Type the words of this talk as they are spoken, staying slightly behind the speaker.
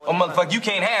Oh, motherfucker, you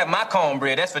can't have my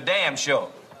cornbread. That's for damn sure.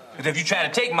 Because if you try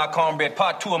to take my cornbread,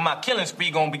 part 2 of my killing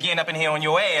spree gonna begin up in here on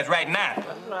your ass right now.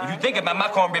 If you think about my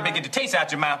cornbread, get the taste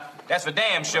out your mouth. That's for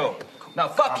damn sure. Now,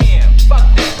 fuck him. Fuck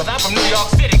that. Because I'm from New York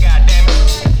City,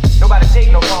 goddammit. Nobody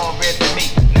take no cornbread from me.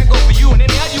 That go for you and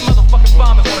any other you motherfucking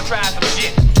farmers wanna try some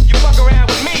shit. You fuck around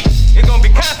with me, it's gonna be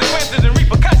consequences and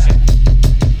repercussions.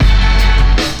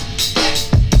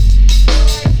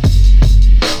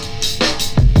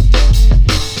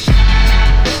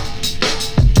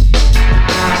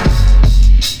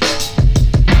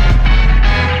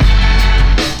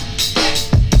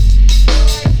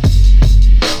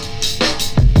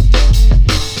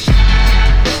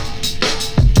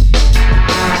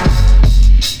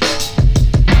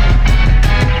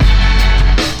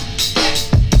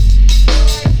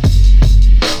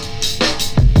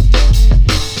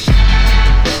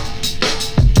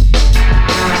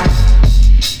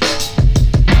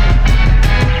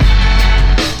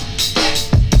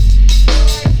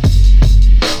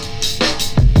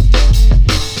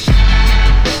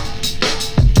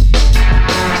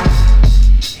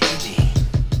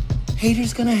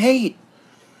 Haters gonna hate.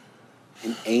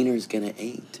 And ain'ters gonna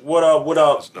ain't. What up, what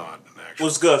up?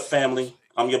 What's good, family?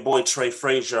 I'm your boy Trey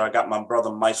Frazier. I got my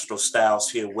brother Maestro Styles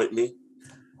here with me.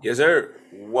 Yes, sir.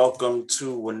 Welcome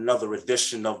to another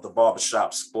edition of the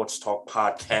Barbershop Sports Talk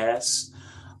Podcast.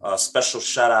 A special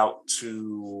shout out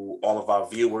to all of our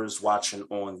viewers watching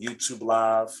on YouTube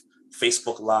Live,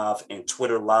 Facebook Live, and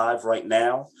Twitter Live right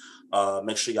now.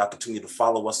 Make sure y'all continue to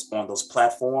follow us on those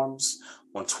platforms.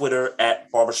 On Twitter at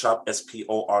Barbershop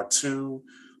SPOR2,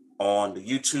 on the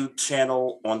YouTube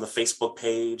channel, on the Facebook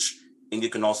page, and you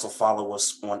can also follow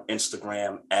us on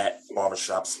Instagram at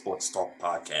Barbershop Sports Talk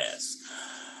Podcast.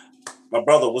 My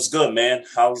brother, what's good, man?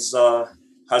 How's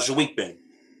your week been?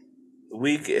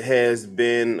 Week has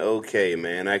been okay,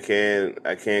 man. I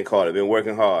can't call it. Been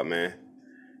working hard, man.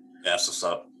 That's what's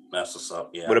up.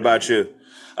 Yeah. What about you?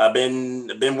 I've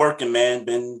been working, man.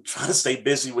 Been trying to stay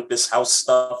busy with this house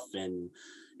stuff and,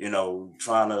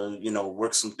 trying to,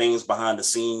 work some things behind the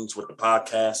scenes with the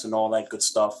podcast and all that good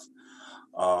stuff.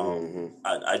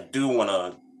 I do want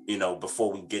to,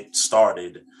 before we get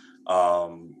started,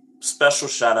 special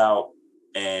shout out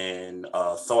and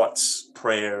thoughts,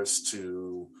 prayers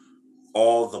to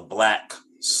all the Black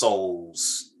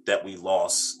souls that we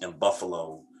lost in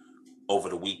Buffalo over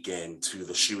the weekend to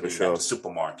the shooting at the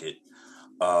supermarket.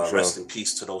 Rest in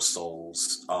peace to those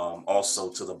souls. Also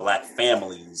to the Black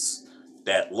families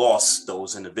that lost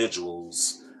those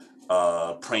individuals.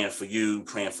 Praying for you,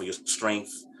 praying for your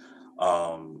strength.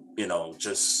 Another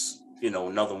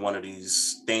one of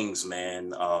these things,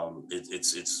 man.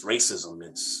 It's racism.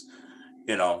 It's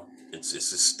a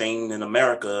stain in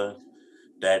America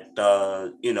that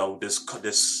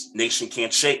this nation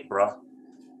can't shake, bruh.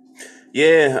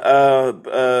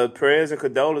 Yeah. Prayers and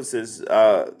condolences.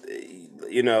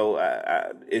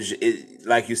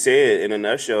 Like you said, in a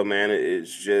nutshell, man,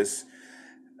 it's just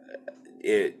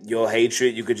your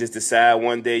hatred. You could just decide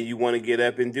one day you want to get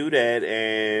up and do that,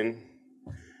 and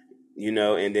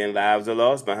and then lives are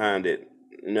lost behind it.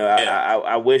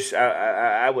 I wish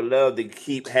I would love to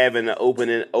keep having to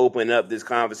open up this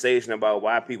conversation about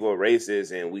why people are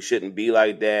racist and we shouldn't be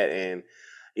like that, and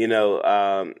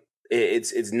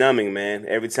it's numbing, man.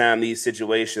 Every time these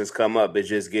situations come up, it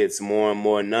just gets more and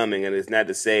more numbing. And it's not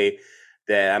to say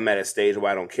that I'm at a stage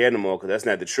where I don't care no more, because that's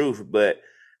not the truth. But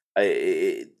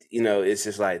it's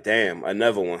just like, damn,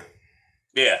 another one.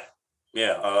 Yeah,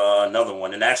 another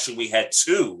one. And actually, we had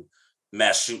 2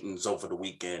 mass shootings over the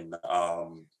weekend.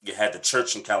 You had the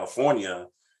church in California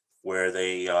where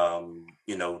they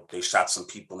shot some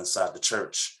people inside the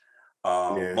church.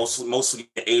 Mostly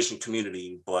the Asian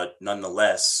community, but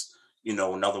nonetheless,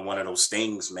 another one of those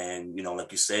things, man.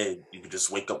 Like you said, you could just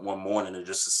wake up one morning and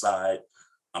just decide,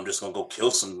 I'm just gonna go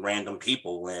kill some random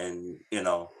people, and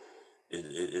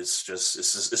it's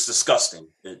disgusting.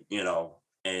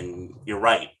 And you're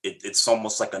right. It's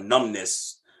almost like a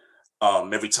numbness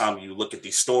every time you look at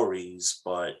these stories,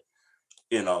 but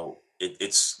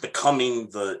it's becoming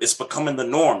the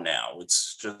norm now.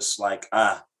 It's just like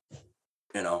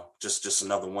just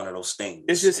another one of those things.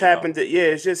 It's just happened.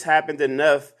 It's just happened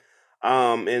enough.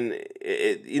 And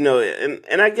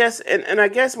I guess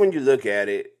when you look at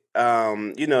it,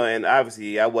 and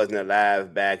obviously I wasn't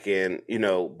alive back in,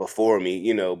 before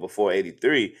me, before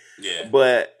 83. Yeah.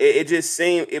 But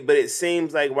it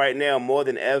seems like right now more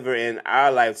than ever in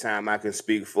our lifetime, I can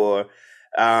speak for,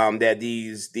 that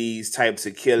these types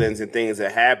of killings and things are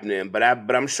happening. But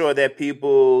I'm sure that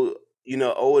people,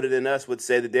 older than us would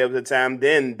say that there was a time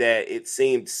then that it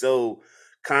seemed so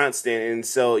constant and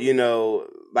so,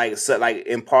 like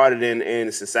imparted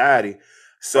in society.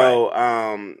 So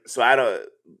so I don't.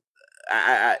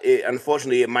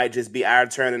 Unfortunately, it might just be our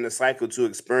turn in the cycle to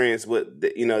experience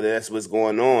that's what's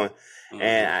going on,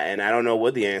 and I don't know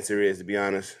what the answer is, to be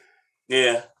honest.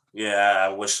 Yeah, I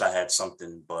wish I had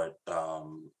something, but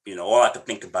all I could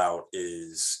think about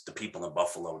is the people in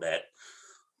Buffalo that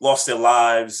lost their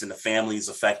lives and the families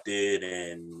affected.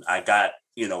 And I got,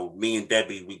 me and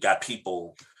Debbie, we got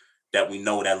people that we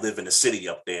know that live in the city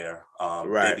up there.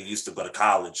 Right. Debbie used to go to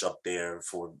college up there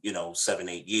for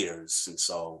 7-8 years, and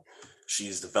so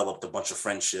she's developed a bunch of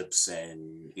friendships.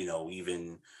 And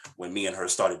even when me and her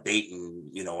started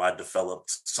dating, I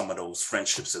developed some of those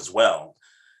friendships as well.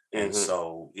 And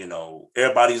so,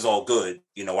 everybody's all good.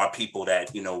 Our people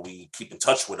that, we keep in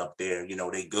touch with up there,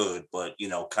 they good, but,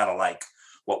 kind of like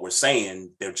what we're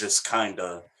saying, they're just kind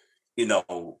of,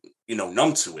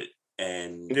 numb to it.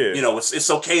 And, it's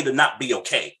okay to not be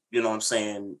okay. You know what I'm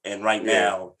saying? And right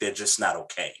now, they're just not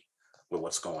okay with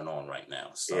what's going on right now.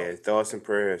 So thoughts and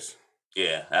prayers.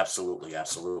 Yeah, absolutely.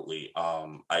 Absolutely.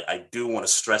 I do want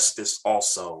to stress this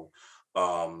also.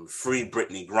 Free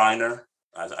Brittany Griner.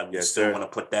 I still want to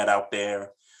put that out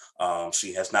there.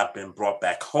 She has not been brought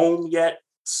back home yet.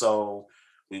 So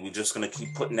we're just going to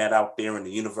keep putting that out there in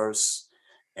the universe.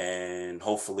 And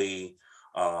hopefully,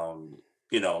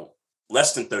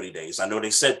 less than 30 days. I know they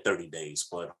said 30 days,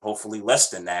 but hopefully less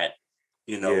than that,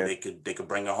 they could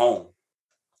bring her home.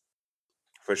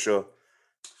 For sure.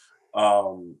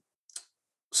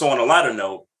 So on a lighter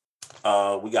note,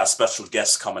 we got special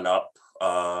guests coming up.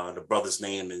 The brother's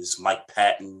name is Mike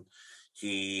Patton.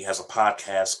 He has a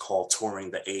podcast called Touring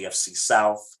the AFC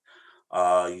South.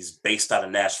 He's based out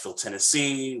of Nashville,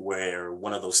 Tennessee, where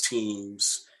one of those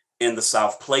teams in the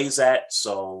South plays at.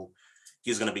 So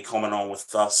he's going to be coming on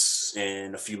with us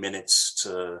in a few minutes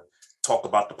to talk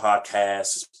about the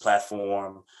podcast, his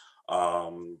platform,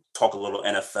 talk a little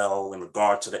NFL in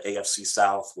regard to the AFC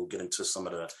South. We'll get into some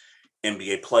of the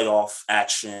NBA playoff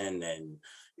action, and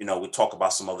we talk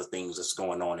about some other things that's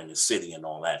going on in the city and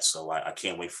all that. So I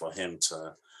can't wait for him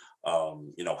to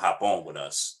hop on with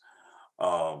us.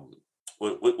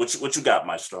 What you got,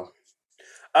 Maestro?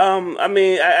 I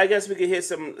mean, I guess we could hit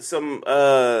some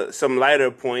lighter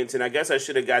points, and I guess I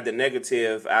should have got the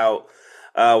negative out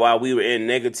while we were in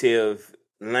negative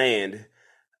land.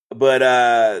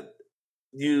 But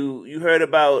you heard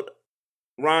about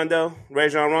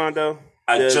Rajon Rondo?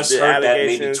 I just heard that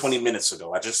maybe 20 minutes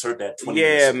ago. I just heard that 20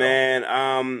 minutes ago. Yeah, man.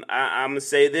 I'm gonna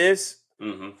say this.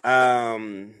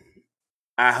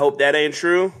 I hope that ain't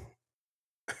true.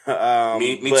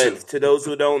 Me but too. To those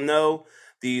who don't know,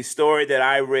 the story that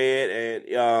I read,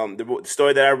 and the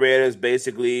story that I read is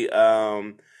basically,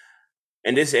 and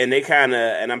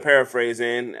I'm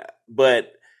paraphrasing,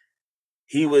 but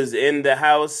he was in the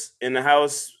house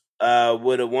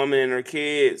with a woman and her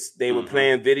kids. They were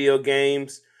playing video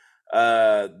games.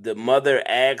 The mother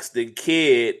asked the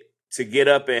kid to get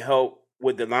up and help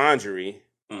with the laundry.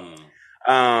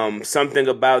 Something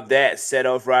about that set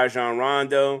off Rajon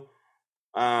Rondo.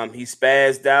 He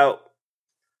spazzed out,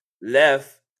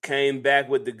 left, came back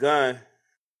with the gun.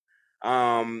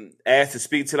 Asked to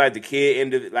speak to the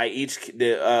kid,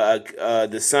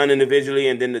 the son individually,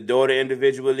 and then the daughter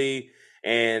individually.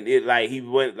 And it he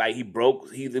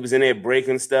was in there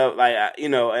breaking stuff,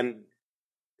 and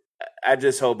I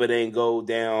just hope it ain't go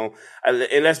down.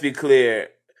 And let's be clear,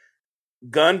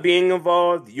 gun being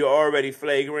involved, you're already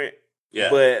flagrant.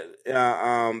 Yeah. But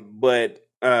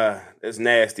it's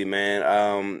nasty,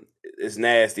 man. It's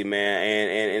nasty,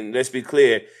 man. And let's be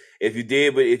clear, if you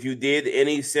did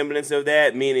any semblance of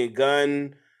that, meaning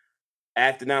gun,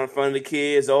 acting out in front of the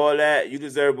kids, all that, you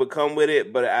deserve what come with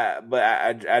it. But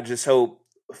I just hope,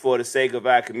 for the sake of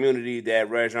our community, that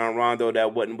Rajon Rondo,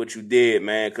 that wasn't what you did,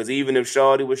 man. Because even if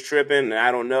Shawty was tripping, I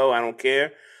don't know, I don't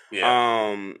care.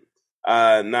 Yeah.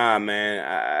 Nah,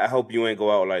 man. I hope you ain't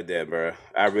go out like that, bro.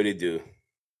 I really do.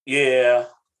 Yeah.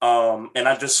 And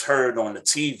I just heard on the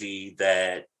TV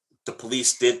that the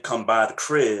police did come by the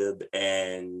crib,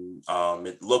 and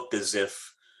it looked as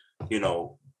if,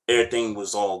 everything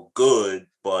was all good,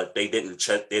 but they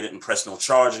didn't press no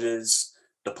charges.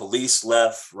 The police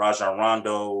left. Rajon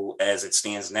Rondo, as it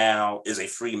stands now, is a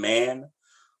free man.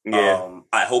 Yeah.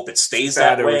 I hope it stays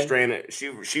that way.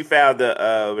 She filed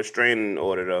the restraining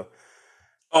order, though.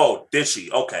 Oh, did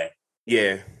she? Okay.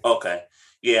 Yeah. Okay.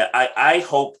 Yeah, I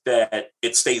hope that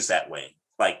it stays that way.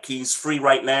 He's free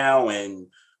right now, and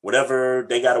whatever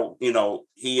they got to,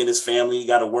 he and his family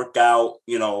got to work out,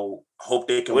 hope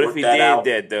they can work that out. What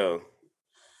if he did that, though?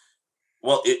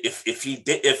 Well,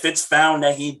 if it's found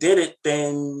that he did it,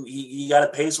 then he got to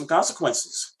pay some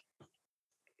consequences.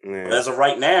 But as of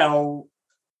right now,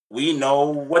 we know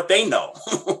what they know.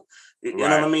 You know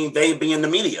what I mean? They be in the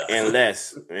media. And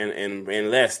less,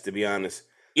 to be honest.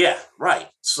 Yeah, right.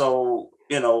 So,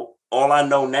 all I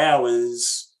know now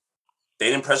is they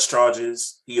didn't press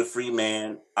charges. He a free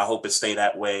man. I hope it stay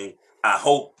that way. I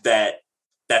hope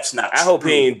that's not true. I hope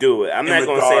he ain't do it. I'm not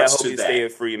going to say I hope he stay a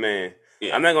free man.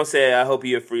 Yeah. I'm not going to say I hope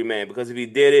he a free man, because if he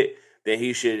did it, then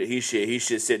he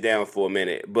should sit down for a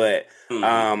minute. But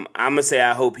I'm going to say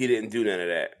I hope he didn't do none of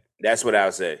that. That's what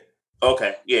I'll say.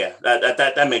 Okay, yeah,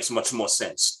 that makes much more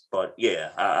sense. But yeah,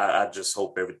 I just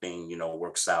hope everything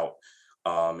works out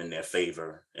in their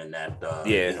favor, and that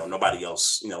nobody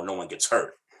else, no one gets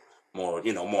hurt. More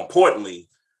importantly,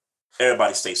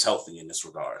 everybody stays healthy in this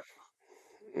regard.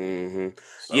 Mm-hmm.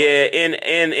 So. Yeah,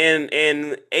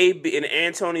 in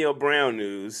Antonio Brown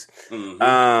news, I'm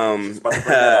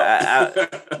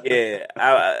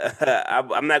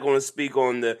not going to speak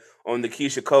on the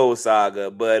Keisha Cole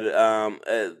saga, but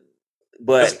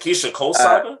Keisha Cole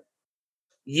saga?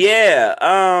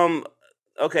 Yeah.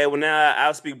 Okay. Well, now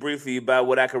I'll speak briefly about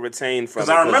what I can retain from it.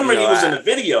 Because I remember he was in the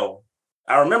video.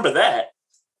 I remember that.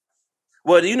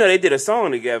 Well, they did a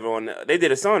song together on that. They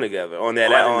did a song together on that.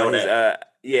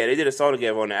 They did a song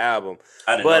together on the album.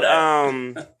 I didn't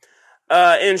know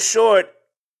that. In short,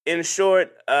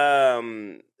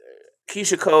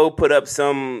 Keisha Cole put up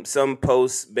some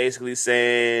posts basically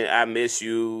saying, "I miss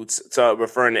you,"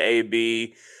 referring to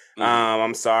AB.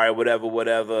 I'm sorry,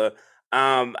 whatever.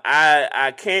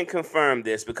 I can't confirm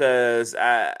this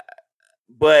but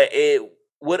it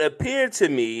would appear to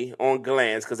me on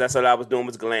glance, because that's what I was doing,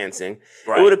 was glancing.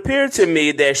 Right. It would appear to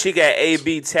me that she got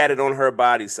AB tatted on her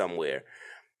body somewhere.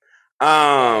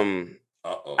 I'm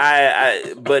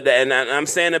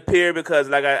saying appear because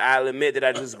I'll admit that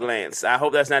I just glanced. I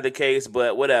hope that's not the case,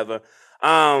 but whatever.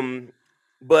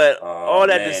 But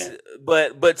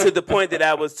to the point that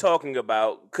I was talking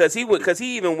about, because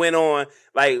he even went on,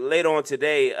 like, later on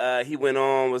today, he went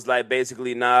on, was like,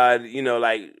 basically,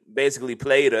 basically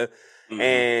played her. Mm-hmm.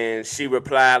 And she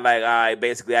replied like, all right,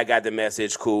 basically, I got the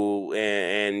message, cool.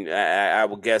 And I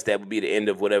would guess that would be the end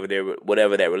of whatever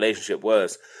that relationship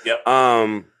was. Yep.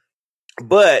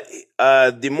 But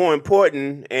the more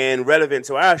important and relevant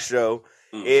to our show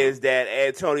is that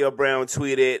Antonio Brown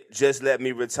tweeted, "Just let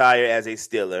me retire as a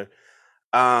Steeler."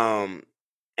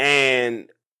 And,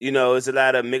 there's a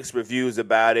lot of mixed reviews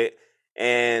about it.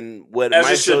 And what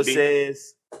Maestro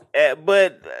says,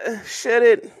 but should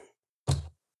it?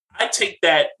 I take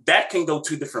that can go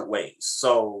two different ways.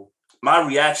 So my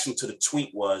reaction to the tweet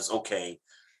was, okay,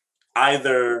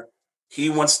 either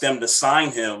he wants them to sign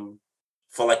him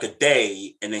for like a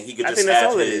day and then he could just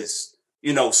have his,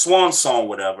 swan song,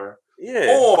 whatever.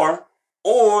 Yeah.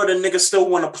 Or the nigga still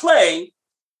want to play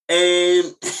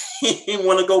and he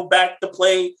want to go back to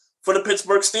play for the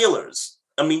Pittsburgh Steelers.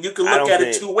 I mean, you can look at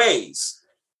it two ways.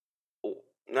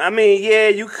 I mean, yeah,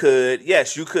 you could.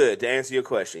 Yes, you could, to answer your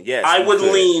question. Yes, I would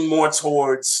lean more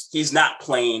towards he's not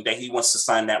playing, that he wants to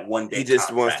sign that one day. He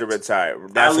just wants to retire.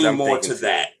 I lean more to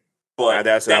that. But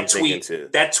that's what I'm thinking too.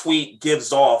 That tweet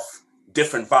gives off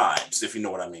different vibes, if you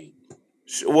know what I mean.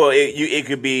 Well, it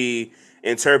could be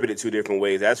interpreted two different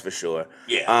ways. That's for sure.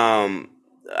 Yeah.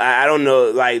 I don't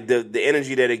know. Like the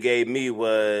energy that it gave me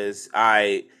was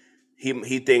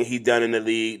He think he done in the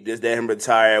league. Just let him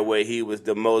retire where he was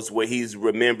where he's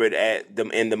remembered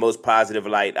in the most positive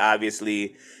light.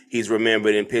 Obviously, he's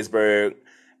remembered in Pittsburgh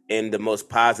in the most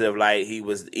positive light. He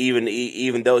was even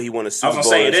though he won a Super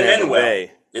Bowl in Tampa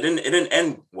Bay. It didn't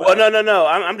end well. Well, no.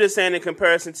 I'm just saying in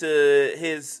comparison to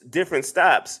his different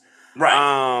stops.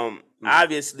 Right.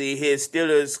 Obviously, his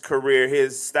Steelers career,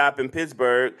 his stop in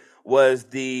Pittsburgh was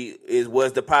the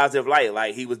positive light.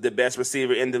 Like, he was the best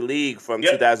receiver in the league from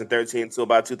 2013 to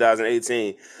about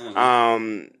 2018.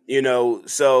 Mm-hmm.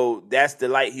 So that's the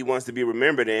light he wants to be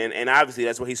remembered in, and obviously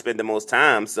that's where he spent the most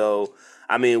time. So,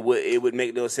 I mean, it would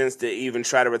make no sense to even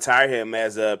try to retire him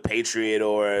as a Patriot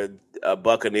or a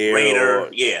Buccaneer, Raider.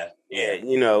 Yeah.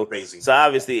 Crazy. So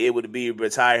obviously it would be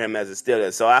retire him as a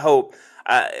Steeler. So I hope.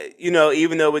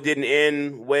 Even though it didn't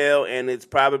end well, and it's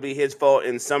probably his fault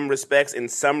in some respects,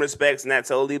 not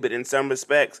totally, but in some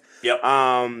respects. Yep.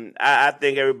 I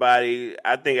think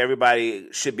everybody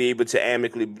should be able to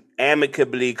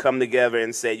amicably come together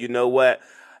and say, you know what,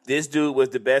 this dude was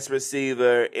the best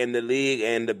receiver in the league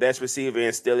and the best receiver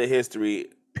in Steeler history.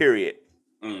 Period.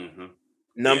 Mm-hmm.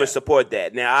 Numbers support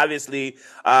that. Now, obviously,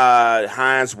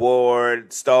 Hines Ward,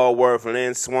 Stallworth,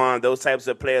 Lynn Swan, those types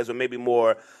of players were maybe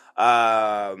more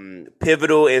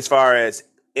pivotal as far as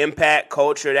impact,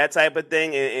 culture, that type of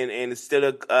thing, and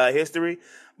Steeler history.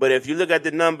 But if you look at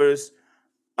the numbers,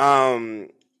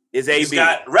 Is he's AB.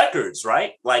 got records,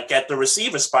 right? Like at the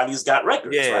receiver spot, he's got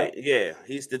records, right? Yeah.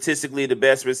 He's statistically the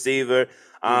best receiver.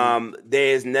 Mm-hmm.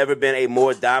 There has never been a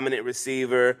more dominant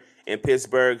receiver in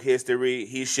Pittsburgh history.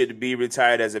 He should be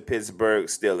retired as a Pittsburgh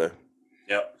Steeler.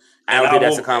 Yep. I don't think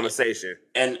that's a conversation.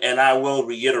 And I will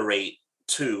reiterate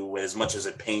too, as much as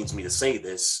it pains me to say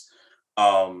this,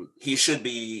 he should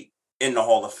be in the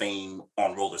Hall of Fame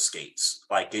on roller skates.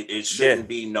 Like it shouldn't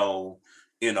be no,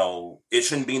 it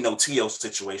shouldn't be no T.O.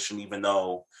 situation, even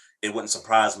though it wouldn't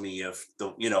surprise me if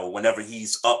whenever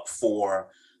he's up for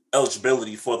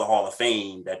eligibility for the Hall of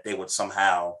Fame, that they would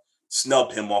somehow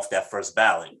snub him off that first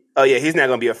ballot. Oh yeah, he's not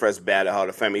going to be a first ballot Hall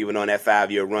of Fame, even on that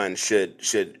 5-year run should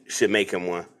make him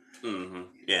one. Mm-hmm.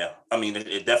 Yeah, I mean,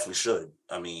 it definitely should.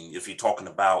 I mean, if you're talking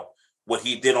about what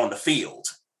he did on the field,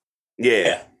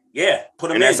 yeah,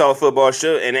 put him in. And that's all football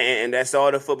should, and that's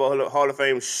all the football Hall of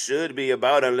Fame should be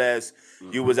about, unless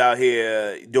you was out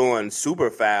here doing super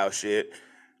foul shit.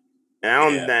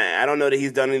 And I don't know that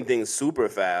he's done anything super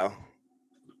foul.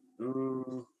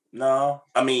 No,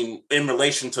 I mean, in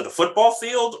relation to the football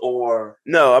field, or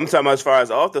no, I'm talking about as far as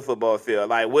off the football field.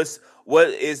 Like, has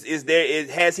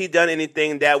he done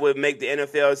anything that would make the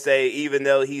NFL say, even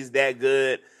though he's that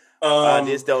good,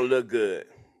 this don't look good?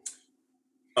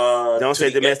 Don't say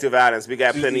domestic violence. We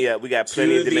got plenty of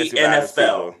domestic violence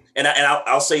people. And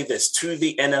I'll say this to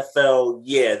the NFL.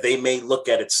 Yeah, they may look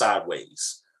at it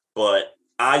sideways, but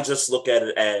I just look at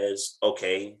it as,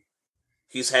 okay,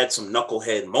 he's had some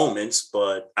knucklehead moments,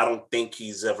 but I don't think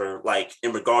he's ever, like,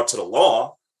 in regard to the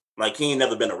law, like, he ain't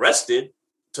never been arrested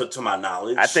to my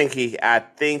knowledge. I think he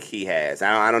has.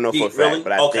 I don't know for a fact,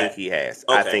 but I think he has.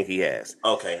 Okay. I think he has.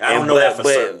 Okay. I don't know that for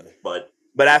certain, but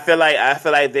I feel like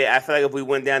if we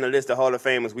went down the list of Hall of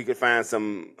Famers, we could find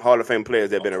some Hall of Fame players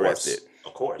that have been arrested.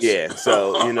 Of course. Yeah.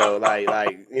 So,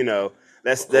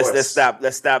 let's stop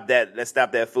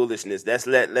that foolishness. Let's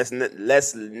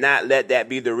not let that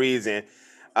be the reason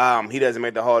he doesn't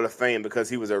make the Hall of Fame because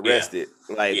he was arrested.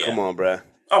 Yeah. Come on, bro.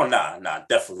 Oh, nah,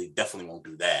 definitely won't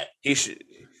do that. He should.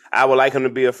 I would like him to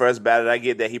be a first ballot. I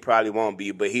get that he probably won't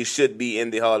be, but he should be in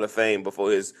the Hall of Fame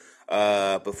before his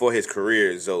career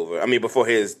is over. I mean, before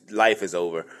his life is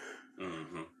over.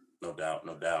 Mm-hmm. No doubt.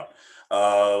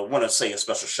 I want to say a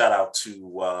special shout out to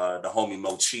the homie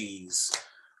Mo Cheese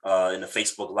in the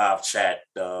Facebook live chat.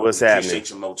 What's happening? Appreciate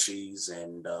you, Mo Cheese,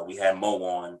 and we had Mo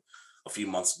on a few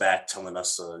months back telling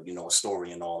us a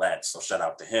story and all that. So shout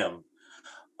out to him.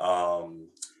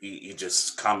 He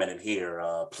just commented here.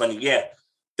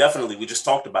 Definitely. We just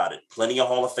talked about it. Plenty of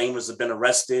Hall of Famers have been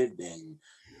arrested, and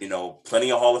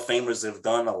plenty of Hall of Famers have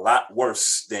done a lot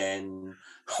worse than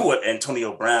what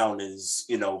Antonio Brown has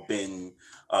been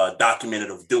documented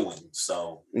of doing.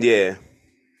 So yeah.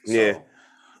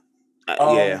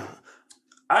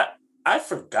 I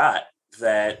forgot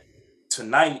that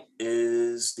tonight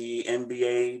is the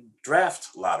NBA draft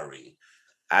lottery.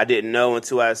 I didn't know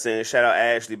until I seen shout out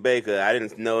Ashley Baker. I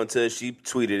didn't know until she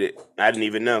tweeted it. I didn't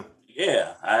even know.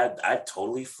 Yeah, I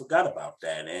totally forgot about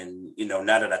that. And,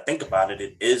 now that I think about it,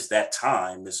 it is that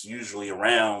time. It's usually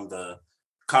around the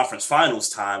conference finals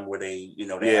time where they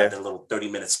have their little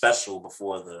 30-minute special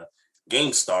before the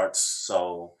game starts.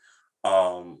 So,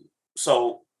 as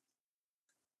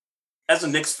a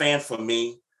Knicks fan, for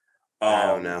me, I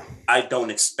don't know. I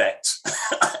don't expect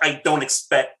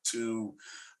to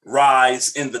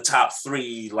rise in the top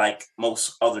 3 like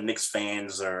most other Knicks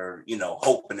fans are,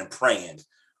 hoping and praying.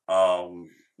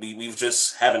 We've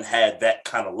just haven't had that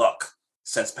kind of luck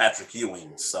since Patrick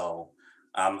Ewing. So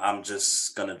I'm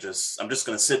just gonna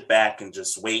sit back and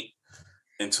just wait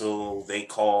until they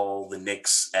call the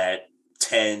Knicks at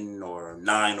 10 or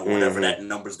 9 or whatever that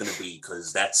number's gonna be,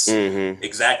 because that's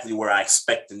exactly where I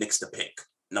expect the Knicks to pick,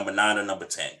 number 9 or number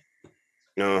 10.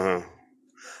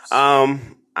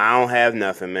 I don't have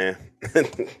nothing, man.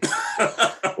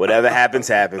 Whatever happens.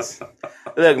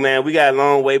 Look, man, we got a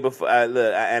long way before.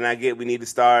 And I get we need to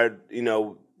start.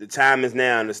 The time is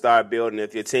now to start building.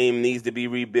 If your team needs to be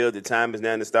rebuilt, the time is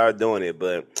now to start doing it.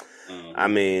 But I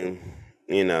mean,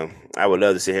 I would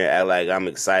love to sit here and act like I'm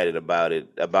excited about it,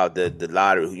 about the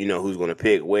lottery. Who's going to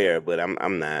pick where, but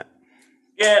I'm not.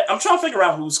 Yeah, I'm trying to figure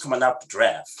out who's coming out the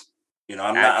draft.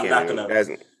 I'm not going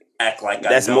to act like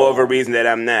that's more of a reason that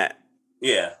I'm not.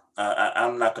 Yeah,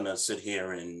 I'm not gonna sit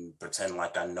here and pretend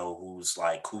like I know who's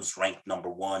ranked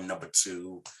number 1, number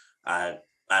 2. I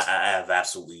have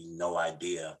absolutely no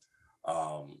idea.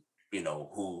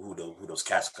 Who those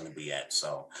cats are gonna be at.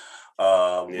 So,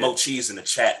 Mo Cheese in the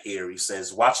chat here, he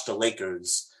says, watch the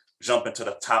Lakers jump into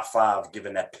the top 5,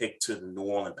 giving that pick to the New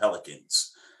Orleans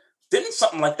Pelicans. Didn't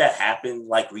something like that happen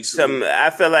like recently? I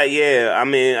feel like, yeah. I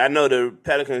mean, I know the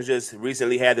Pelicans just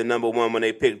recently had the number one when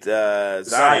they picked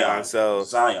Zion. So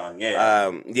Zion,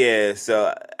 yeah. yeah.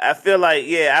 So I feel like,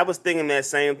 yeah, I was thinking that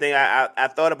same thing. I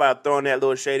thought about throwing that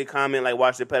little shady comment, like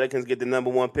watch the Pelicans get the number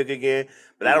one pick again.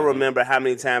 But I don't remember how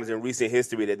many times in recent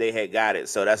history that they had got it.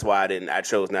 So that's why I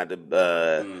chose not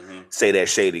to say that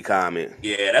shady comment.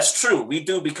 Yeah, that's true. We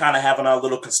do be kind of having our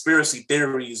little conspiracy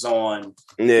theories on,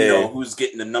 who's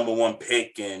getting the number one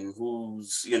pick and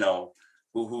who's,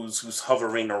 who's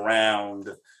hovering around,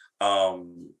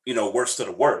 worst of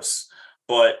the worst.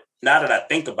 But now that I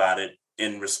think about it,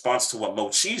 in response to what Mo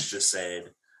Cheese just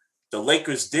said, the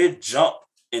Lakers did jump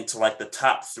into like the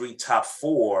top 3, top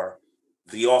 4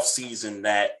 the offseason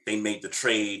that they made the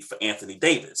trade for Anthony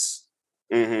Davis.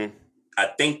 Mm-hmm. I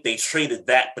think they traded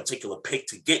that particular pick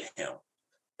to get him,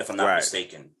 if I'm not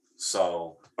mistaken.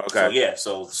 So, okay.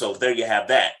 So there you have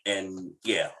that. And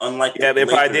yeah, unlike it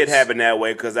probably did happen that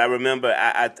way, because I remember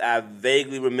I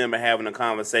vaguely remember having a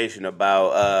conversation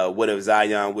about what if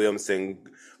Zion Williamson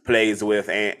plays with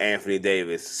Anthony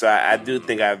Davis. So I do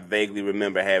think I vaguely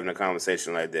remember having a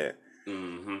conversation like that.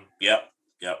 Mm-hmm. Yep.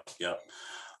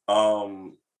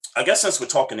 I guess since we're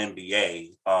talking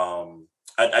NBA,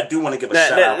 I do want to give a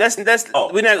shout out.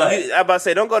 I'm about to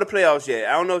say, don't go to playoffs yet.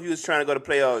 I don't know if you was trying to go to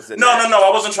playoffs. No. I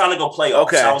wasn't trying to go playoffs.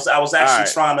 Okay. I was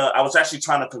actually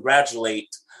trying to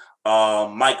congratulate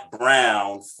Mike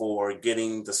Brown for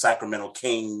getting the Sacramento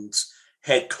Kings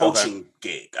head coaching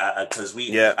gig, because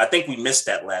I think we missed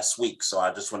that last week. So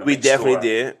I just want to. We definitely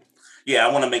did. Yeah,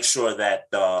 I want to make sure that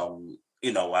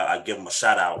I give him a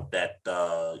shout out that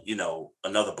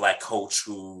another black coach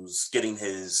who's getting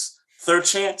his third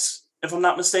chance, if I'm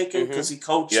not mistaken, because he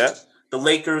coached the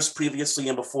Lakers previously,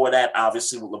 and before that,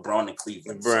 obviously with LeBron in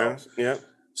Cleveland.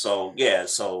 So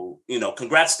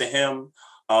congrats to him.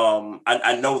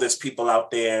 I know there's people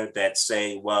out there that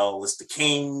say, well, it's the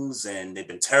Kings and they've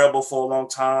been terrible for a long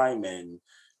time, and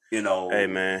hey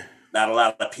man, not a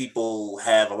lot of people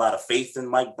have a lot of faith in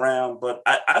Mike Brown, but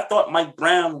I thought Mike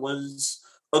Brown was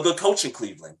a good coach in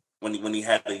Cleveland when he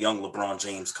had the young LeBron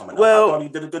James coming up. I thought he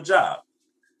did a good job.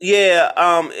 Yeah,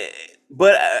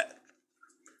 but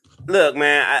look,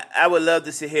 man, I would love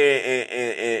to sit here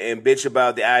and bitch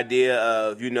about the idea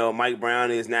of, Mike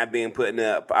Brown is not being put in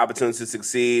the opportunity to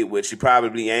succeed, which he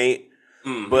probably ain't.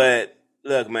 Mm-hmm. But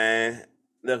look, man,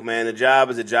 a job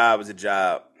is a job is a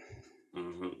job.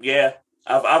 Mm-hmm. Yeah,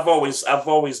 I've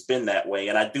always been that way,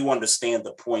 and I do understand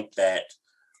the point that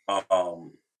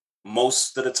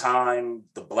most of the time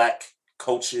the black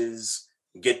coaches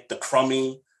get the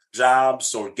crummy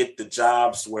jobs or get the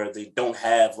jobs where they don't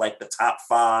have like the top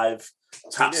 5,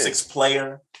 top 6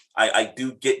 player. I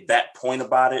do get that point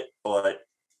about it, but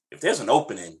if there's an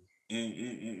opening,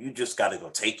 you just got to go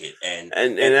take it. And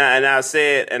I'll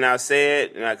say it, and I've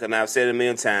said it a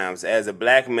million times. As a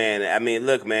black man, I mean,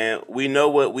 look, man, we know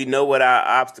what our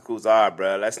obstacles are,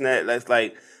 bro.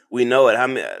 We know it. How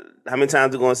many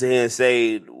times we gonna sit here and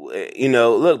say,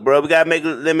 look, bro, we gotta make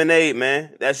lemonade,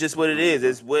 man. That's just what it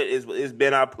is. It's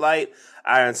been our plight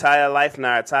our entire life and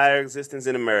our entire existence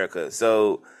in America.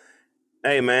 So,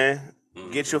 hey, man,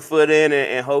 get your foot in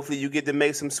and hopefully you get to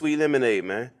make some sweet lemonade,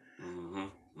 man.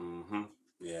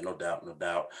 Yeah, no doubt.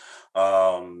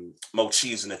 Mo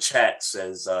Cheese in the chat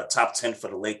says top 10 for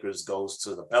the Lakers goes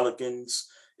to the Pelicans.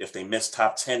 If they miss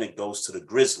top 10, it goes to the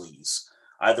Grizzlies.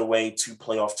 Either way, 2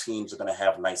 playoff teams are going to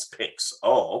have nice picks.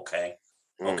 Oh, okay.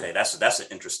 Okay, that's an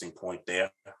interesting point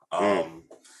there. Good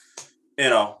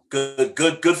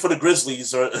for the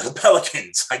Grizzlies or the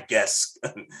Pelicans, I guess.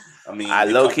 I mean, I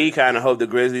low key kind of hope the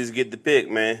Grizzlies get the pick,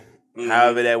 man. Mm-hmm.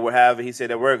 However he said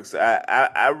that works.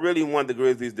 I really want the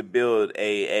Grizzlies to build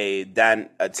a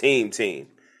team.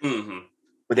 Mm-hmm.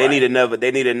 But they need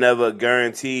another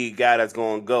guaranteed guy that's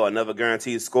going to go, another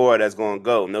guaranteed scorer that's going to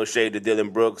go. No shade to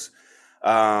Dylan Brooks.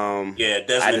 Desmond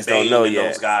I just Bane don't know and yet.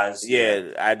 Those guys.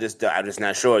 Yeah, I'm just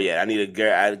not sure yet. I need a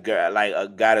guy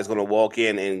that's going to walk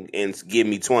in and give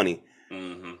me 20.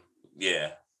 Mm-hmm. Yeah.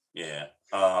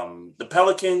 The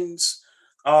Pelicans,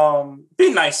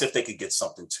 be nice if they could get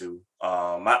something too.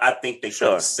 I think they're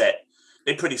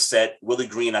pretty set. Willie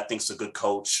Green, I think, is a good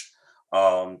coach.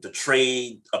 The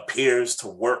trade appears to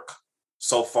work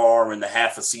so far in the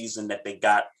half a season that they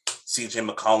got CJ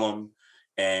McCollum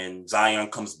and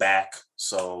Zion comes back.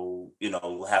 So,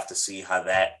 we'll have to see how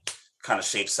that kind of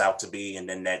shapes out to be. And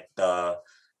then that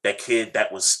kid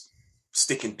that was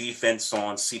sticking defense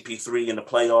on CP3 in the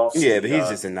playoffs. Yeah, but he's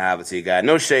just a novelty guy.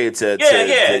 No shade to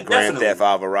Grand Theft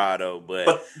Alvarado,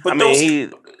 but I mean, he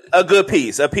a good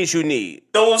piece, a piece you need.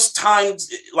 Those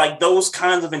times, like those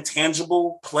kinds of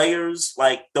intangible players,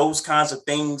 like those kinds of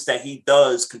things that he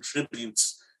does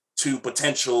contributes to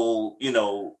potential,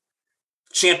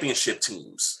 championship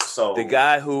teams. So the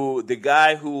guy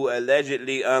who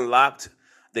allegedly unlocked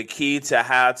the key to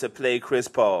how to play Chris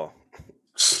Paul.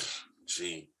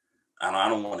 Gee, I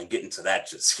don't want to get into that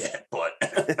just yet, but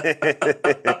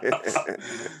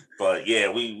but yeah,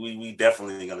 we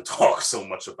definitely going to talk so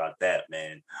much about that,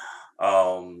 man.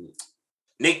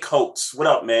 Nick Coates, what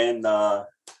up, man? I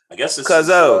guess it's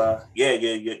your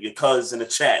cuz in the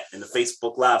chat, in the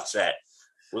Facebook live chat.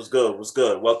 What's good?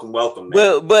 Welcome,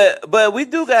 man. But we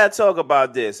do gotta talk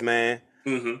about this, man.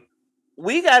 Mm-hmm.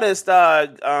 We gotta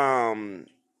start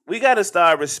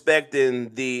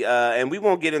respecting the and we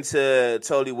won't get into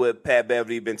totally what Pat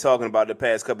Beverly been talking about the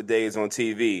past couple of days on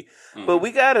TV. Mm-hmm. But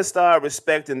we gotta start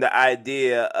respecting the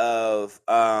idea of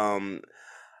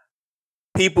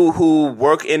people who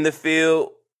work in the field,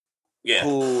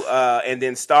 who and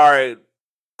then start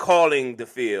calling the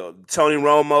field. Tony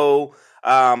Romo.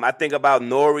 I think about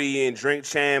Nori and Drink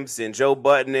Champs and Joe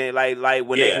Budden, and like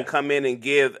when they can come in and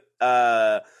give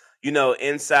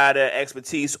insider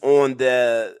expertise on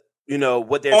the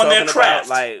what they're talking about,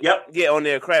 like on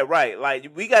their craft, right?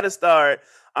 Like we got to start.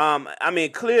 I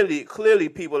mean, clearly,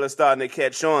 people are starting to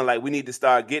catch on. Like we need to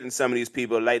start getting some of these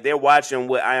people. Like they're watching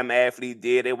what I Am Athlete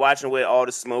did. They're watching what All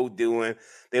the Smoke doing.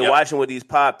 They're watching what these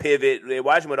pivot. They're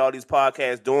watching what all these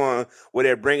podcasts doing, where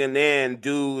they're bringing in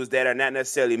dudes that are not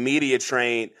necessarily media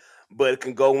trained, but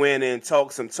can go in and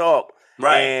talk some talk.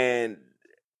 Right. And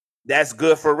that's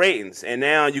good for ratings. And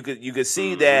now you could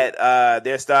see that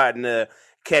they're starting to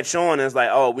catch on. And it's like,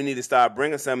 oh, we need to start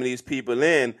bringing some of these people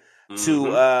in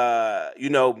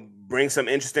to bring some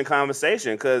interesting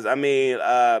conversation. Because I mean,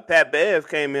 Pat Bev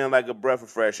came in like a breath of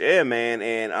fresh air, man.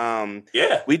 And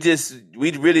we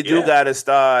really do got to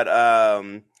start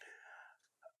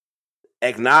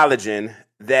acknowledging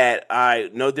that.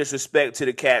 No disrespect to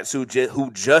the cats who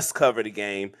just covered the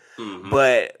game,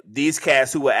 but these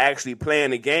cats who are actually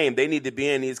playing the game, they need to be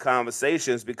in these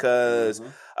conversations because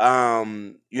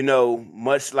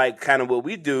much like kind of what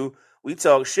we do. We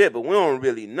talk shit, but we don't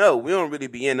really know. We don't really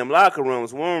be in them locker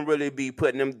rooms. We don't really be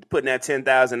putting that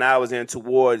 10,000 hours in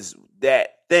towards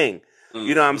that thing. Mm-hmm.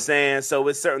 You know what I'm saying? So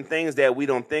it's certain things that we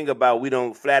don't think about. We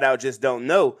don't flat out just don't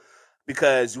know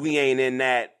because we ain't in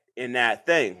that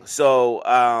thing. So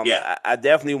I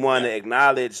definitely want to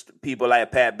acknowledge people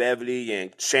like Pat Beverly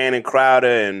and Shannon Crowder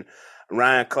and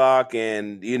Ryan Clark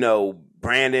and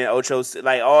Brandon Ocho,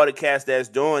 like all the cats that's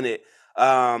doing it.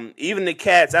 Even the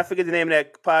cats, I forget the name of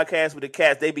that podcast with the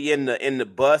cats. They be in the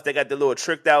bus. They got the little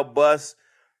tricked out bus.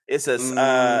 It's an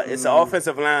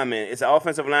offensive lineman. It's an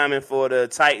offensive lineman for the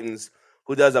Titans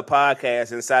who does a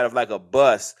podcast inside of like a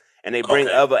bus, and they bring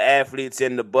other athletes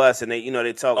in the bus, and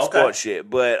they talk sports shit.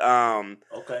 But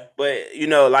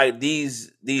like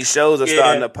these shows are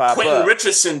starting to pop up. Quentin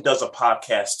Richardson does a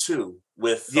podcast too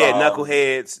with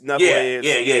Knuckleheads.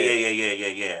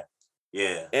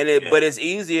 Yeah, but it's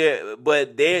easier.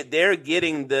 But they're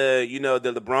getting the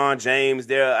the LeBron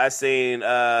James. I seen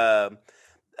I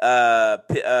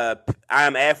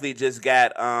Am Athlete just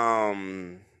got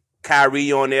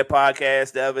Kyrie on their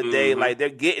podcast the other day. Like they're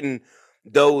getting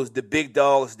the big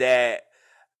dogs that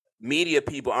media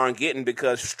people aren't getting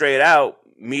because straight out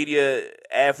media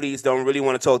athletes don't really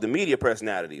want to talk to media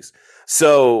personalities.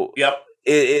 So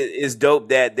it's dope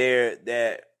that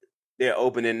they're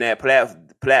opening that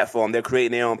platform. They're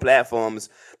creating their own platforms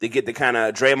to get the kind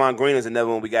of Draymond Green is another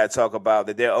one we got to talk about,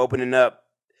 that they're opening up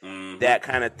that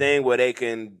kind of thing where they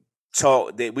can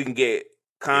talk, that we can get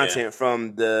content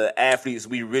from the athletes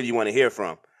we really want to hear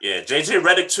from. Yeah, JJ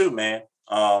Redick too, man.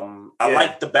 I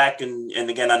like the back and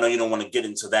again, I know you don't want to get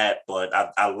into that, but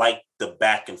I like the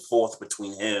back and forth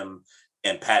between him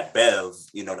and Pat Bev,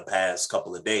 the past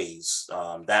couple of days.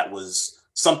 That was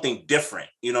something different.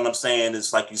 You know what I'm saying?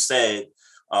 It's like you said,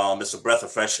 it's a breath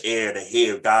of fresh air to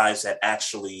hear guys that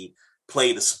actually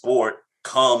play the sport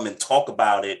come and talk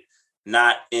about it,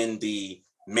 not in the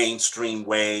mainstream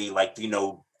way, like,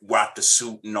 rock the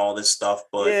suit and all this stuff,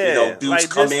 but dudes like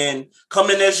come in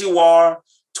as you are,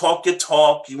 talk your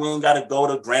talk. You ain't got to go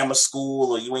to grammar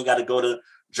school, or you ain't got to go to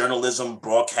journalism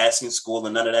broadcasting school,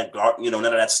 and none of that none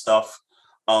of that stuff.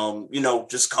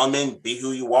 Just come in, be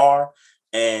who you are.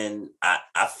 And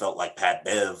I felt like Pat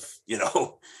Bev,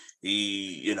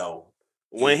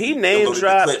 when he name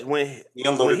dropped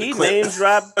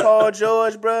Paul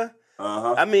George, bruh,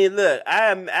 I mean, look,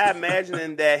 I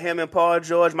imagining that him and Paul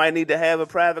George might need to have a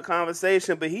private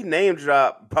conversation, but he name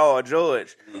dropped Paul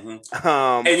George and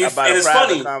about a it's private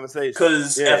funny conversation.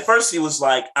 Because at first he was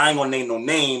like, I ain't gonna name no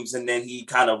names, and then he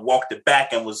kind of walked it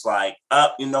back and was like,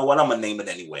 you know what, I'm gonna name it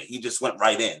anyway. He just went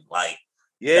right in. Like,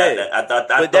 I thought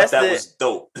that was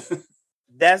dope.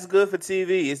 That's good for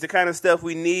TV. It's the kind of stuff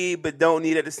we need but don't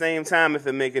need at the same time. If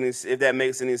that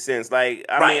makes any sense. Like,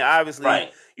 I mean, obviously,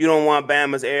 you don't want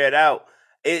Bama's air it out.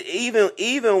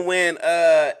 Even when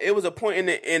it was a point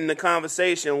in the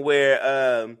conversation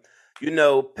where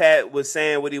Pat was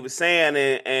saying what he was saying,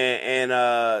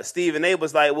 and Stephen A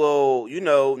was like, well,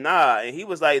 nah, and he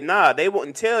was like, nah, they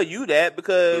wouldn't tell you that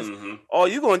because all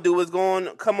you're gonna do is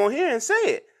come on here and say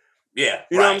it. Yeah,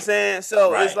 you know what I'm saying?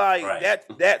 So it's like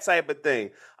that type of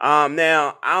thing.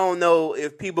 Now I don't know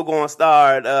if people gonna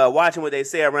start watching what they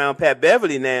say around Pat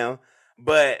Beverly now,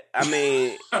 but I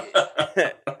mean,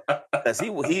 cause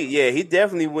he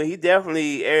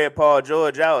definitely aired Paul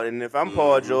George out, and if I'm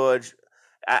Paul George,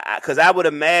 because I would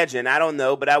imagine, I don't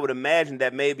know, but I would imagine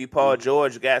that maybe Paul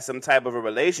George got some type of a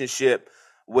relationship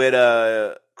with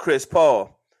Chris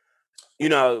Paul,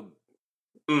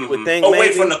 with things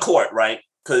away from the court, right?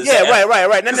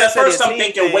 Right. Not at first I'm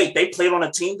thinking, wait, they played on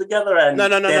a team together, and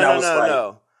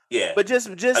no. Yeah, but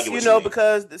just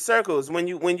because the circles when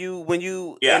you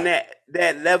in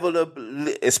that level of,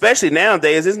 especially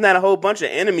nowadays, isn't that a whole bunch of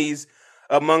enemies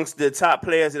amongst the top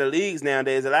players in the leagues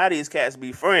nowadays? A lot of these cats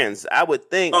be friends. I would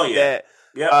think that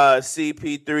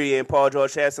CP3 and Paul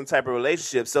George had some type of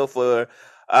relationship. So for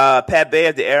Pat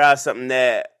Bev to air out something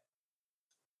that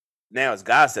now it's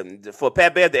gossip, for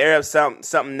Pat Bev to air out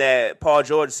something that Paul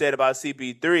George said about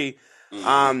CP3,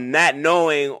 not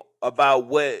knowing about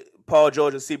what Paul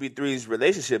George and CP3's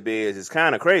relationship is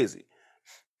kind of crazy.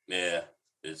 Yeah,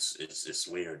 it's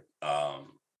weird. I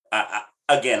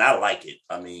like it.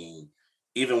 I mean,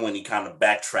 even when he kind of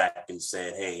backtracked and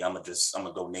said, "Hey, I'm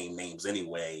gonna go name names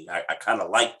anyway," I kind of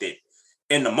liked it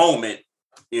in the moment,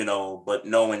 but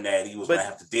knowing that he was gonna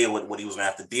have to deal with what he was gonna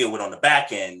have to deal with on the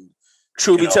back end.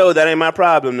 Truth be told, that ain't my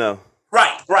problem, though.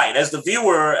 Right. As the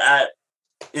viewer, I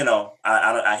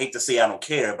hate to say I don't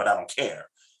care, but I don't care.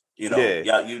 You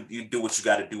do what you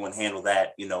got to do and handle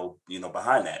that.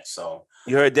 Behind that. So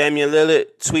you heard Damian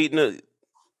Lillard tweeting.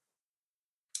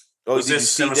 Was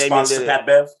this in response to Pat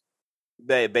Bev?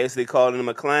 They basically calling him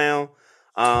a clown.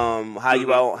 How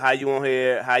you on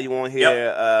here?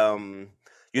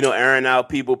 Airing out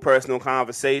people personal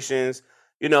conversations.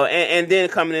 And then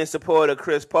coming in support of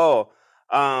Chris Paul.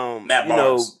 Matt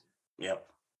Barnes.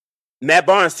 Matt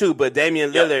Barnes too, but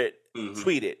Damian Lillard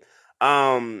tweeted.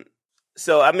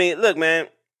 So I mean, look, man,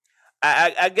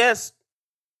 I guess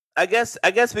we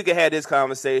could have this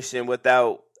conversation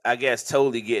without, I guess,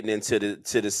 totally getting into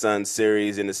the Suns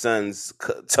series and the Suns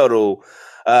total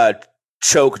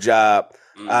choke job.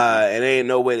 And ain't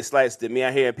no way to slice it. Me,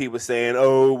 I hear people saying,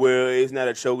 "Oh, well, it's not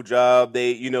a choke job.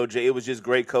 They, it was just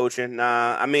great coaching."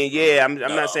 Nah, I mean, I'm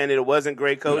not saying that it wasn't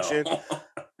great coaching,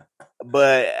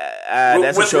 but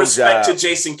that's a choke job. With respect to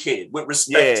Jason Kidd, with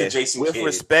respect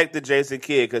to Jason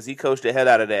Kidd, because he coached the hell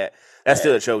out of that. That's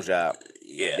still a choke job.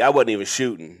 Yeah, y'all wasn't even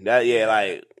shooting. That's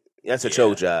a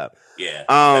choke job. Yeah.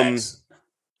 Facts.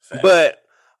 But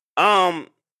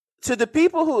to the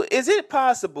people who, is it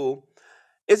possible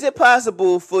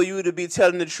for you to be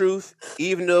telling the truth,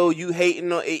 even though you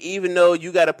even though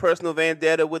you got a personal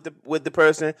vendetta with the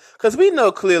person? Because we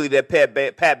know clearly that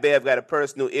Pat Bev got a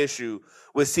personal issue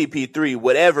with CP3,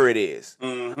 whatever it is.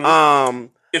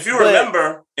 If you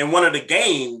remember, in one of the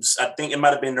games, I think it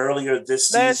might have been earlier this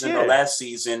season or last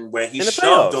season, where he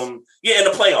shoved him. Yeah, in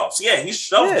the playoffs. Yeah, he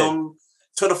shoved him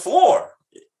to the floor.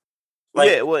 He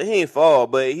ain't fall,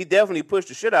 but he definitely pushed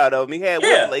the shit out of him. He had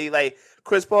whiplash.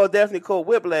 Chris Paul definitely caught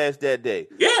whiplash that day.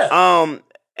 Yeah.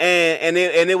 And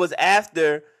it was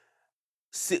after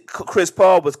Chris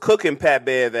Paul was cooking Pat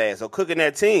Bev ass or cooking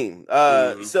that team.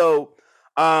 So,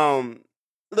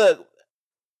 look,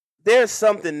 there's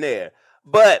something there,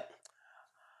 but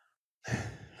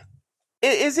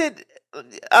is it all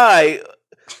right?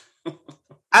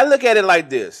 I look at it like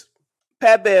this.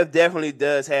 Pat Bev definitely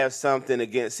does have something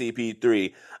against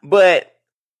CP3, but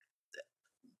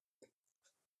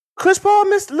Chris Paul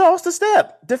lost a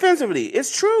step defensively.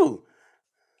 It's true.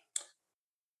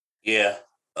 Yeah,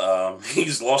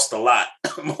 he's lost a lot,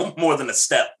 more than a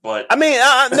step. But I mean,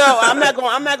 no, I'm not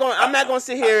going to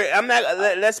sit here.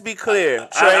 Let's be clear.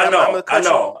 Trey, I'm gonna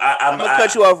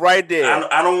cut you off right there.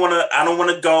 I don't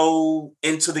want to go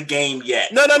into the game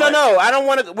yet. No. I don't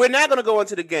want to. We're not going to go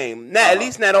into the game. At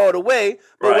least not all the way.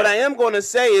 But what I am going to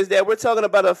say is that we're talking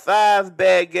about a 5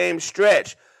 bad game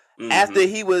stretch. after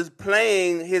he was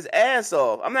playing his ass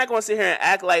off. I'm not going to sit here and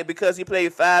act like because he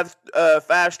played five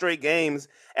straight games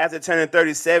after turning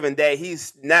 37 that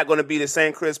he's not going to be the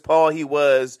same Chris Paul he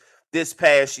was this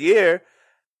past year.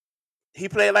 He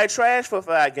played like trash for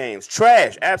 5 games.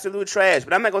 Trash, absolute trash.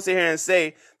 But I'm not going to sit here and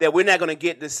say that we're not going to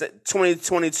get this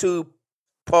 2022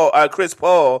 Chris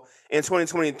Paul in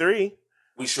 2023.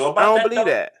 We sure about that? I don't believe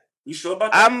that. You sure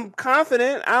about that? I'm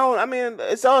confident. I mean,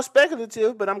 it's all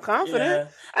speculative, but I'm confident. Yeah.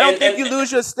 I don't think you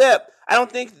lose your step. I don't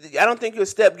think your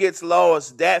step gets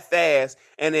lost that fast,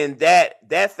 and then that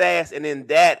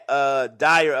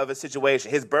dire of a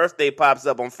situation. His birthday pops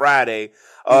up on Friday,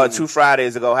 2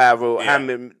 Fridays ago.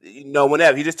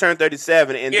 Whenever he just turned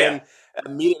 37, and then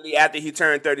immediately after he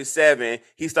turned 37,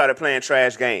 he started playing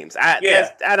trash games. I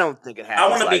don't think it happens. I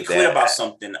want to like be clear that. about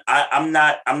something. I'm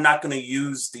not going to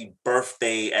use the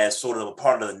birthday as sort of a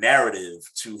part of the narrative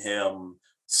to him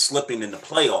slipping in the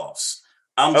playoffs.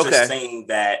 I'm just saying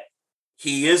that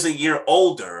he is a year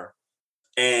older,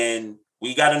 and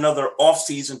we got another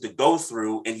offseason to go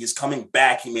through, and he's coming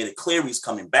back. He made it clear he's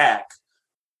coming back.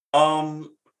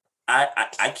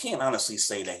 I can't honestly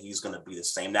say that he's going to be the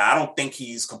same. Now, I don't think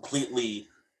he's completely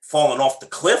fallen off the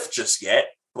cliff just yet,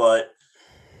 but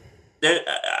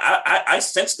I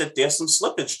sense that there's some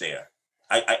slippage there.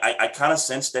 I kind of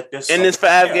sense that there's in this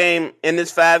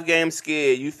 5-game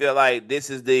skid. You feel like this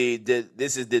is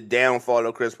the downfall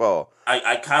of Chris Paul.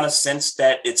 I kind of sense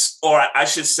that I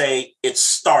should say it's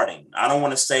starting. I don't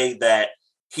want to say that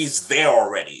he's there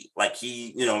already, like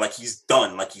he's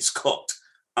done, like he's cooked.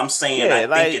 I'm saying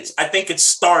I think it's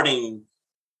starting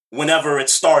whenever it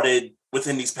started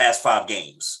within these past 5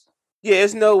 games. Yeah,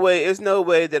 it's no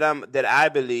way that I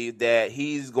believe that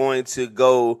he's going to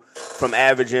go from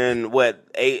averaging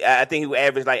 8. I think he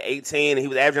averaged like 18, and he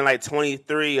was averaging like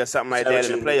 23 or something like that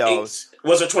in the playoffs. 8.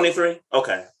 Was it 23?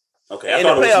 Okay. In the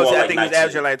playoffs, I think he was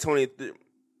averaging like 23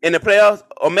 in the playoffs,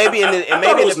 or maybe in the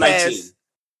past. 19.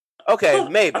 Okay,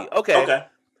 maybe. Okay.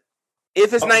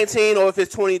 If it's 19 or if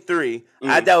it's 23,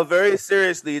 I doubt very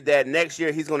seriously that next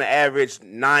year he's going to average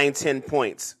 9-10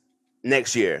 points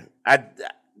next year. I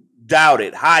doubt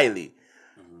it highly.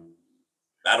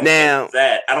 I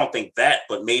don't think that,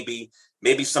 but maybe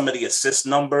some of the assist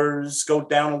numbers go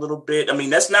down a little bit. I mean,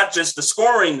 that's not just the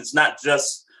scoring. It's not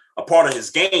just a part of his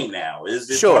game now.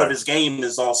 Part of his game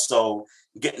is also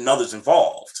getting others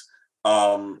involved.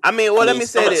 Let me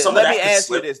say this. Let me ask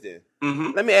you this then.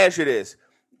 Let me ask you this.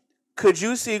 Could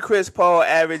you see Chris Paul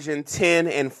averaging 10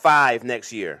 and 5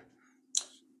 next year?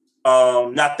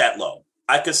 Not that low.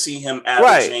 I could see him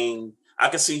averaging. Right. I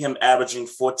could see him averaging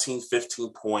 14, 15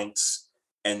 points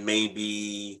and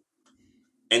maybe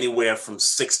anywhere from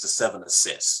 6 to 7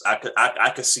 assists.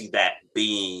 I could see that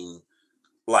being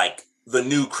like the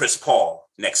new Chris Paul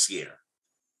next year.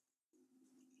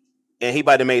 And he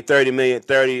about to make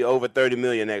over 30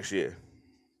 million next year.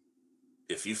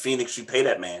 If you Phoenix, you pay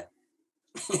that man.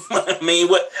 I mean,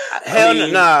 what?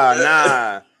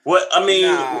 Nah. What? I mean,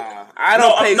 nah. I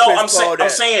don't pay Chris Paul that. I'm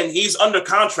saying he's under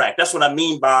contract. That's what I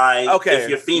mean by if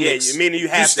you're Phoenix, you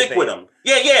have to stick with him.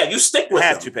 Yeah, you stick with him.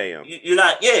 You have to pay him. You're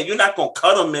not gonna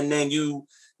cut him and then you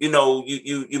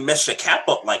mess your cap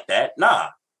up like that. Nah.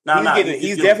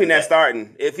 He's definitely not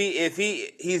starting. If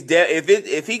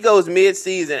he goes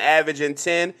mid-season averaging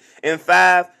 10 and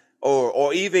 5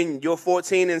 or even your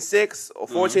 14 and 6 or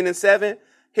 14 and 7.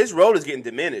 His role is getting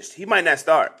diminished. He might not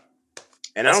start.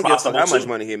 And I don't give a fuck how much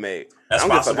money he made. That's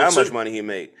possible. How much money he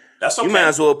made. That's okay. You might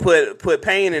as well put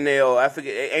Payne in there. I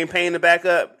forget. Ain't Payne the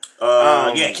backup?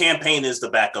 Cam Payne is the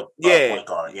backup point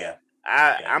guard. Yeah.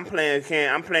 I'm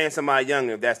playing somebody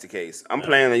younger if that's the case. I'm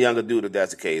playing a younger dude if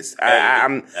that's the case.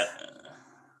 And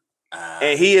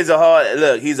he is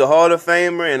he's a Hall of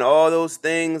Famer and all those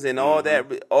things and all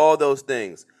those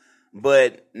things.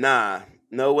 But nah,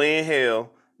 no way in hell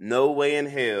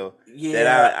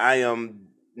that I am.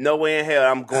 No way in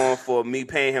hell I'm going for me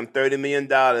paying him $30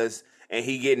 million and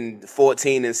he getting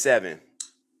 14 and 7.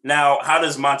 Now, how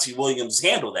does Monty Williams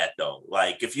handle that though?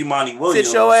 Like, if you Monty Williams,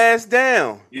 sit your ass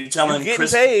down. You telling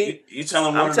Chris? Paid. You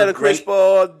telling I'm telling Chris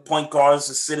Paul point guards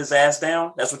to sit his ass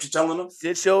down? That's what you're telling him.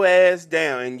 Sit your ass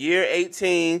down in year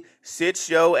 18. Sit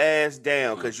your ass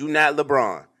down because you're not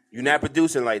LeBron. You're not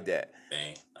producing like that.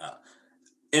 Dang.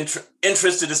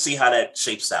 Interested to see how that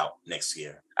shapes out next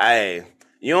year. Hey,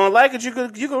 you don't like it? You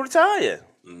could retire.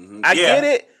 Mm-hmm. I get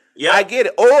it. Yeah, I get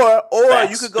it. Or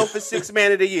you could go for 6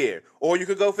 man of the year. Or you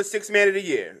could go for 6 man of the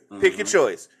year. Pick your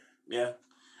choice. Yeah.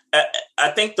 I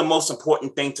think the most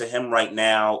important thing to him right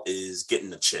now is getting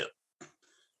the chip.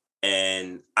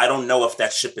 And I don't know if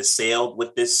that ship has sailed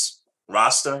with this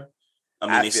roster. I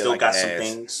mean, they still got some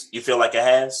things. You feel like it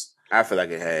has? I feel like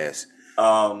it has.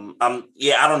 I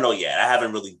don't know yet. I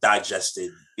haven't really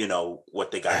digested,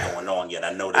 what they got going on yet.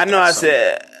 I know. I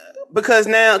said because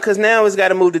now it's got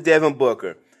to move to Devin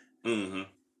Booker. Mm-hmm.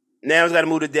 Now it's got to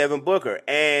move to Devin Booker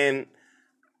and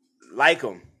like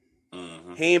him.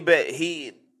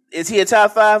 Mm-hmm. Is he a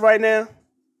top 5 right now?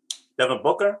 Devin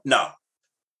Booker? No.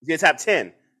 Is he a top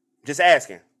 10? Just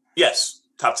asking. Yes,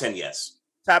 top 10. Yes,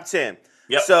 top 10.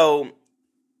 Yep. So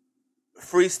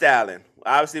freestyling.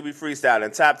 Obviously, we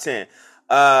freestyling. Top 10.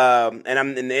 And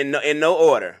I'm in no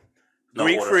order.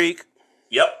 Greek Freak.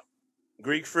 Yep.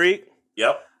 Greek Freak.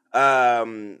 Yep. Are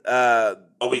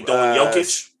we going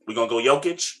Jokic? We're gonna go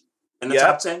Jokic in the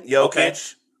top 10. Jokic. Okay.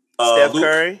 Steph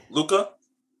Curry. Luka.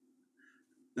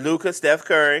 Steph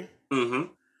Curry. Mm-hmm.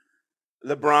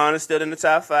 LeBron is still in the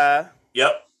top 5.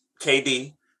 Yep.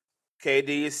 KD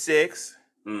is 6.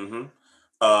 Mm-hmm.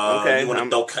 Okay. You want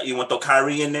to throw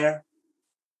Kyrie in there?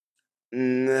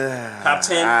 Nah, top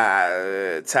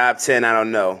 10? Top 10, I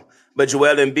don't know. But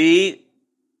Joel Embiid.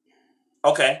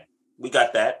 Okay, we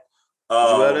got that.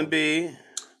 Joel Embiid.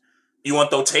 You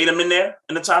want to throw Tatum in there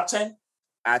in the top 10?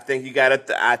 I think you got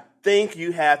to. I think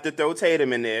you have to throw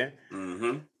Tatum in there.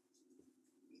 Mm-hmm.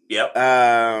 Yep.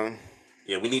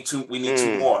 Yeah, we need two. We need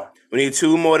 2 more. We need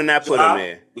 2 more than I put him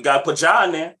in. We gotta put Ja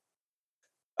in there.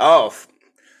 Oh,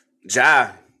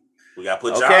 Ja. We gotta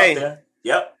put Ja in there.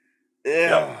 Yep. Yeah.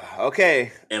 Yep.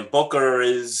 Okay. And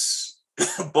Booker's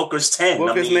 10. Booker's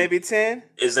maybe 10.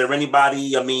 Is there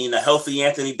anybody? I mean, a healthy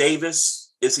Anthony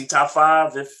Davis? Is he top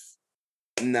 5?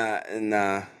 Nah.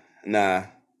 No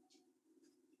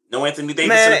Anthony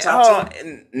Davis in the top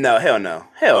 10? No, hell no.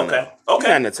 Hell no. Okay. He's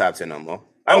not in the top 10 no more.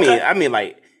 I mean,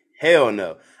 like, hell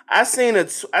no. I seen a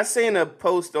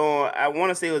post on, I want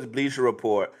to say it was Bleacher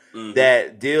Report,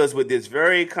 that deals with this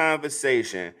very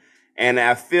conversation. And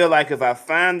I feel like if I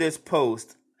find this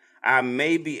post, I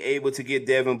may be able to get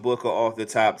Devin Booker off the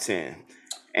top 10.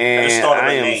 And I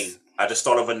just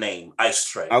thought of a name. Ice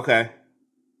Tray. Okay.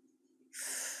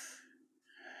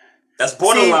 That's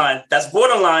borderline. That's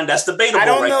debatable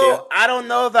there. I don't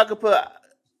know if I could put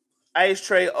Ice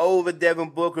Tray over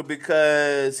Devin Booker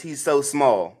because he's so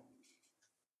small.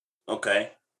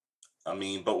 Okay. I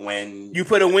mean, but when you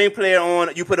put a wing player on,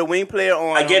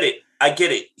 I get it.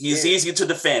 He's easy to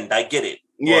defend. I get it.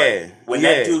 But when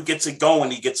that dude gets it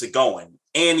going, he gets it going.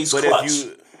 And he's clutch.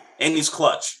 And he's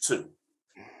clutch too.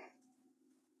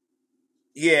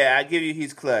 Yeah, I give you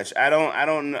he's clutch. I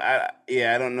don't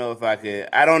know if I could.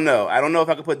 I don't know if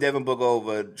I could put Devin Booker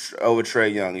over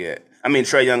Trae Young yet. I mean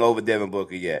Trae Young over Devin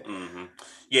Booker yet. Mm-hmm.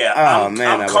 Yeah. I'm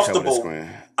comfortable.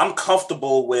 I'm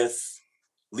comfortable with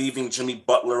leaving Jimmy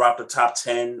Butler out the top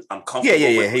 10. I'm comfortable.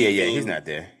 He's not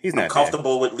there. I'm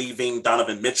comfortable with leaving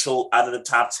Donovan Mitchell out of the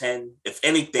top 10. If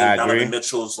anything, Donovan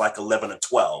Mitchell's like 11 or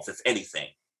 12. If anything.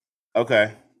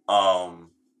 Okay.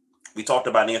 We talked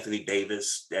about Anthony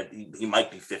Davis that he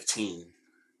might be 15.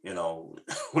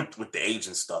 With the age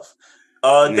and stuff.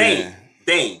 Dame.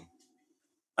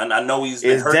 And I know he's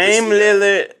been hurt this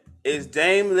year. Is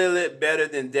Dame Lillard better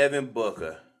than Devin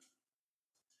Booker?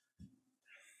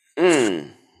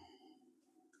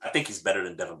 I think he's better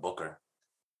than Devin Booker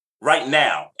right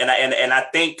now, and I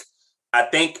think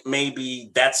maybe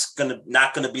that's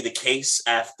not gonna be the case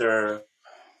after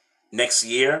next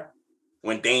year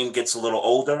when Dame gets a little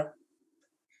older.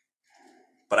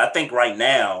 But I think right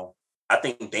now,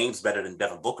 Dame's better than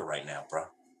Devin Booker right now, bro.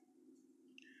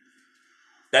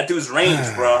 That dude's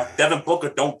range, bro. Devin Booker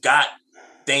don't got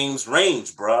Dame's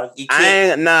range, bro.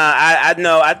 I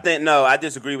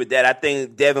disagree with that. I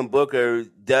think Devin Booker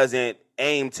doesn't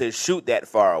aim to shoot that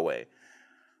far away.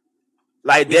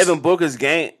 Like Devin Booker's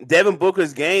game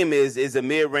is a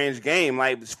mid-range game.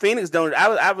 Like Phoenix don't.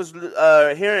 I was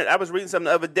reading something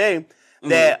the other day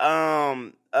that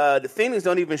the Phoenix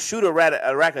don't even shoot a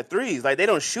rack of threes. Like they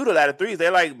don't shoot a lot of threes. They're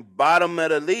like bottom of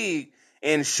the league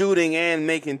in shooting and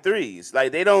making threes.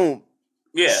 Like they don't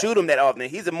shoot him that often.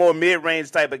 He's a more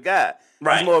mid-range type of guy.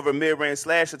 Right. He's more of a mid-range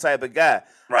slasher type of guy.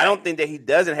 Right. I don't think that he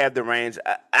doesn't have the range.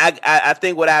 I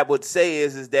think what I would say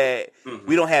is that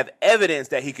we don't have evidence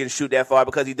that he can shoot that far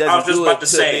because he doesn't. I was just about to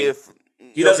say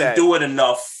he doesn't do it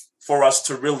enough for us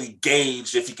to really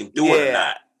gauge if he can do it or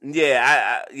not.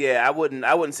 I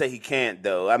wouldn't say he can't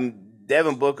though.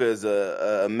 Devin Booker is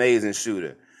a amazing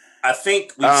shooter. I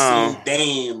think we've seen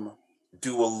Dame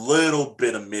do a little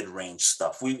bit of mid-range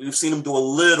stuff. We've seen him do a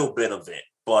little bit of it,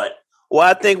 but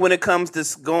I think when it comes to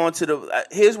going to the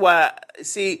here's why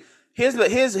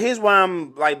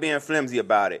I'm like being flimsy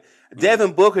about it.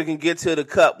 Devin Booker can get to the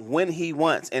cup when he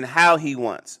wants and how he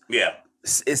wants. Yeah,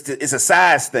 it's a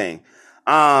size thing.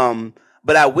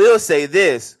 But I will say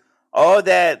this: all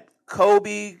that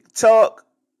Kobe talk.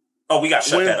 Oh, we got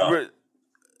shut that up.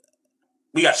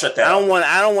 We got shut that I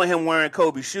don't want him wearing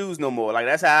Kobe shoes no more. Like,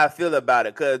 that's how I feel about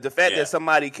it. Because the fact that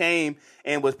somebody came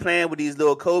and was playing with these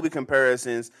little Kobe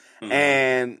comparisons,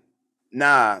 and we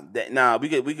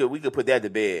could put that to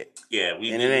bed. Yeah,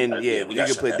 we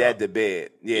could put that to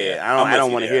bed. Yeah, I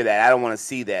don't want to hear that. I don't want to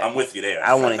see that. I'm with you there. I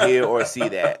don't want to hear or see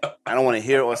that. I don't want to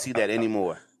hear or see that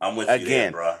anymore. I'm with you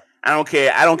there, bro. I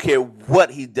don't care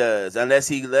what he does, unless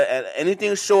he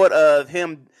anything short of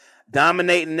him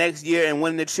dominating next year and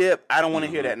winning the chip. I don't want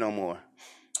to hear that no more.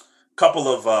 Couple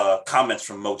of comments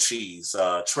from Mo Cheese.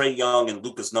 Trae Young and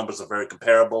Luka's numbers are very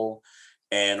comparable,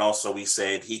 and also he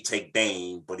said he'd take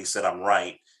Dame, but he said I'm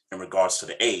right in regards to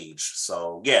the age.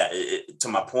 So yeah, to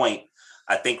my point,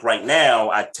 I think right now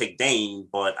I'd take Dame,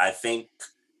 but I think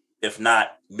if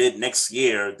not mid next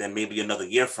year, then maybe another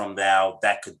year from now,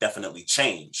 that could definitely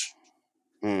change.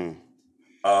 Mo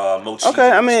Cheese,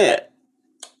 okay, I mean.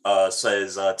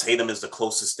 Says Tatum is the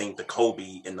closest thing to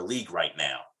Kobe in the league right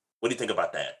now. What do you think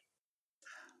about that?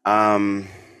 I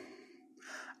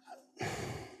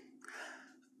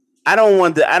don't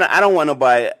want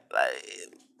nobody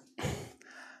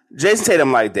Jason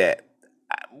Tatum like that.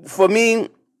 For me,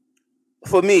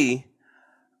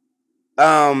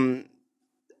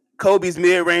 Kobe's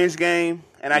mid-range game,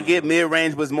 and I get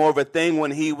mid-range was more of a thing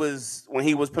when he was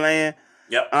playing.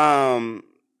 Yep.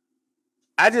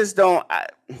 I just don't.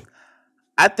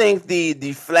 I think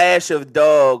the flash of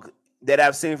dog that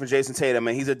I've seen from Jason Tatum,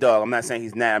 and he's a dog. I'm not saying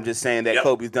he's not. I'm just saying that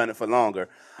Kobe's done it for longer.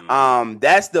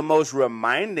 That's the most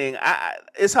reminding.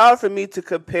 It's hard for me to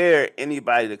compare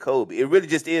anybody to Kobe. It really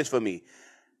just is for me.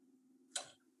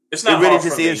 It's not. It really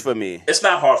just is for me. It's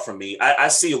not hard for me. I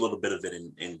see a little bit of it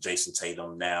in Jason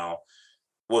Tatum now.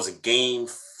 Was it Game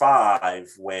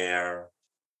 5 where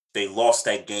they lost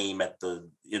that game at the,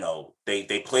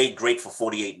 they played great for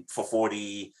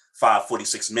 45,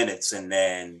 46 minutes. And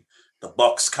then the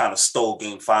Bucks kind of stole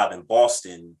Game 5 in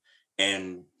Boston.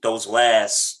 And those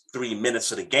last 3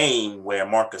 minutes of the game where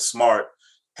Marcus Smart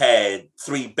had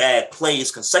 3 bad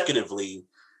plays consecutively,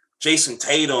 Jason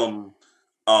Tatum,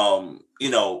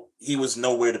 he was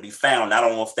nowhere to be found. I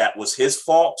don't know if that was his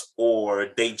fault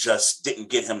or they just didn't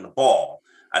get him the ball.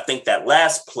 I think that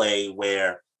last play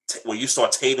where you saw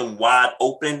Tatum wide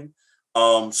open,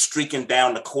 streaking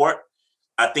down the court,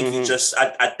 I think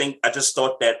I just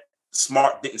thought that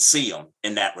Smart didn't see him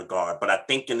in that regard. But I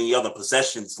think in the other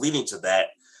possessions leading to that,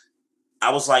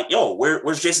 I was like, yo,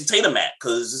 where's Jason Tatum at?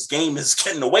 Because this game is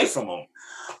getting away from him.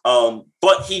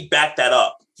 But he backed that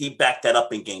up. He backed that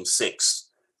up in Game 6,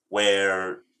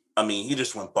 where, he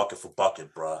just went bucket for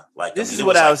bucket, bro. Like, this is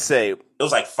what I would say. It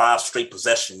was like 5 straight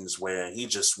possessions where he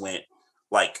just went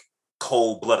like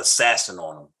cold-blood assassin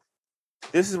on him.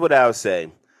 This is what I would say.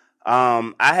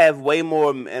 I have way more,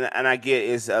 and I get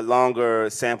it's a longer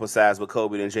sample size with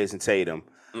Kobe than Jason Tatum.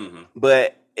 Mm-hmm.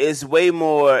 But it's way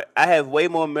more, I have way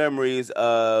more memories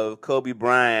of Kobe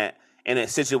Bryant in a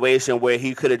situation where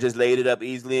he could have just laid it up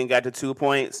easily and got the 2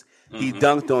 points. Mm-hmm. He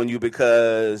dunked on you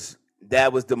because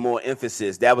that was the more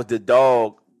emphasis. That was the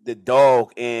dog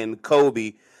in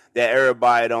Kobe that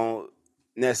everybody don't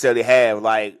necessarily have.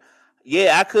 Like,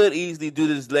 yeah, I could easily do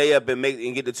this layup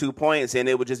and get the 2 points, and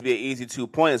it would just be an easy 2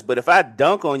 points. But if I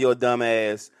dunk on your dumb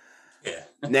ass,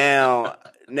 now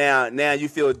you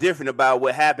feel different about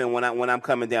what happened when I'm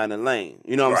coming down the lane.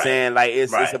 You know what I'm saying? Like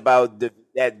it's about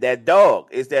that dog.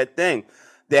 It's that thing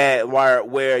that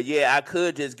where I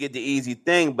could just get the easy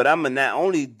thing, but I'm gonna not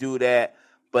only do that,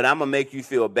 but I'm gonna make you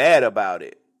feel bad about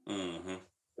it. Mm-hmm.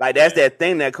 Like that's that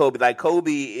thing that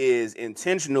Kobe is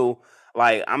intentional.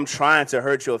 Like, I'm trying to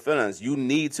hurt your feelings. You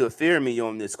need to fear me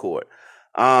on this court.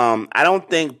 I don't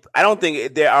think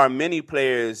there are many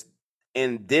players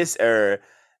in this era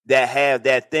that have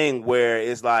that thing where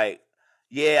it's like,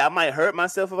 yeah, I might hurt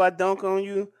myself if I dunk on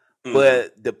you,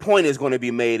 but the point is going to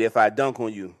be made if I dunk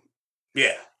on you.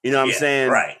 Yeah. You know what I'm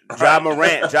saying? Right. Ja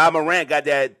Morant got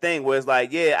that thing where it's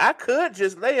like, yeah, I could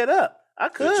just lay it up. I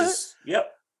could.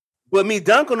 But me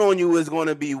dunking on you is going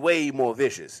to be way more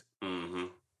vicious. Mm-hmm.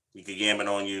 He could yam it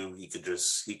on you. He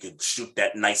could shoot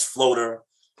that nice floater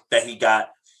that he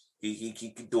got. He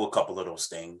could do a couple of those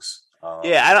things.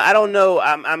 I don't know.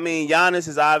 I mean, Giannis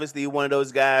is obviously one of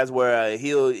those guys where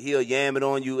he'll yam it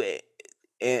on you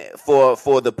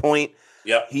for the point.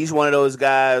 Yep. He's one of those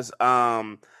guys.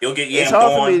 He'll get yammed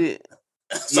on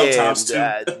sometimes too.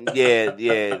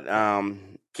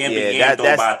 Can't be yammed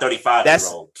on by a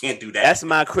 35-year-old. Can't do that. That's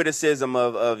my criticism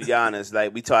of Giannis.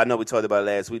 Like I know we talked about it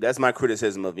last week. That's my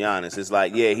criticism of Giannis. It's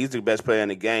like, yeah, he's the best player in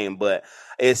the game, but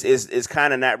it's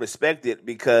kind of not respected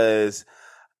because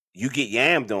you get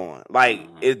yammed on. Like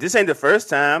this ain't the first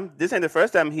time. This ain't the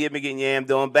first time he had been getting yammed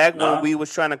on. Back when we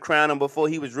was trying to crown him before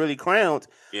he was really crowned,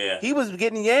 he was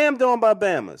getting yammed on by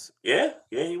Bamas. Yeah,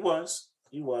 he was.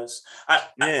 I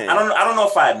don't know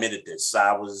if I admitted this.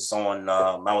 I was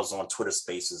on Twitter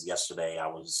Spaces yesterday. I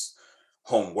was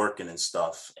home working and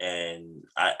stuff, and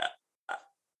I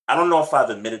don't know if I've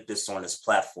admitted this on this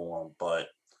platform, but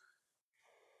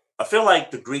I feel like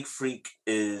the Greek Freak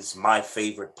is my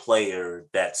favorite player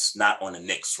that's not on the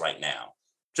Knicks right now.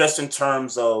 Just in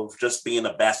terms of just being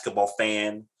a basketball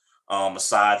fan,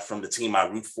 aside from the team I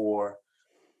root for,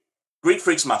 Greek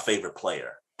Freak's my favorite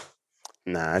player.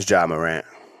 Nah, it's Ja Morant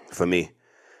for me.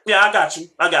 Yeah, I got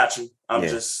you. I'm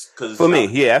just because for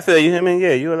me, I feel you. I mean,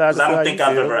 you're allowed to. I don't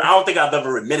think I've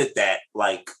ever admitted that,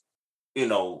 like,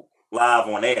 live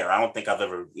on air. I don't think I've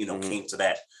ever, came to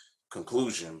that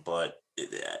conclusion, but.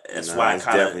 That's why it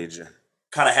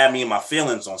kind of had me in my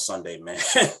feelings on Sunday, man.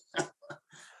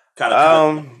 kind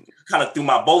of threw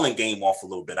my bowling game off a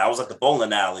little bit. I was at the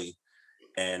bowling alley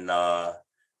and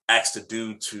asked the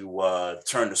dude to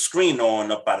turn the screen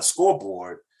on up by the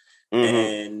scoreboard.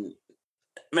 And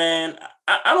man,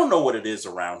 I don't know what it is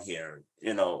around here.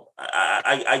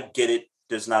 I get it.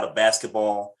 There's not a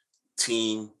basketball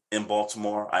team in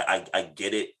Baltimore. I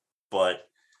get it, but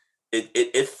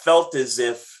it felt as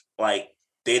if like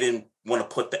they didn't want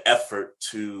to put the effort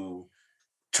to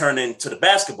turn into the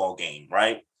basketball game,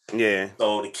 right? Yeah.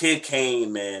 So the kid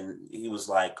came and he was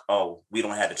like, "Oh, we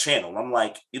don't have the channel." I'm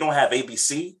like, "You don't have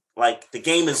ABC? Like the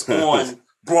game is on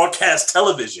broadcast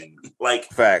television. Like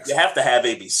facts. You have to have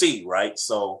ABC, right?"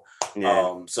 So,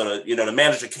 the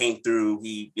manager came through.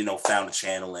 He, found the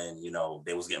channel and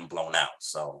they was getting blown out.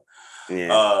 So,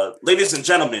 ladies and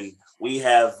gentlemen, we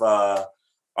have.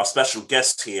 Our special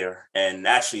guest here, and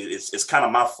actually it's kind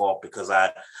of my fault because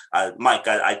Mike,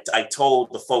 I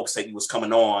told the folks that he was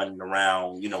coming on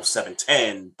around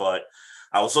 7:10, but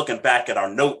I was looking back at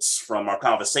our notes from our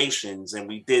conversations, and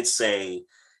we did say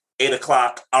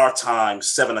 8:00 our time,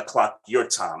 7:00 your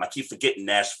time. I keep forgetting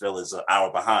Nashville is an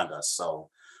hour behind us,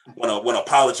 so want to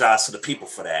apologize to the people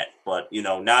for that. But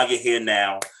now you're here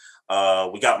now.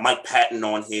 We got Mike Patton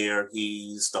on here.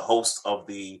 He's the host of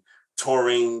the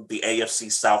Touring the AFC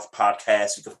South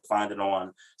podcast. You can find it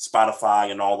on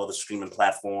Spotify and all other streaming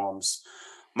platforms.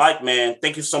 Mike, man,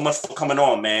 thank you so much for coming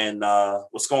on, man.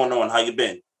 What's going on? How you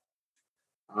been?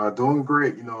 Doing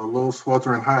great. A little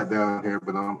sweltering hot down here,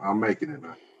 but I'm making it,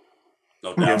 man.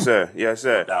 No doubt. Yes,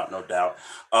 sir. No doubt.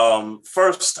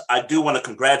 First, I do want to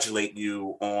congratulate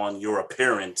you on your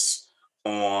appearance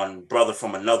on Brother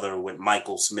from Another with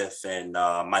Michael Smith and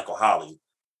Michael Holley.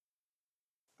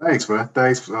 Thanks, man.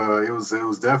 Thanks. It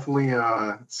was definitely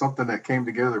something that came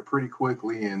together pretty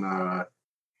quickly and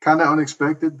kind of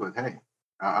unexpected, but hey,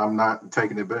 I'm not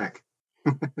taking it back.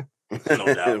 No doubt.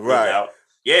 Right. No doubt.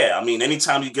 Yeah, I mean,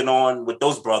 anytime you get on with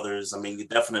those brothers, I mean, you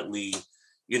definitely,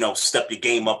 step your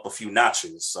game up a few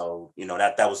notches. So,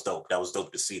 that was dope. That was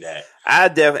dope to see that. I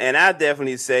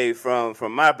definitely say from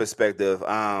my perspective,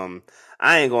 I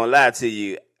ain't gonna lie to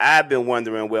you. I've been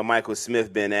wondering where Michael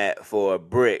Smith been at for a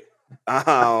brick.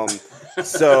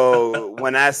 So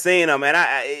when I seen him, and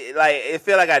it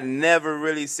feel like I never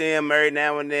really see him every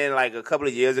now and then. Like a couple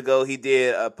of years ago, he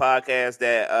did a podcast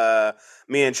that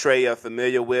me and Trey are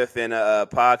familiar with in a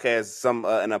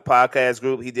podcast, in a podcast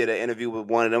group. He did an interview with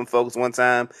one of them folks one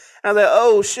time. And I was like,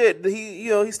 oh shit,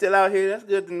 he's still out here. That's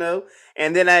good to know.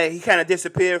 And then he kind of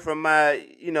disappeared from my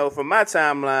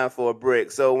timeline for a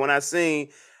brick. So when I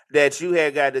seen that you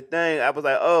had got the thing, I was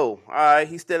like, oh, all right,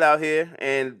 he's still out here.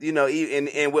 And,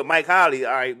 and with Mike Holley,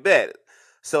 all right, bet.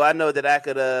 So I know that I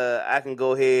can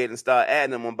go ahead and start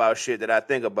adding him about shit that I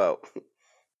think about.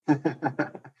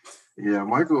 Yeah,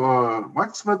 Michael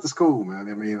Smith is cool, man.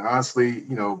 I mean, honestly,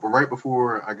 but right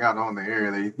before I got on the air,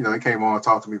 they came on and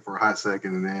talked to me for a hot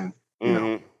second, and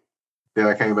then,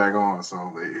 I came back on.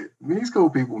 So he's cool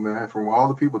people, man. From all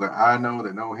the people that I know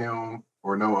that know him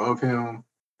or know of him,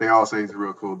 they all say he's a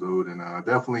real cool dude, and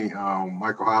definitely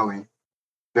Michael Holley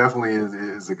definitely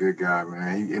is a good guy,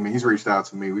 man. He's reached out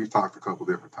to me. We've talked a couple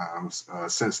different times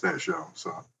since that show.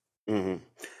 So,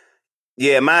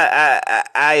 yeah,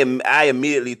 I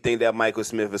immediately think that Michael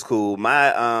Smith is cool.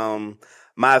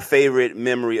 My favorite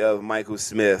memory of Michael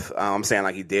Smith, I'm saying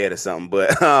like he dead or something,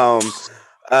 but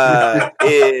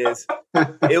is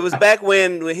it was back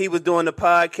when he was doing the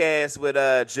podcast with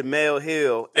Jemele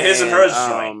Hill. His and hers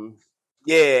joint.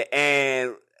 Yeah,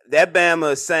 and that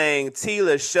Bama sang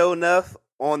Tila Show Enough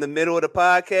on the middle of the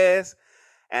podcast,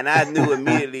 and I knew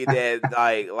immediately that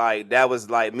like that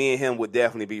was like me and him would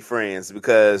definitely be friends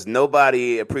because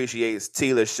nobody appreciates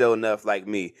Tila Show Enough like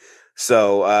me.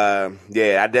 So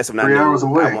that's when 3 I hours knew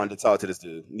away. I wanted to talk to this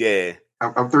dude. Yeah.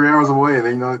 I'm 3 hours away.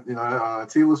 They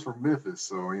Tila's from Memphis,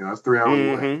 so that's 3 hours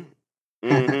away.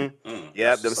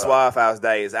 Yep, them Suave House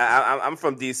days. I'm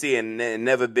from DC and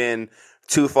never been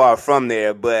too far from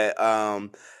there, but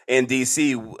in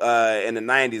DC in the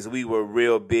 90s we were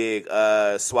real big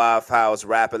Suave House,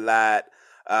 Rap a Lot,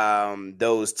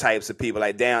 those types of people,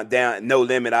 like down No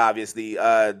Limit, obviously.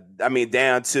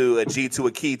 Down to a G to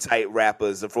a Key type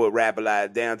rappers for Rap a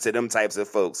Lot, down to them types of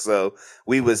folks. So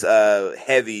we was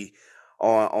heavy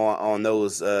on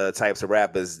those types of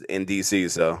rappers in DC.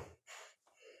 So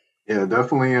yeah,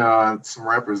 definitely some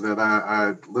rappers that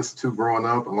I listened to growing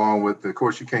up, along with, of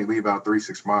course, you can't leave out 3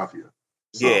 6 Mafia.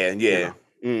 So, Of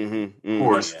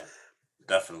course. Yeah,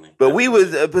 definitely. But we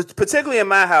was particularly in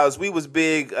my house, we was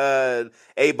big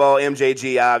 8-Ball,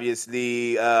 MJG,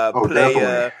 obviously,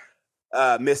 Player,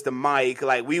 Mr. Mike.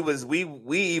 Like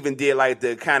we even did like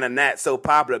the kind of not so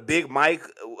popular Big Mike.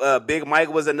 Big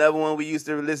Mike was another one we used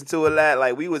to listen to a lot.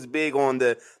 Like we was big on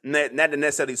the not the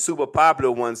necessarily super popular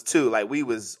ones too. Like we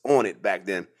was on it back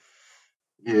then.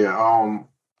 Yeah,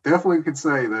 definitely could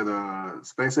say that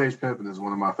Space Age Pimpin' is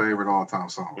one of my favorite all-time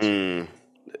songs.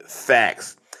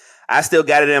 Facts. I still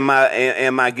got it in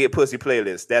my Get Pussy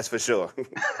playlist. That's for sure.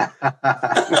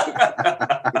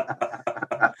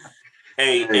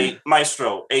 Hey,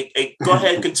 Maestro. Hey, go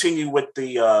ahead and continue with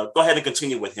the. Go ahead and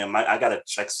continue with him. I gotta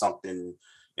check something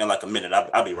in like a minute.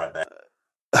 I'll be right back.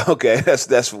 Okay,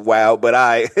 that's wild, but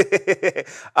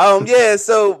yeah.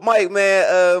 So Mike,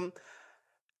 man,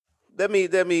 he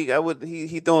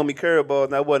throwing me curveball,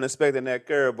 and I wasn't expecting that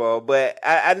curveball. But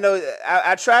I know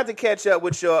I tried to catch up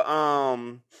with your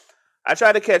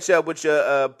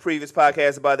previous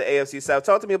podcast about the AFC South.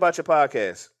 Talk to me about your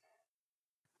podcast.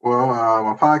 Well,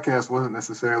 my podcast wasn't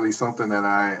necessarily something that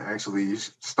I actually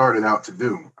started out to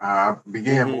do. I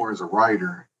began more as a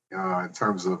writer in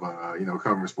terms of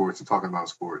covering sports and talking about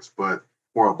sports, but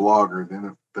more a blogger. Then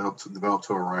it developed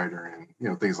to a writer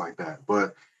and things like that.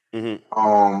 But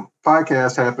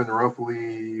podcast happened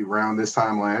roughly around this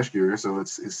time last year, so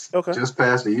it's just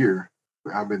past a year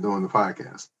I've been doing the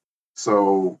podcast.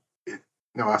 So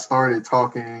I started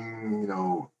talking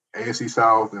AFC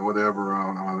South and whatever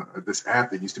on this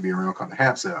app that used to be around called the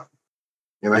Haps app.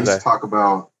 And I used to talk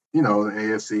about, the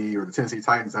AFC or the Tennessee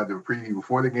Titans. I did a preview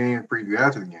before the game, preview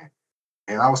after the game.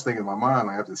 And I was thinking in my mind,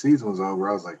 like, after the season was over,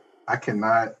 I was like, I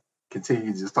cannot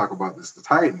continue to just talk about the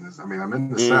Titans. I mean, I'm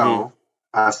in the South.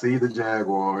 I see the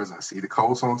Jaguars. I see the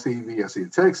Colts on TV. I see the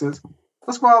Texans.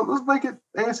 Let's make it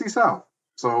AFC South.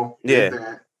 So did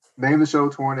that. Named the show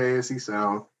Torn AFC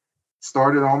South.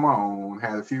 Started on my own,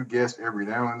 had a few guests every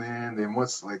now and then. Then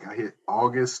once I hit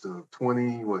August of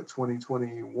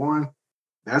 2021,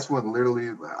 that's when literally,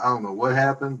 I don't know what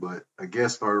happened, but a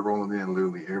guest started rolling in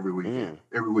literally every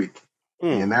week.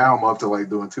 And now I'm up to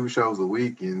doing 2 shows a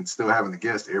week and still having a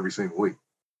guest every single week.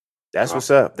 That's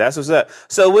what's up.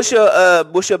 So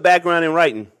what's your background in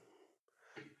writing?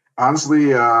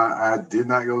 Honestly, I did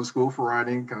not go to school for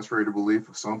writing, contrary to belief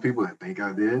of some people that think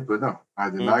I did. But no,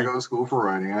 I did not go to school for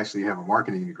writing. I actually have a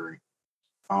marketing degree.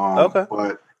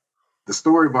 But the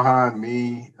story behind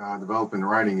me developing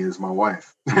writing is my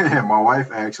wife. My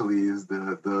wife actually is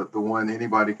the one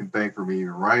anybody can thank for me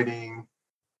writing,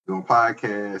 doing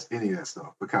podcasts, any of that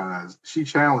stuff, because she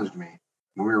challenged me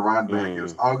when we were riding back. It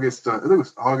was August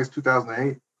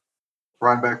 2008,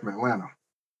 riding back from Atlanta.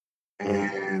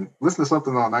 And listen to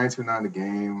something on 92.9 The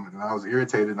Game, and I was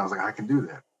irritated, and I was like, I can do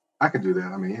that. I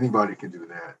mean, anybody can do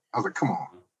that. I was like, come on,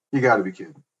 you got to be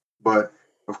kidding. But,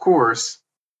 of course,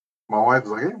 my wife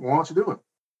was like, hey, why don't you do it?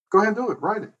 Go ahead and do it.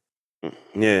 Write it.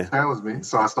 Yeah. Challenged me.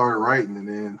 So I started writing, and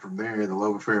then from there, the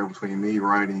love affair between me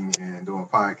writing and doing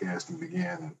podcasting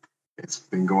began. It's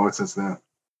been going since then.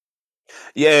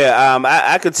 Yeah,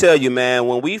 I could tell you, man,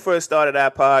 when we first started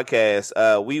our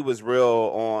podcast, we was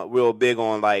real big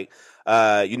on we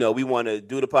want to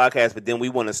do the podcast, but then we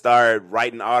want to start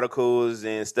writing articles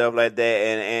and stuff like that.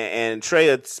 And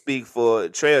Trey will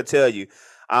tell you,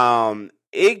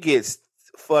 it gets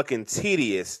fucking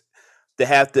tedious to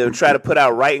have to try to put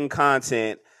out writing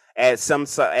content at some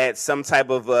type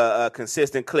of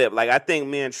consistent clip. Like I think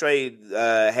me and Trey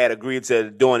had agreed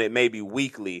to doing it maybe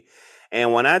weekly.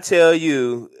 And when I tell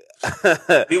you,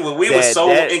 we were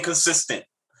so inconsistent.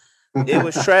 It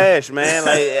was trash, man.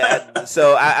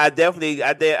 I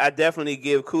definitely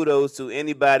give kudos to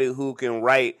anybody who can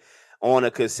write on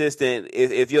a consistent.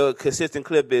 If your consistent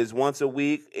clip is once a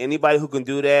week, anybody who can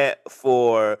do that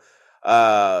for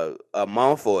a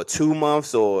month or 2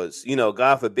 months or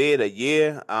God forbid a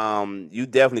year, you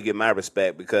definitely get my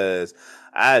respect because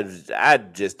I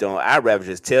just don't. I'd rather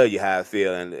just tell you how I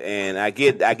feel, and I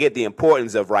get the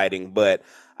importance of writing, but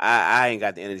I ain't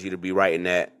got the energy to be writing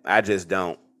that. I just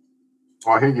don't.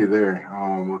 Oh, I hear you there.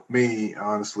 With me,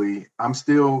 honestly, I'm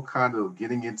still kind of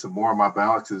getting into more of my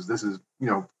balances. This is,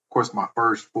 of course, my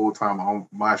first full time on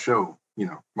my show.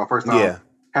 My first time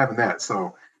having that.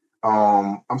 So,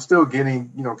 I'm still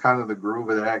getting, kind of the groove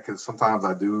of that because sometimes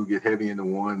I do get heavy into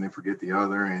one and then forget the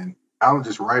other. And I don't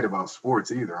just write about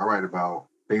sports either. I write about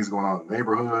things going on in the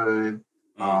neighborhood,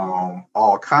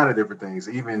 all kind of different things.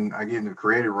 Even I get into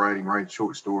creative writing, write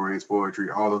short stories,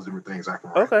 poetry, all those different things I can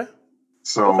write. Okay.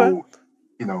 So. Okay.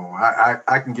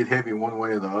 I can get heavy one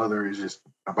way or the other. It's just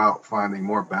about finding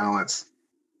more balance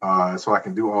so I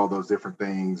can do all those different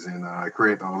things and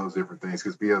create all those different things.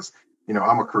 Because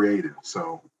I'm a creative.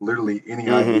 So literally any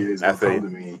idea is going to come to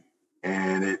me.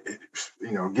 And it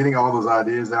getting all those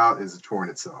ideas out is a chore in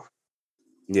itself.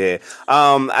 Yeah.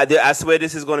 I swear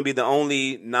this is going to be the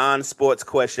only non-sports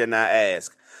question I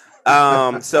ask.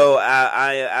 So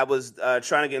I was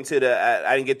trying to get into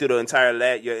I didn't get through your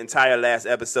entire last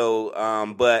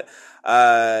episode, but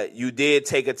you did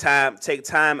take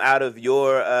time out of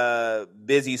your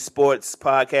busy sports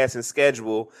podcasting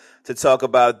schedule to talk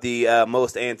about the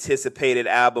most anticipated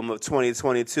album of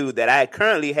 2022 that I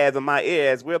currently have in my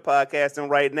ear as we're podcasting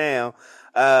right now,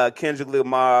 Kendrick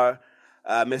Lamar,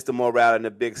 Mr. Morale and the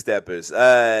Big Steppers.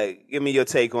 Give me your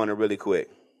take on it really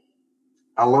quick.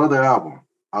 I love the album.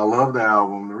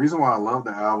 The reason why I love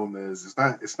the album is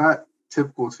it's not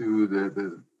typical to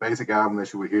the basic album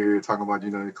that you would hear talking about,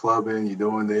 you're clubbing, you're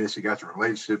doing this, you got your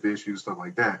relationship issues, stuff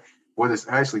like that. What it's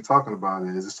actually talking about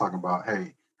is it's talking about,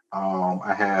 hey,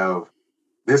 I have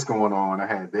this going on. I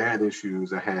had dad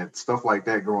issues. I had stuff like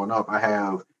that growing up. I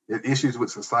have issues with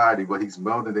society, but he's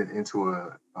melded it into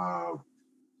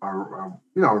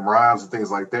rhymes and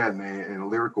things like that in a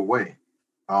lyrical way.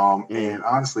 And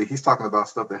honestly, he's talking about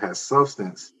stuff that has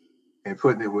substance and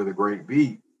putting it with a great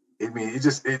beat. I mean,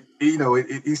 he's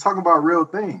talking about real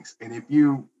things. And if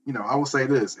I will say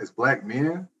this, as Black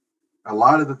men, a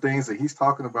lot of the things that he's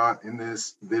talking about in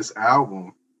this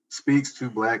album speaks to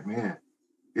Black men.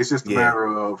 It's just a matter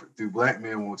of, do Black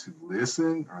men want to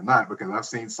listen or not? Because I've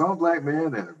seen some Black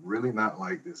men that have really not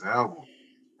liked this album.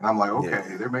 And I'm like, okay,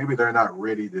 maybe they're not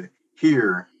ready to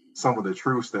hear some of the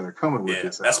truths that are coming with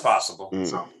this album. That's possible.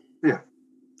 So, yeah.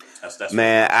 That's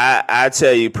man, I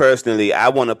tell you personally, I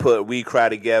want to put We Cry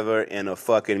Together in a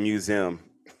fucking museum.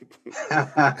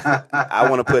 I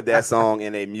want to put that song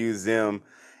in a museum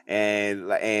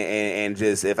and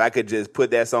just, if I could just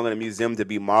put that song in a museum to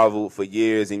be marveled for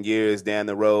years and years down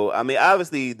the road. I mean,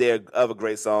 obviously there are other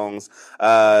great songs.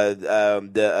 The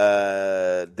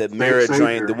Mirror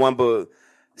joint, the one but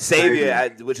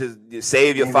Savior, which is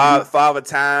Savior, Father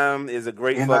Time is a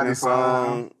great fucking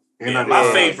song. Yeah,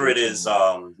 my favorite is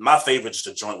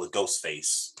the joint with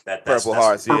Ghostface. That's Purple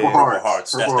Hearts. Purple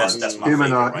Hearts. That's my favorite.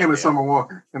 Him and Summer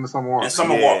Walker. And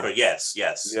Summer Walker, yes.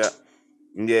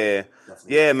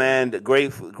 Yeah, man.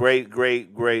 Great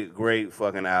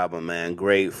fucking album, man.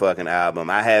 Great fucking album.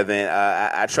 I haven't.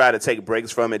 I try to take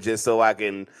breaks from it just so I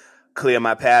can clear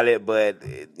my palate, but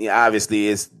obviously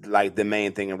it's like the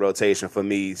main thing in rotation for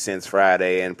me since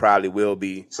Friday, and probably will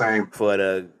be same for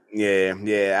the.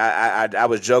 I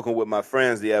was joking with my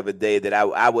friends the other day that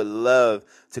I would love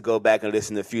to go back and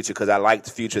listen to Future because I liked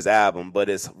Future's album, but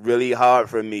it's really hard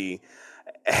for me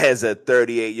as a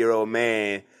 38-year-old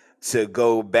man to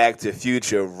go back to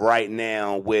Future right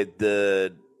now with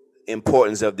the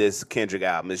importance of this Kendrick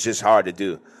album. It's just hard to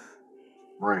do.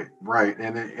 Right.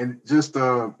 And just,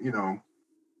 I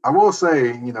will say,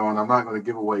 and I'm not going to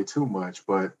give away too much,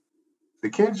 but the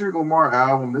Kendrick Lamar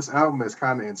album, this album has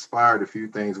kind of inspired a few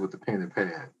things with the pen and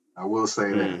pad. I will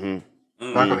say that. I'm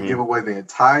not going to give away the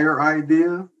entire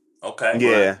idea. Okay.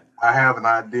 Yeah. I have an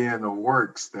idea in the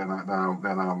works that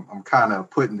I'm kind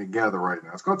of putting together right now.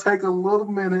 It's going to take a little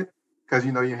minute because,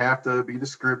 you have to be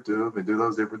descriptive and do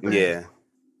those different things. Yeah.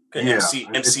 Okay,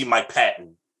 MC Mike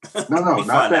Patton. No,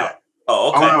 not that. Oh,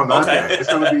 okay. Oh, no, not that. It's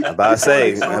going to be. About to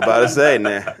say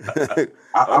now.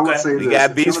 I would say we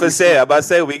got beats for sale. I'm about to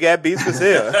say we got beats for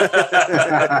sale.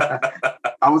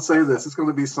 I would say this. It's going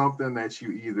to be something that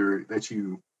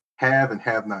you have and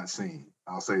have not seen.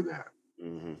 I'll say that.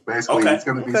 Mm-hmm. Basically, it's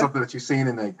going to be something that you've seen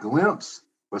in a glimpse,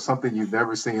 but something you've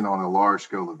never seen on a large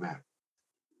scale event.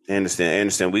 I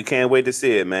understand. We can't wait to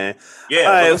see it, man. Yeah.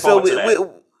 All right, so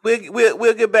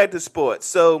we'll get back to sports.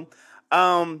 So,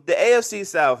 the AFC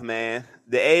South, man.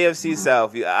 The AFC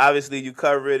South. Obviously, you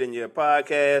cover it in your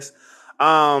podcast.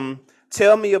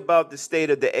 tell me about the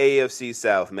state of the AFC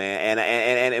South, man.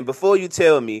 And before you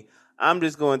tell me, I'm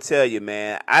just going to tell you,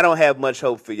 man, I don't have much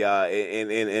hope for y'all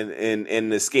in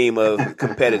the scheme of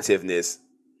competitiveness.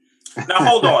 Now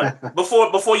hold on,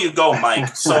 before you go,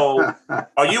 Mike. So,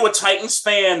 are you a Titans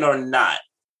fan or not?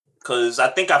 Because I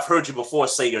think I've heard you before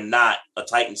say you're not a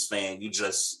Titans fan. You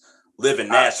just live in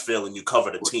Nashville and you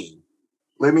cover the team.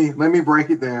 Let me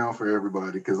break it down for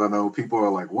everybody, because I know people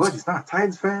are like, "What? He's not a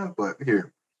Titans fan?" But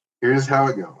here's how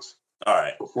it goes. All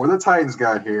right. Before the Titans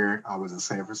got here, I was a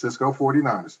San Francisco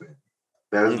 49ers fan.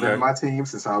 That has been my team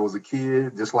since I was a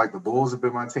kid, just like the Bulls have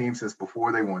been my team since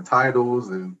before they won titles,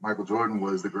 and Michael Jordan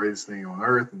was the greatest thing on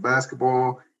earth in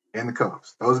basketball, and the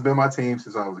Cubs. Those have been my team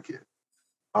since I was a kid.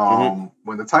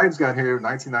 When the Titans got here in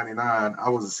 1999, I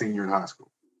was a senior in high school.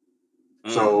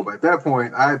 So at that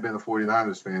point, I had been a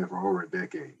 49ers fan for over a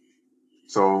decade.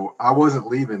 So I wasn't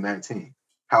leaving that team.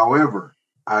 However,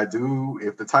 I do,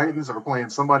 if the Titans are playing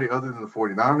somebody other than the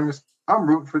 49ers, I'm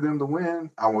rooting for them to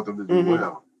win. I want them to do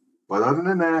well. But other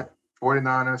than that,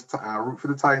 49ers, I root for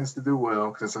the Titans to do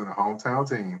well because they're a hometown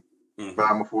team. But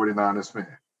I'm a 49ers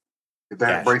fan. If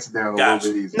that breaks it down a little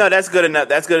bit easier. No, that's good enough.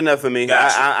 That's good enough for me.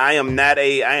 Gotcha. I am not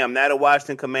a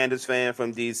Washington Commanders fan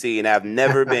from DC, and I've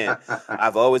never been.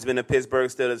 I've always been a Pittsburgh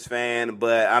Steelers fan.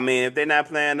 But I mean, if they're not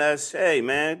playing us, hey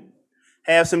man,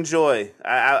 have some joy.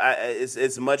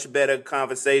 It's much better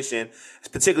conversation,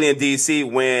 particularly in DC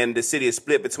when the city is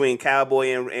split between Cowboy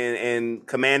and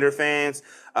Commander fans.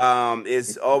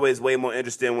 It's always way more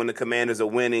interesting when the Commanders are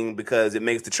winning because it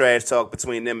makes the trash talk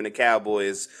between them and the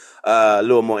Cowboys a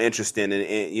little more interesting.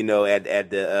 And at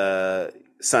the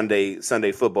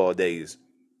Sunday football days.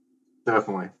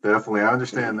 Definitely, I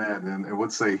understand that, and I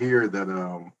would say here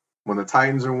that when the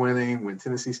Titans are winning, when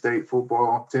Tennessee State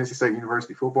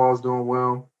University football is doing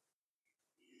well,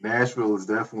 Nashville is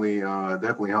definitely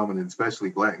humming, especially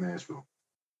Black Nashville.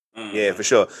 Yeah, for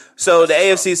sure. So the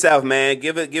AFC South, man,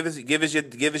 give us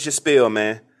your spiel,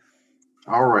 man.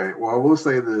 All right. Well, I will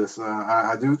say this: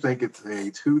 I do think it's a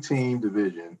 2-team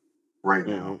division right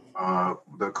now.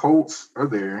 The Colts are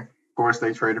there. Of course,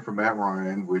 they traded for Matt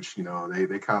Ryan, which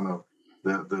they kind of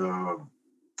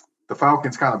the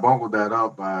Falcons kind of bungled that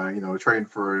up by trying to trade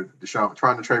for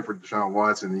Deshaun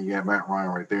Watson, and you got Matt Ryan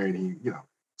right there, and he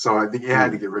so I think you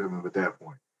had to get rid of him at that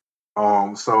point.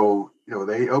 So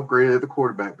they upgraded the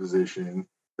quarterback position.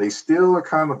 They still are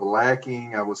kind of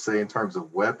lacking, I would say, in terms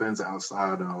of weapons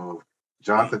outside of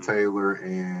Jonathan Taylor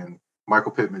and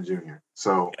Michael Pittman Jr.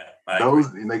 So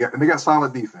they got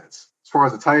solid defense. As far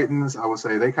as the Titans, I would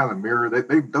say they kind of mirror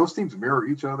those teams mirror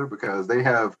each other because they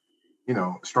have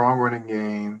strong running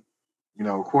game.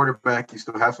 Quarterback, you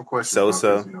still have some questions.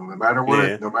 So no matter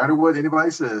what anybody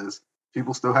says,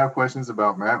 people still have questions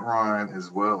about Matt Ryan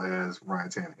as well as Ryan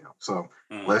Tannehill. So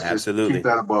let's just keep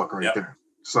that a buck right there.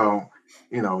 So,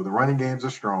 the running games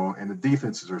are strong and the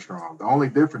defenses are strong. The only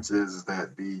difference is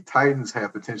that the Titans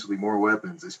have potentially more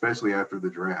weapons, especially after the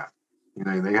draft. They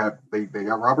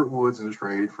got Robert Woods in the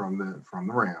trade from the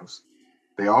Rams.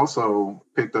 They also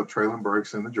picked up Treylon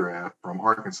Burks in the draft from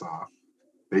Arkansas.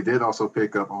 They did also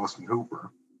pick up Austin Hooper,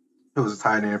 who was a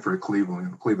tight end for the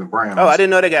Cleveland Browns. Oh, I didn't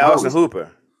know they got Austin Hooper.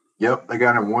 Yep, they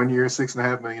got him 1 year,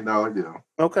 $6.5 million deal.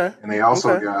 Okay. And they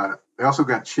also got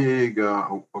Chig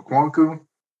Okonkwo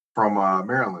from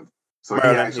Maryland. So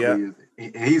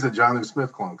he's a Jonnu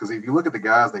Smith clone. Because if you look at the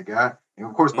guys they got, and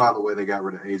of course, by the way, they got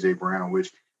rid of AJ Brown,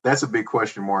 which that's a big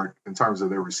question mark in terms of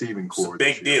their receiving core.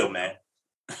 Big deal, man.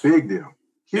 Big deal.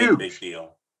 Huge. Big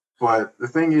deal. But the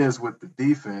thing is with the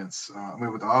defense,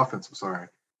 with the offense,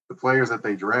 the players that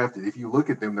they drafted, if you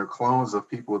look at them, they're clones of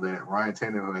people that Ryan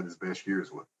Tannehill had his best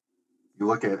years with. You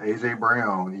look at A.J.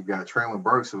 Brown, you've got Treylon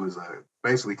Burks, who is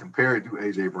basically compared to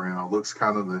A.J. Brown, looks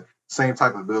kind of the same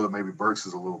type of build. Maybe Burks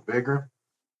is a little bigger.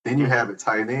 Then you have at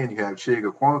tight end, you have Chig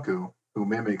Okonkwo, who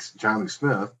mimics Jonnu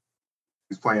Smith,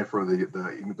 who's playing for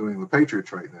the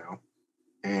Patriots right now.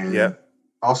 And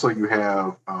also you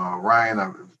have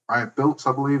Ryan Phillips,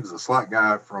 I believe, is a slot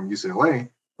guy from UCLA,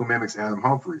 who mimics Adam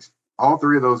Humphries. All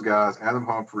three of those guys, Adam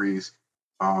Humphries,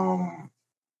 Jonnu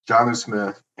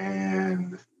Smith,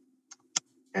 and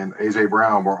A.J.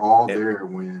 Brown were all there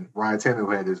when Ryan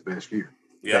Tannehill had his best year.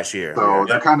 Best year. So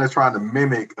they're kind of trying to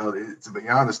mimic, to be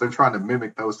honest, they're trying to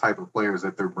mimic those type of players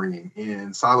that they're bringing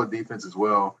in. Solid defense as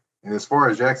well. And as far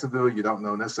as Jacksonville, you don't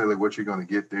know necessarily what you're going to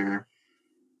get there.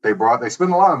 They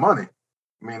spent a lot of money.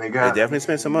 I mean, they definitely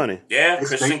spent some money. Yeah,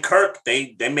 Christian Kirk.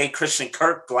 They made Christian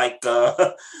Kirk like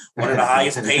one of the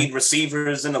highest paid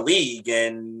receivers in the league,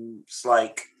 and it's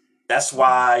like that's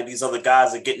why these other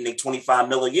guys are getting $25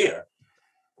 million a year.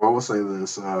 Well, I will say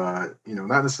this, not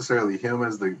necessarily him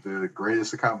as the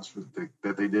greatest accomplishment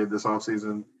that they did this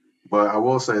offseason, but I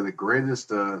will say the greatest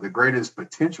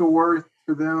potential worth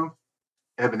for them,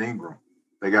 Evan Ingram,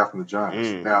 they got from the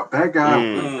Giants. Now, if that guy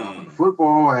would drop the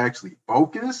football and actually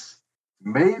focus,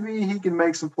 maybe he can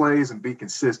make some plays and be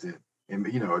consistent. And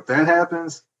if that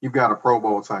happens, you've got a Pro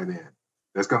Bowl tight end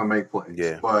that's going to make plays.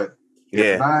 Yeah. But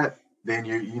if not, then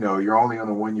you're only on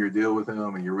a 1-year deal with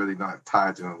him, and you're really not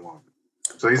tied to him longer.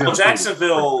 So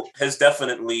Jacksonville has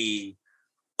definitely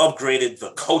upgraded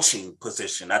the coaching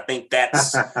position. I think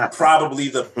that's probably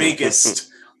the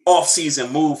biggest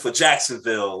offseason move for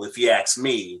Jacksonville, if you ask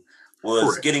me,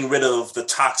 was getting rid of the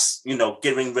toxic,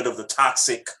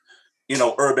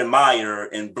 Urban Meyer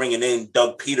and bringing in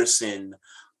Doug Peterson,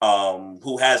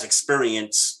 who has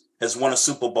experience, has won a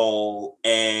Super Bowl,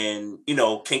 and,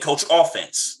 can coach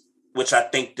offense, which I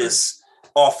think this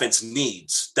offense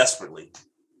needs desperately.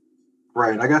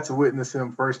 Right. I got to witness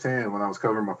him firsthand when I was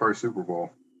covering my first Super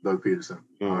Bowl, Doug Peterson.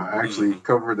 I actually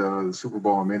covered the Super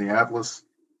Bowl in Minneapolis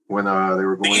when they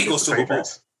were going against the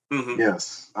Patriots.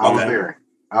 Yes, I was there.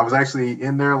 I was actually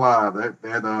in there live.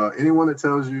 That anyone that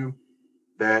tells you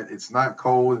that it's not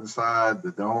cold inside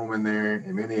the dome in there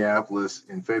in Minneapolis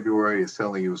in February is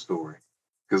telling you a story.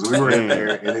 Because we were in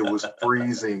there and it was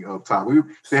freezing up top.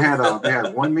 They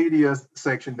had one media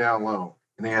section down low,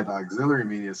 and they had the auxiliary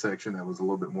media section that was a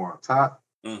little bit more up top.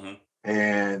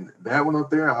 And that one up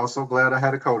there, I was so glad I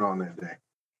had a coat on that day.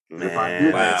 If I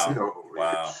didn't, I'd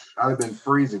have been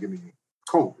freezing. I mean,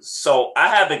 cold. So I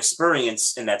have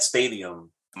experience in that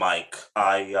stadium, Mike.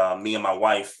 Me and my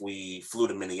wife, we flew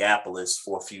to Minneapolis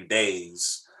for a few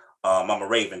days. I'm a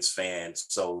Ravens fan,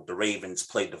 so the Ravens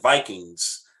played the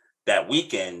Vikings that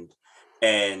weekend,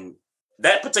 and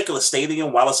that particular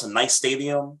stadium, while it's a nice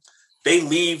stadium, they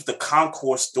leave the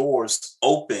concourse doors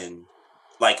open,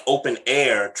 like open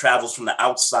air travels from the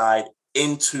outside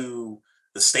into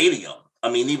the stadium.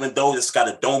 I mean, even though it's got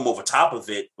a dome over top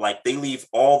of it, like they leave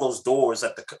all those doors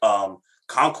at the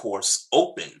concourse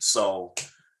open. So,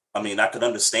 I mean, I could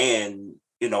understand,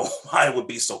 why it would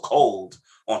be so cold,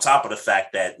 on top of the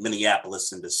fact that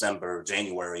Minneapolis in December,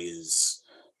 January is,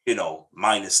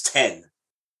 -10.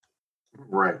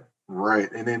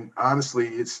 Right. And then honestly,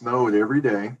 it snowed every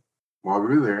day while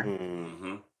we were there.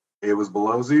 It was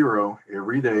below zero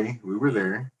every day we were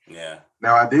there. Yeah.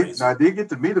 Now I did get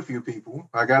to meet a few people.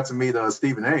 I got to meet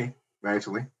Stephen A.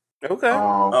 actually. Okay.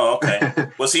 Okay.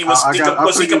 Was he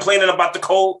complaining about the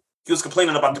cold? He was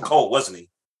complaining about the cold, wasn't he?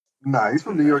 Nah, he's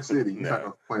from New York City. He's not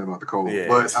complaining about the cold. Yeah.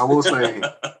 But I will say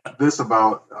this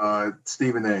about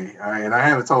Stephen A. And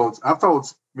I've told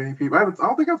many people. I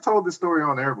don't think I've told this story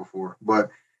on air before, but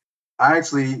I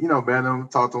actually, met him,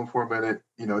 talked to him for a minute.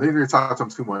 Didn't really talk to him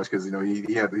too much because, he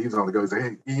was on the go. He's like,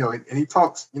 hey, and he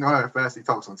talks, how fast he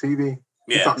talks on TV.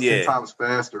 Yeah. He talks 10 times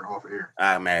faster off air.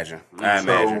 I imagine. He's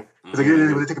like,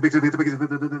 yeah, take a picture.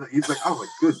 He's like, oh,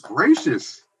 good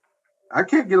gracious. I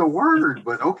can't get a word,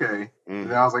 but okay.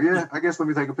 And I was like, yeah, I guess let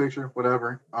me take a picture,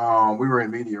 whatever. We were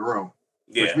in Media Row.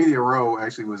 Yeah. Which Media Row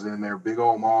actually was in their big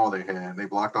old mall they had. They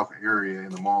blocked off an area in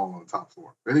the mall on the top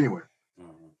floor. But anyway.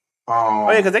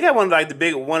 Because they got one of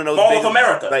those Mall of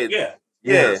America.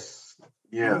 Yes.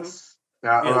 Now,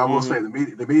 I will say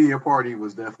the media party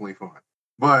was definitely fun,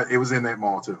 but it was in that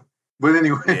mall too. But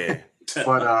anyway,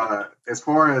 but as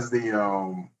far as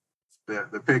the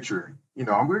picture,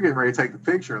 we're getting ready to take the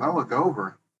picture, and I look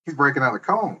over, he's breaking out a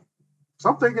comb. So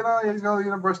I'm thinking, he's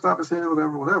gonna brush stop his head,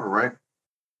 whatever, right?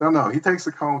 No, he takes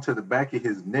the comb to the back of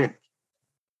his neck,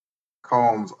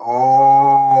 combs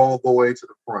all the way to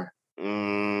the front.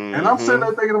 And I'm sitting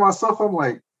there thinking to myself, I'm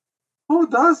like, who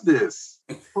does this?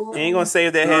 Who ain't gonna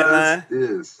save that headline?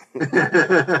 This?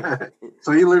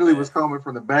 So he literally was coming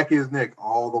from the back of his neck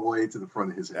all the way to the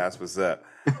front of his head. That's what's up.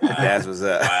 That's what's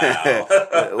up. Wow.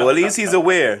 Well, at least he's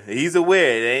aware. He's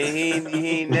aware. He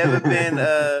ain't never been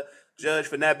judged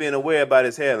for not being aware about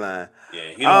his hairline.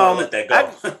 Yeah, he don't want to let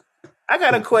that go. I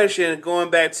got a question going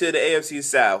back to the AFC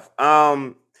South.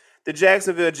 The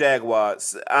Jacksonville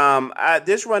Jaguars.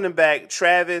 This running back,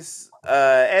 Travis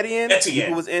Etienne,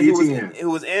 who was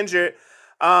injured.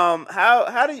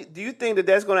 How do you think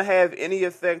that's going to have any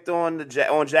effect on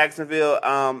Jacksonville?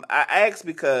 I ask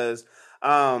because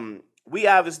we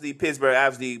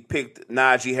Pittsburgh picked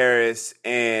Najee Harris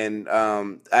and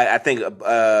I think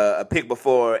a pick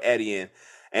before Etienne,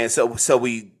 and so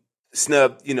we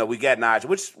snubbed. We got Najee,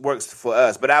 which works for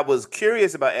us. But I was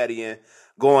curious about Etienne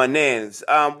going in.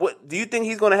 What do you think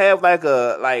he's going to have like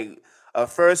a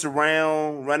first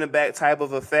round running back type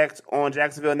of effect on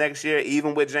Jacksonville next year,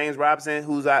 even with James Robinson,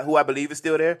 who I believe is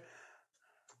still there?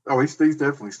 Oh, he's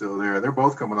definitely still there. They're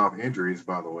both coming off injuries,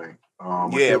 by the way. Yeah,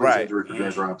 Achilles right. injury for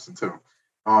James Robinson too.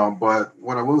 But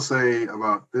what I will say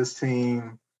about this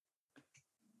team,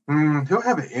 he'll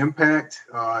have an impact,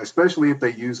 especially if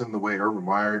they use him the way Urban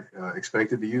Meyer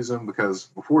expected to use him. Because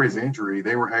before his injury,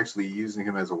 they were actually using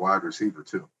him as a wide receiver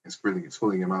too, and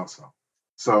splitting him out some.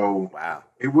 So Wow.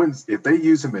 it wouldn't if they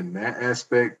use him in that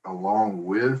aspect along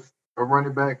with a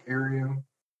running back area,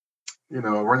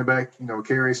 running back,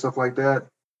 carry stuff like that,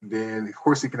 then of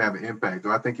course he can have an impact.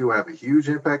 Do I think he'll have a huge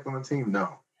impact on the team?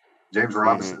 No. James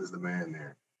Robinson is the man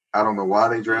there. I don't know why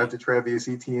they drafted Travis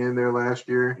Etienne there last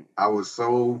year. I was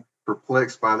so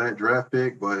perplexed by that draft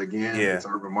pick, but again, it's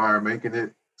Urban Meyer making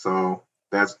it, so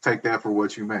take that for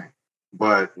what you may.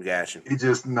 But gotcha. It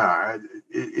just I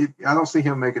don't see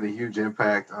him making a huge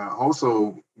impact.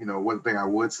 Also, one thing I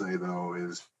would say though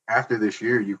is after this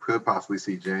year, you could possibly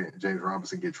see James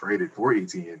Robinson get traded for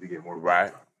Etienne to get more.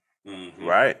 Right. Mm-hmm.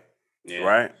 Right. Yeah.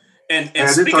 Right. And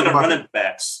speaking of running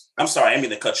backs, I'm sorry, I didn't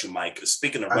mean to cut you, Mike.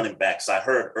 Speaking of running backs, I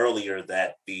heard earlier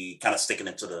that the kind of sticking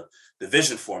into the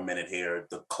division for a minute here,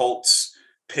 the Colts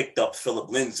picked up Philip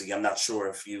Lindsay. I'm not sure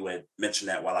if you had mentioned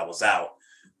that while I was out,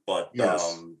 but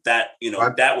yes. that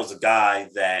was a guy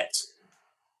that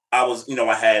I was,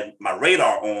 I had my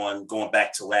radar on going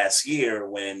back to last year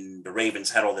when the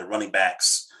Ravens had all their running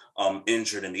backs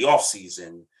injured in the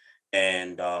offseason.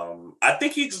 And I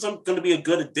think he's going to be a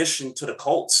good addition to the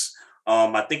Colts.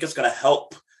 I think it's going to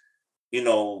help,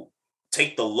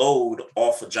 take the load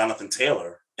off of Jonathan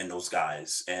Taylor and those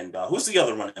guys. And who's the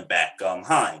other running back?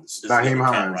 Hines. Nyheim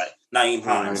Hines. Right? Nyheim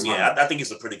Hines. Yeah, I think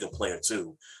he's a pretty good player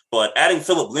too. But adding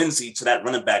Philip Lindsay to that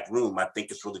running back room, I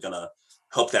think it's really going to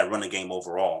help that running game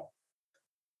overall.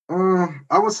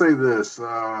 I would say this.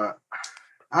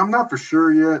 I'm not for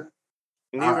sure yet.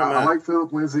 I like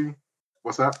Philip Lindsay.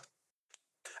 What's that?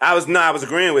 I was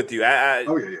agreeing with you.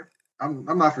 Oh yeah.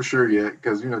 I'm not for sure yet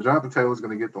because Jonathan Taylor's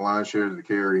going to get the lion's share of the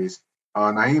carries.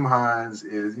 Nyheim Hines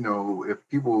is if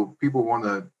people want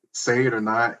to say it or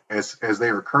not, as they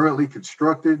are currently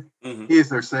constructed, he is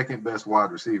their second best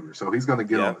wide receiver. So he's going to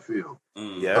get on the field.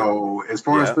 So as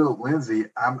far as Philip Lindsay,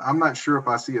 I'm not sure if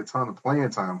I see a ton of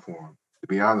playing time for him. To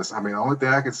be honest, I mean, the only thing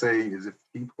I can say is if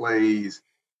he plays,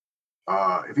 a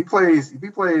lot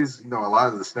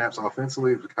of the snaps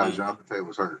offensively, it's because Jonathan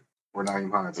Taylor's hurt or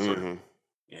Nyheim Hines is hurt.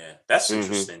 Yeah, that's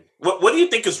interesting. What do you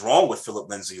think is wrong with Philip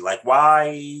Lindsay? Like,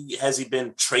 why has he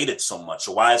been traded so much,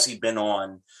 or why has he been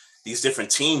on these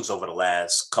different teams over the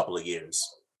last couple of years?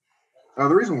 The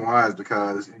reason why is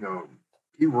because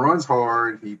he runs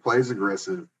hard, he plays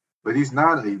aggressive, but he's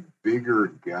not a bigger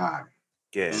guy.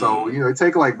 Yeah. So it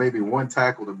takes like maybe one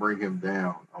tackle to bring him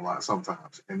down a lot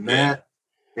sometimes, and that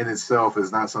in itself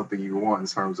is not something you want in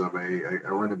terms of a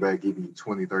running back giving you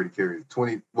 20, 30 carries,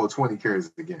 20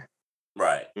 carries a game.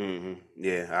 Right. Mm-hmm.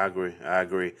 Yeah, I agree.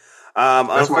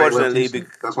 That's unfortunately,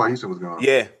 that's why Houston was gone.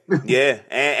 Yeah, yeah,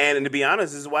 and to be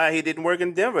honest, this is why he didn't work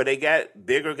in Denver. They got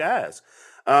bigger guys.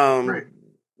 Right.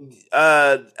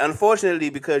 Unfortunately,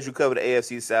 because you cover the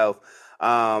AFC South,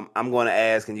 I'm going to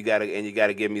ask, and you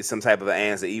gotta give me some type of an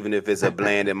answer, even if it's a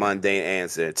bland and mundane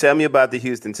answer. Tell me about the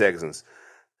Houston Texans.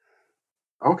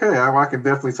 Okay, I can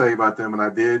definitely tell you about them, and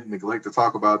I did neglect to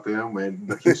talk about them. And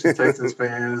the Houston Texans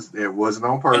fans, it wasn't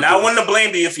on purpose. And I wouldn't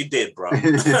blame you if you did, bro. But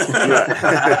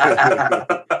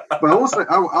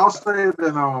I'll say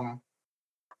that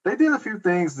they did a few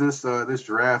things this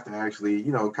draft to actually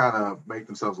kind of make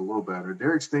themselves a little better.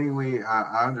 Derek Stingley,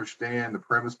 I understand the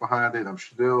premise behind it. I'm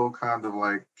still kind of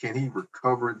like, can he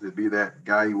recover to be that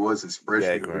guy he was his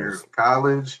freshman year of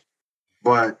college?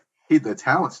 But the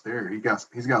talent's there.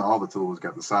 He's got all the tools. He's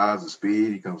got the size, the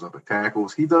speed. He comes up at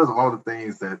tackles. He does all the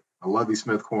things that a Lovie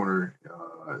Smith corner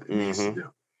needs to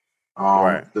do.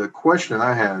 The question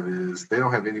I have is they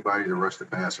don't have anybody to rush the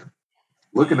passer.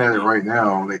 Looking at it right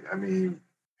now,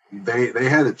 they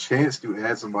had a chance to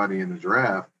add somebody in the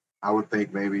draft. I would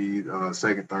think maybe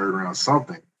second, third round,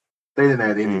 something. They didn't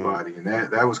add anybody, and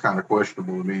that was kind of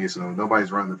questionable to me. So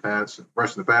nobody's rushing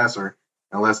the passer.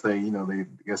 Unless they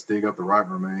dig up the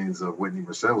rotten remains of Whitney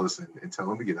Marsalis and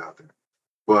tell him to get out there.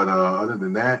 But other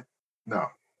than that, no.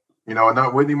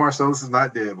 Not Whitney Marsalis is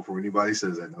not dead before anybody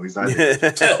says that. No, he's not dead.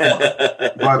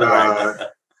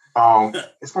 But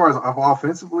as far as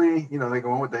offensively, they're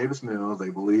going with Davis Mills. They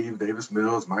believe Davis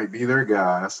Mills might be their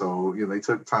guy. So, they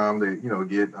took time to,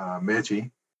 get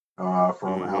Mechie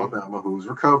from Alabama, who's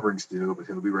recovering still, but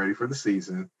he'll be ready for the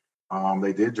season.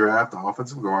 They did draft the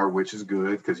offensive guard, which is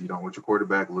good because you don't want your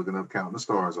quarterback looking up counting the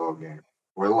stars all game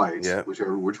or the lights, which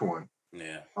one.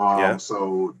 Yeah.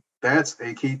 So that's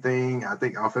a key thing. I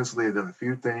think offensively they've done a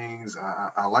few things.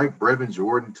 I like Brevin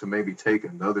Jordan to maybe take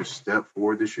another step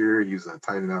forward this year. He's a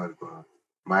tight end out of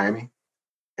Miami.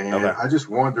 And Okay. I just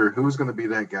wonder who's going to be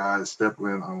that guy to step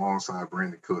in alongside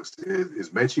Brandon Cooks. Is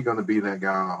Mechie going to be that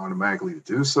guy automatically to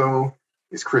do so?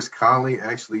 Is Chris Conley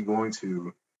actually going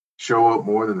to show up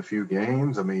more than a few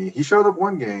games? I mean, he showed up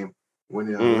one game when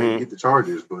he get the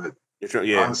Chargers, but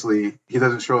honestly, he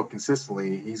doesn't show up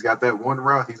consistently. He's got that one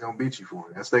route he's going to beat you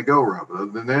for. That's that go route. But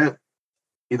other than that,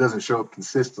 he doesn't show up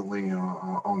consistently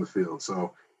on the field.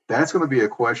 So that's going to be a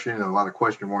question and a lot of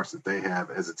question marks that they have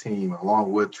as a team,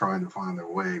 along with trying to find their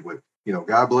way. But,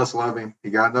 God bless Loving. He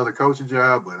got another coaching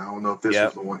job, but I don't know if this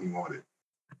was the one he wanted.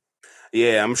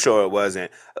 Yeah, I'm sure it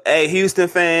wasn't. Hey, Houston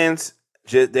fans,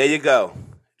 there you go.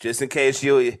 Just in case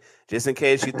you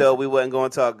thought we wasn't going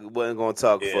to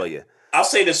talk for you. I'll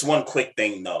say this one quick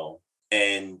thing though,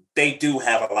 and they do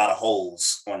have a lot of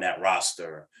holes on that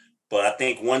roster. But I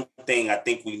think one thing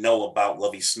we know about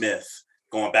Lovie Smith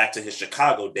going back to his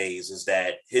Chicago days is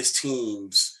that his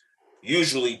teams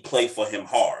usually play for him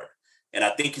hard. And I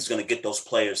think he's going to get those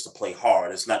players to play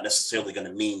hard. It's not necessarily going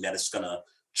to mean that it's going to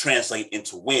translate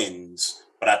into wins,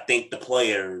 but I think the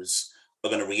players are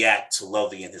going to react to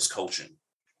Lovie and his coaching.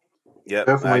 Yeah,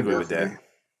 definitely, I agree with that.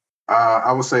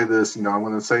 I will say this, I'm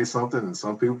going to say something, and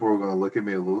some people are going to look at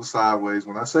me a little sideways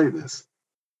when I say this.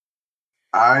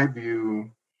 I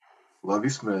view Lovie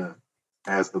Smith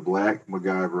as the black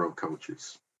MacGyver of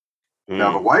coaches.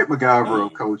 Now, the white MacGyver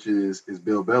of coaches is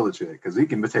Bill Belichick, because he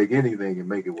can take anything and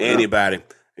make it work. Anybody.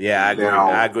 Yeah, I agree.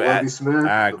 I agree. Lovie Smith,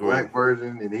 I the agree. black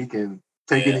version, and he can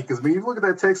take any. Because when you look at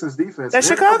that Texans defense, that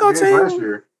Chicago team last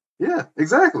year, yeah,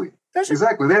 exactly,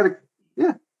 exactly. They had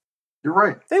you're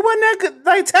right. They wasn't that good,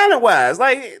 like talent wise.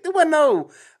 Like there wasn't no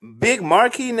big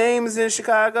marquee names in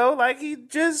Chicago. Like he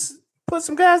just put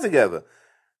some guys together.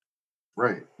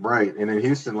 Right. And in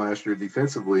Houston last year,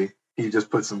 defensively, he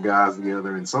just put some guys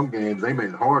together. In some games, they made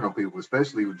it hard on people,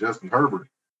 especially with Justin Herbert.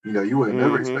 You would have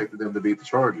never expected them to beat the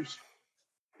Chargers.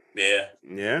 Yeah.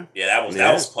 That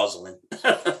was puzzling.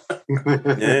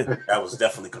 That was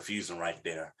definitely confusing right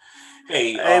there.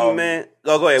 Hey, man,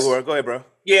 go ahead, Warren. Go ahead, bro.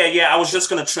 Yeah. I was just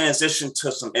going to transition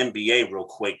to some NBA real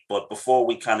quick, but before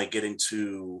we kind of get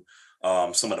into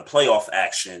some of the playoff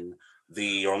action,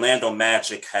 the Orlando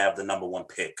Magic have the number 1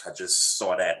 pick. I just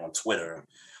saw that on Twitter.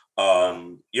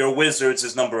 Your Wizards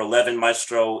is number 11,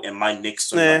 Maestro, and my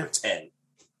Knicks are number 10,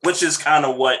 which is kind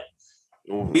of what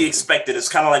we expected. It's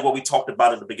kind of like what we talked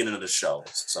about at the beginning of the show.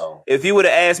 So if you would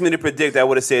have asked me to predict, I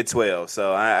would have said 12.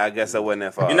 So I guess I wasn't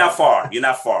that far. You're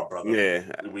not far, brother. Yeah,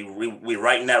 we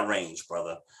right in that range,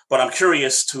 brother. But I'm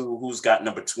curious to who's got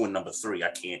number 2 and number 3. I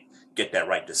can't get that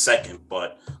right this second.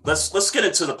 But let's get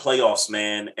into the playoffs,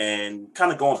 man, and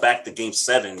kind of going back to Game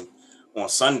 7 on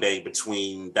Sunday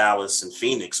between Dallas and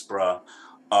Phoenix, bro.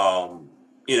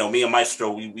 Me and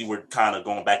Maestro, we were kind of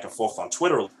going back and forth on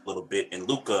Twitter a little bit, and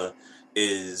Luka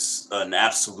is an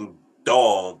absolute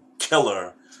dog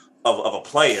killer of a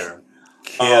player.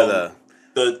 Killer.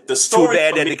 The story. Too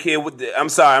bad that the kid. I'm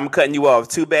sorry, I'm cutting you off.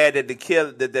 Too bad that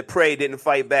the prey didn't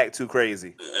fight back too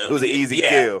crazy. It was an easy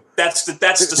kill. That's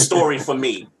the story for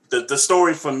me. The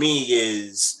story for me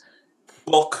is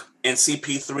Book and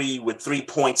CP3 with 3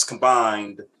 points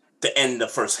combined to end the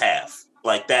first half.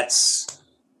 Like that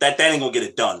ain't gonna get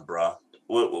it done, bro.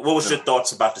 What was your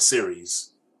thoughts about the series?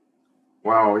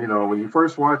 Wow, when you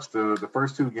first watched the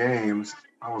first 2 games,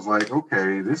 I was like,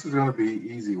 okay, this is going to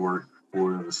be easy work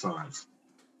for the Suns.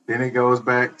 Then it goes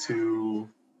back to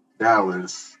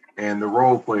Dallas and the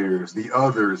role players, the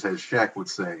others, as Shaq would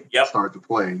say, start to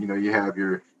play. You have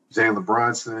your Jalen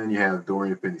Brunson, you have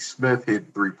Dorian Finney-Smith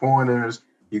hitting 3-pointers,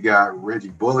 you got Reggie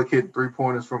Bullock hitting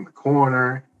 3-pointers from the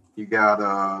corner, you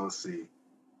got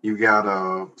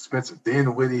Spencer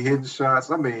Dinwiddie hitting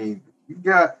shots. I mean, you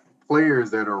got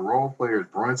players that are role players,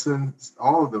 Brunson,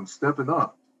 all of them stepping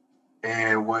up.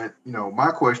 And what,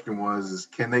 my question was,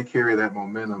 can they carry that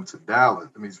momentum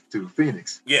to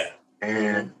Phoenix? Yeah.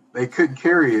 And they couldn't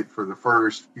carry it for the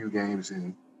first few games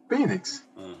in Phoenix.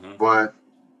 But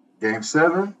Game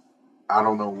 7, I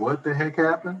don't know what the heck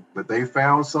happened, but they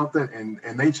found something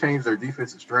and they changed their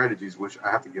defensive strategies, which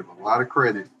I have to give a lot of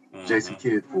credit to Jason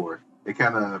Kidd for.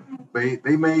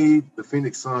 They made the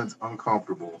Phoenix Suns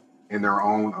uncomfortable in their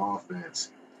own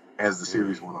offense as the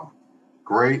series went on.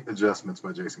 Great adjustments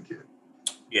by Jason Kidd.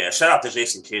 Yeah, shout out to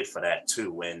Jason Kidd for that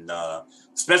too. And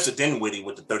Spencer Dinwiddie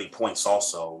with the 30 points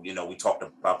also. We talked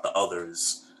about the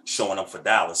others showing up for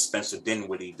Dallas. Spencer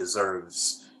Dinwiddie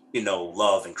deserves,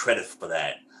 love and credit for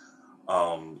that.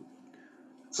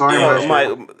 Sorry,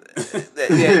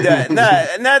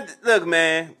 look,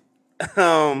 man.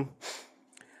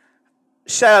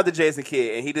 shout out to Jason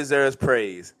Kidd, and he deserves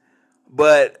praise.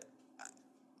 But,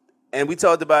 and we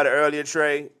talked about it earlier,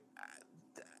 Trey.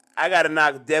 I got to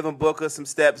knock Devin Booker some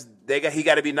steps. He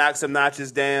got to be knocked some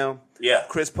notches down. Yeah.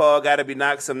 Chris Paul got to be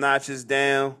knocked some notches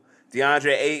down.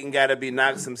 DeAndre Ayton got to be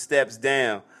knocked some steps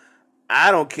down.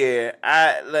 I don't care.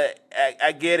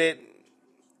 I get it.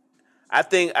 I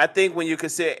think when you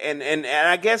consider and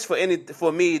I guess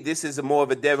for me this is more of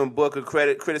a Devin Booker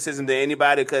criticism than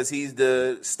anybody because he's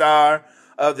the star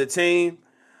of the team.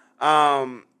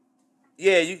 Yeah,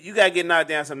 you gotta get knocked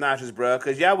down some notches, bro,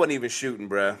 because y'all wasn't even shooting,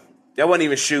 bro. Y'all wasn't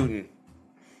even shooting.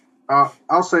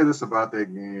 I'll say this about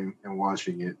that game and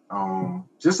watching it.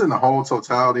 Just in the whole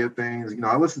totality of things,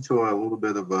 I listened to a little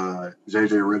bit of JJ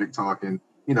Redick talking.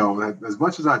 As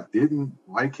much as I didn't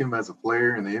like him as a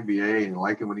player in the NBA and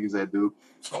like him when he was at Duke,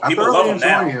 I thoroughly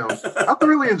enjoy him. I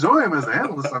thoroughly enjoy him as an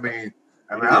analyst. I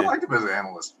like him as an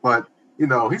analyst. But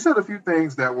he said a few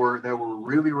things that were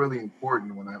really, really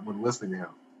important when listening to him.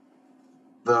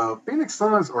 The Phoenix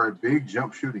Suns are a big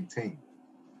jump shooting team.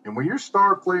 And when your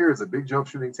star player is a big jump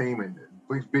shooting team and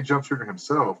big jump shooter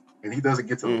himself, and he doesn't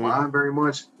get to the line very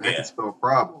much, that can spell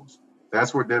problems.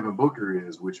 That's where Devin Booker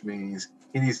is, which means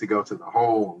he needs to go to the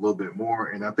hole a little bit more.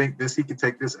 And I think he can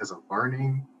take this as a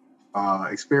learning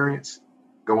experience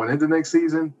going into next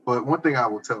season. But one thing I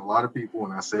will tell a lot of people,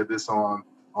 and I said this on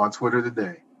Twitter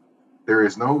today, there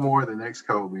is no more the next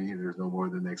Kobe. There's no more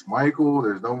the next Michael.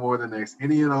 There's no more the next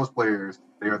any of those players.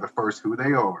 They are the first who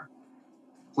they are.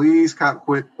 Please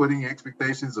quit putting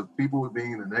expectations of people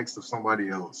being the next of somebody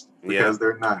else because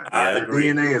they're not. Their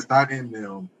DNA is not in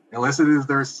them. Unless it is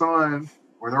their son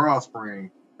or their offspring,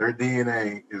 their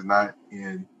DNA is not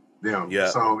in them. Yeah.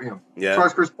 So, as far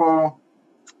as Chris Paul,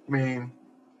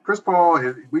 Chris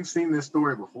Paul, we've seen this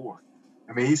story before.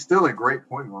 He's still a great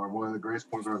point guard, one of the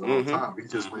greatest point guards of all time. He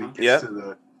just, when he gets to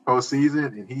the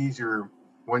postseason and he's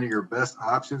one of your best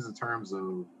options in terms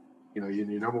of, your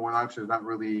number one option is not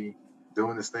really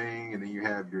doing this thing. And then you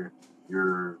have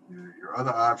your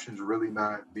other options really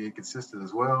not being consistent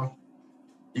as well.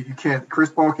 You can't. Chris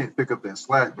Paul can't pick up that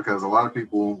slack because a lot of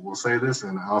people will say this,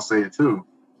 and I'll say it too.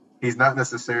 He's not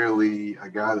necessarily a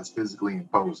guy that's physically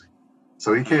imposing,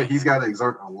 so he can't. He's got to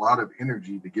exert a lot of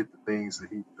energy to get the things that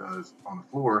he does on the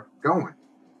floor going.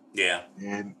 Yeah,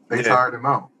 and they tired him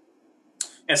out.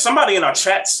 And somebody in our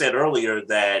chat said earlier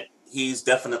that he's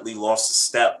definitely lost a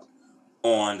step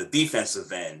on the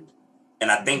defensive end, and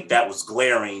I think that was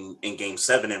glaring in Game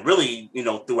 7, and really,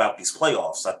 throughout these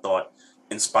playoffs. I thought.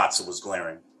 In spots it was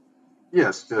glaring.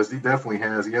 Yes, he definitely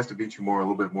has. He has to beat you a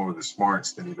little bit more with the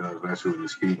smarts than he does actually with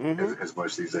his feet as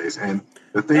much these days. And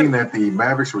the thing that the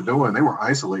Mavericks were doing, they were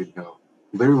isolating him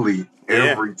literally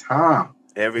every time.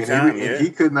 And he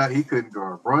couldn't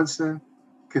guard Brunson,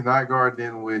 could not guard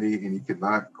Dinwiddie, and he could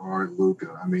not guard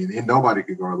Luka. And nobody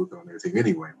could guard Luka on their team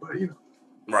anyway. But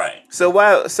Right. So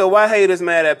why haters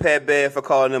mad at Pat Bev for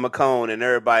calling him a cone and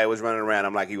everybody was running around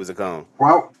him like he was a cone?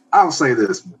 Well, I'll say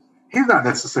this. He's not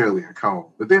necessarily a cone,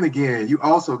 but then again, you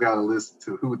also got to listen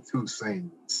to who's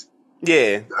saying this.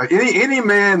 Yeah, any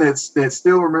man that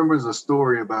still remembers a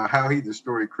story about how he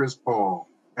destroyed Chris Paul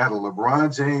at a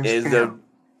LeBron James camp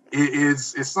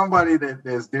is somebody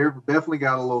that's definitely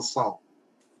got a little salt.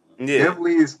 Yeah,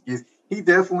 he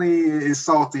definitely is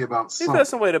salty about something. He got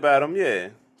some weight about him.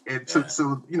 Yeah. And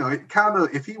so it kind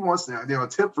of, if he wants to, a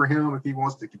tip for him, if he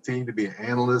wants to continue to be an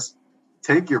analyst.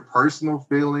 Take your personal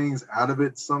feelings out of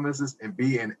it, some instances, and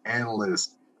be an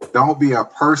analyst. Don't be a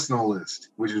personalist,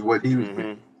 which is what he was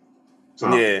doing. So,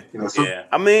 I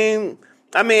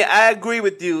agree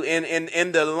with you.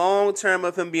 In the long term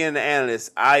of him being an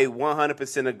analyst, I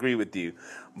 100% agree with you.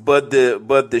 But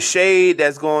the shade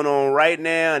that's going on right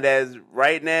now,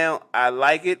 I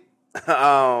like it.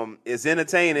 It's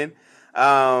entertaining.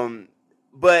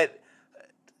 But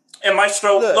and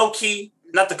Maestro, low key.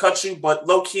 Not to cut you, but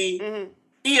low-key,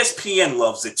 ESPN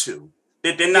loves it too.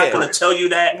 They're not going to tell you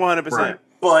that. 100%.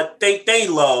 But they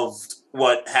loved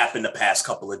what happened the past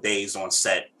couple of days on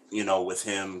set, with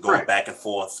him going back and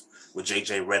forth with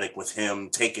JJ Redick, with him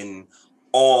taking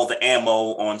all the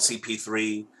ammo on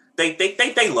CP3.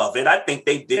 They love it. I think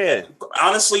they did. Yeah.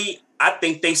 Honestly, I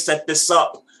think they set this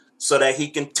up so that he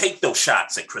can take those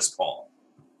shots at Chris Paul.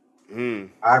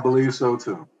 I believe so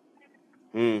too.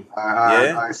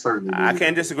 I certainly do. I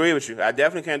can't disagree with you. I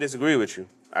definitely can't disagree with you.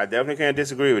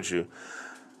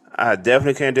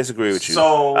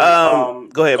 So,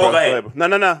 go ahead, bro. Go ahead.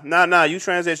 No. You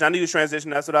transition. I knew you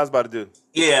transition. That's what I was about to do.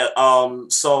 Yeah.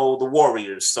 So the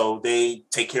Warriors. So they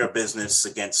take care of business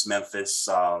against Memphis.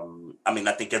 I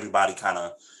think everybody kind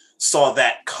of saw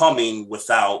that coming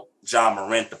without Ja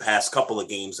Morant the past couple of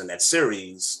games in that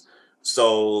series.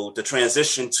 So the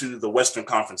transition to the Western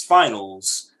Conference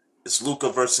Finals is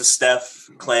Luka versus Steph,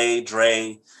 Clay,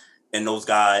 Dre, and those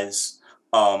guys.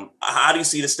 How do you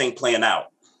see this thing playing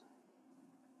out?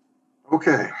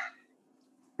 Okay,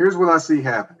 here's what I see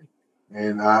happening.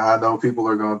 And I know people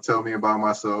are going to tell me about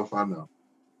myself. I know.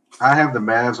 I have the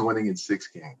Mavs winning in 6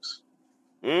 games.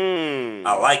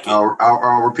 I like it.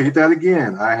 I'll repeat that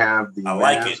again. I have the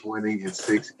Mavs winning in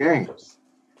 6 games.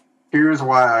 Here's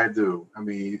why I do. I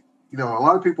mean, a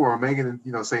lot of people are making,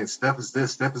 saying Steph is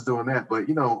this, Steph is doing that. But,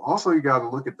 also you got to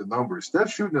look at the numbers.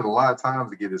 Steph's shooting it a lot of times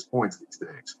to get his points these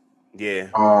days. Yeah.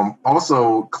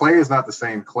 Also, Clay is not the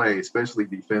same Clay, especially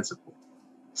defensively.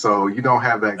 So you don't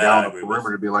have that guy on the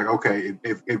perimeter to be like, okay,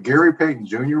 if Gary Payton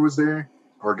Jr. was there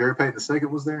or Gary Payton II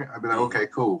was there, I'd be like, okay,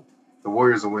 cool. The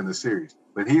Warriors will win the series.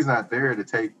 But he's not there to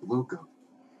take Luka.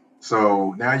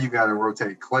 So now you got to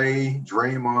rotate Clay,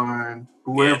 Draymond,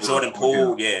 whoever. Yeah, Jordan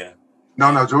Poole, yeah.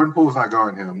 No, Jordan Poole's not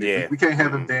guarding him. Yeah. We can't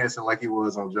have him dancing like he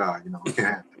was on Ja. We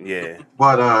can't. Yeah.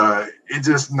 But it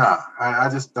just, I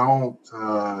just don't.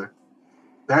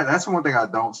 That's one thing I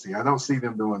don't see. I don't see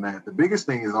them doing that. The biggest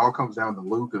thing is all comes down to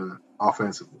Luka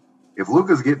offensively. If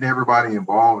Luka's getting everybody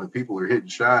involved and people are hitting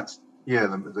shots, yeah,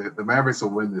 the Mavericks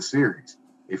will win this series.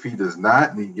 If he does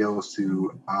not, and he goes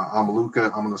to I'm Luka,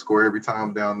 I'm going to score every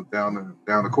time down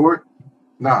the court.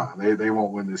 They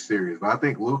won't win this series. But I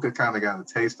think Luka kind of got a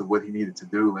taste of what he needed to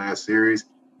do last series,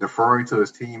 deferring to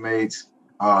his teammates,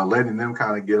 letting them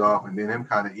kind of get off, and then him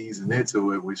kind of easing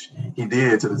into it, which he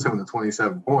did to the tune of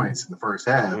 27 points in the first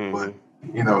half. But,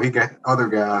 he got other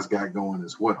guys got going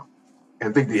as well. And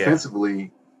I think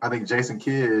defensively, I think Jason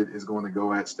Kidd is going to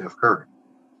go at Steph Curry.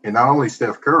 And not only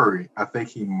Steph Curry, I think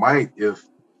he might, if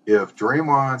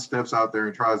Draymond steps out there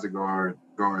and tries to guard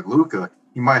Luka,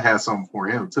 he might have something for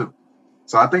him too.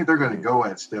 So I think they're going to go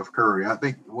at Steph Curry. I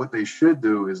think what they should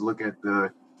do is look at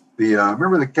the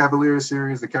remember the Cavaliers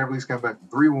series. The Cavaliers come back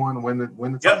 3-1, win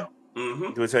the title.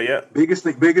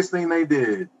 Mm-hmm. Biggest thing they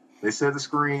did. They set the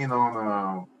screen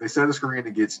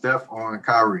to get Steph on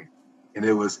Kyrie, and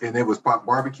it was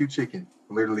barbecue chicken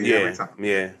literally every time.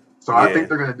 Yeah. So I think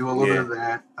they're going to do a little bit of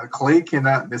that. Clay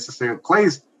cannot necessarily.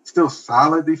 Clay's still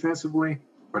solid defensively,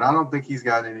 but I don't think he's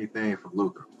got anything for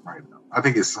Luka right now. I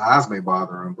think his size may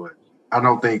bother him, but I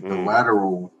don't think the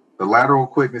lateral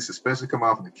quickness, especially coming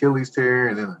off an Achilles tear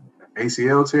and then an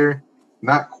ACL tear,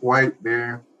 not quite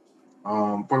there.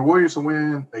 For the Warriors to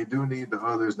win, they do need the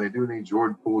others. They do need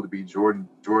Jordan Poole to be Jordan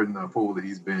Poole that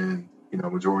he's been,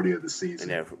 majority of the season.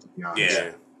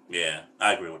 Yeah,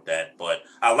 I agree with that. But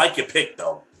I like your pick,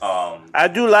 though. I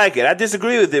do like it. I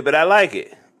disagree with it, but I like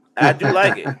it. I do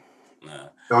like it.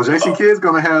 So Jason Kidd's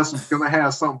gonna have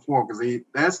something for him because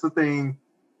that's the thing.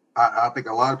 I think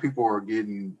a lot of people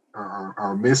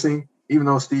are missing. Even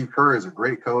though Steve Kerr is a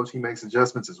great coach, he makes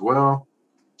adjustments as well.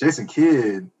 Jason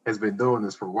Kidd has been doing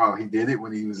this for a while. He did it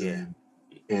when he was in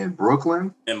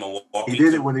Brooklyn. In Milwaukee. He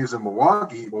did it when he was in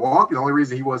Milwaukee. Milwaukee, the only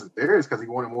reason he wasn't there is because he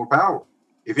wanted more power.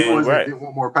 If he didn't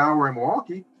want more power in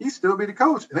Milwaukee, he'd still be the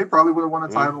coach. And they probably would have won a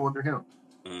title under him.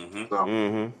 Mm-hmm.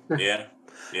 So,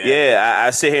 Yeah, I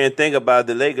sit here and think about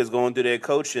the Lakers going through their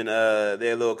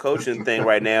little coaching thing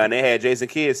right now, and they had Jason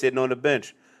Kidd sitting on the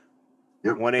bench.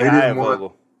 Yep. When they hired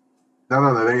Vogel.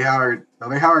 No. They hired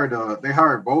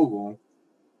Vogel,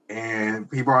 and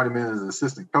he brought him in as an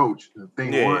assistant coach. The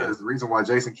thing was, the reason why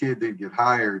Jason Kidd didn't get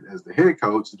hired as the head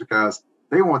coach is because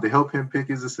they wanted to help him pick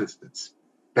his assistants.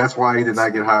 That's why he did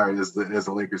not get hired as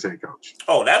the Lakers head coach.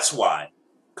 Oh, that's why.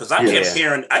 Because I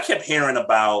kept hearing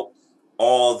about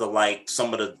all the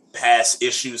some of the past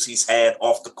issues he's had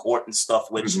off the court and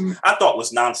stuff, which I thought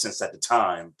was nonsense at the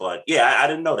time. But I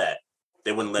didn't know that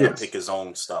they wouldn't let him pick his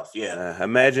own stuff. Yeah,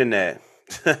 imagine that.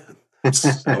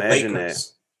 Imagine that.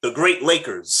 The great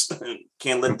Lakers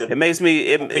can't let them. It makes me.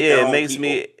 It makes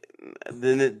me.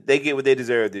 Then they get what they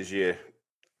deserve this year.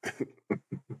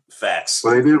 Facts.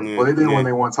 Well, they did. Well, they did when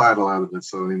they won title out of it.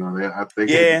 So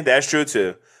that's true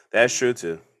too. That's true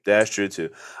too.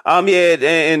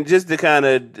 And just to kind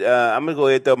of, I'm gonna go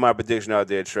ahead and throw my prediction out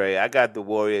there, Trey. I got the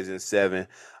Warriors in 7,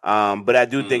 but I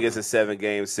do think it's a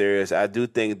 7-game series. I do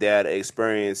think that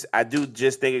experience. I do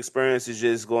just think experience is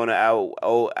just going to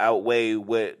outweigh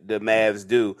what the Mavs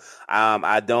do.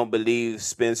 I don't believe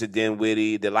Spencer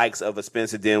Dinwiddie, the likes of a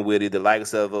Spencer Dinwiddie, the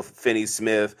likes of a Finney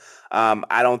Smith.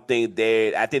 I don't think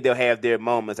I think they'll have their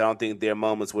moments. I don't think their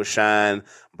moments will shine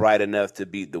bright enough to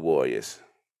beat the Warriors.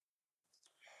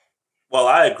 Well,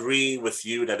 I agree with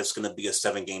you that it's going to be a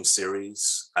 7-game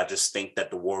series. I just think that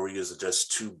the Warriors are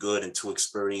just too good and too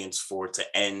experienced for it to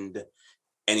end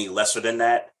any lesser than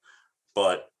that.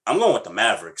 But I'm going with the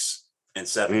Mavericks. in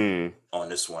 7 on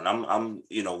this one. I'm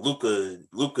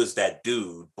Luka's that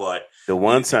dude, but the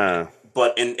one time.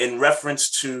 But in reference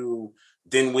to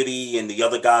Dinwiddie and the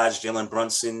other guys, Jalen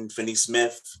Brunson, Finney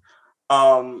Smith,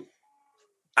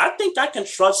 I think I can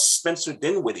trust Spencer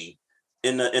Dinwiddie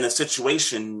in a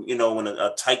situation, in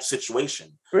a tight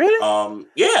situation. Really?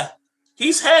 Yeah.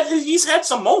 He's had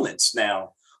some moments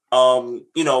now. And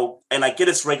I get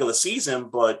it's regular season,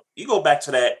 but you go back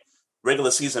to that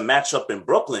regular season matchup in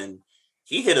Brooklyn,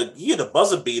 he hit a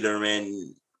buzzer beater,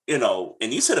 and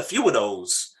he's hit a few of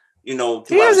those. He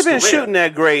hasn't been shooting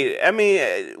that great. I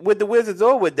mean, with the Wizards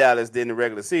or with Dallas in the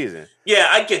regular season. Yeah,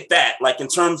 I get that. Like in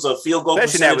terms of field goal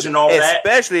percentage and all that.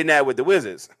 Especially not with the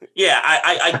Wizards. Yeah,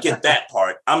 I get that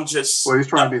part. I'm just. Well, he's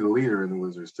trying to be the leader in the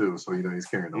Wizards too, so he's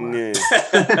carrying the line.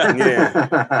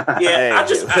 Yeah. Yeah.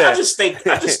 I just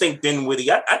think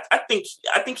Dinwiddie. I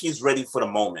think he's ready for the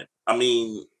moment. I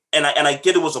mean, and I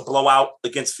get it was a blowout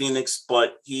against Phoenix,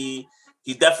 but he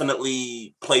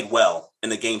definitely played well in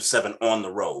the Game 7 on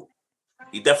the road.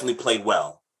 He definitely played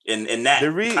well in that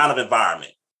kind of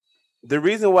environment. The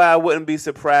reason why I wouldn't be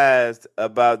surprised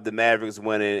about the Mavericks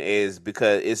winning is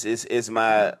because it's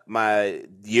my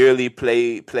yearly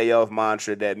playoff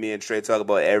mantra that me and Trey talk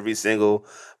about every single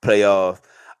playoff.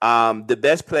 The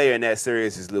best player in that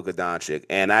series is Luka Doncic,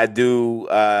 and I do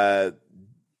I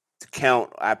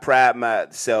pride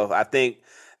myself. I think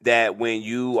that when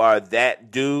you are that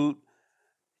dude,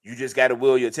 you just got to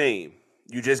will your team.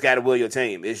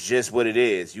 It's just what it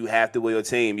is. You have to will your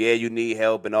team. Yeah, you need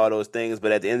help and all those things,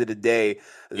 but at the end of the day,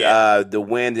 the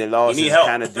wins and losses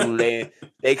kind of do lay.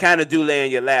 They kind of do lay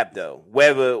in your lap, though.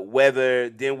 Whether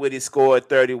Dinwiddie scored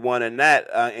 31 or not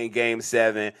in Game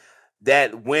 7,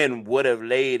 that win would have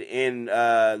laid in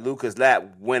Luka's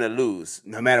lap, win or lose,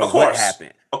 no matter what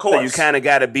happened. Of course, so you kind of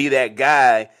got to be that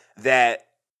guy that.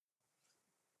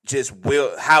 Just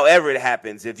will, however it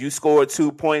happens. If you scored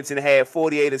 2 points and had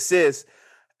 48 assists,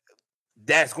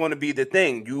 that's going to be the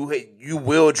thing. You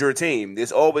willed your team.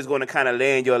 It's always going to kind of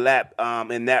lay in your lap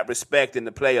in that respect in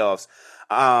the playoffs,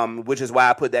 which is why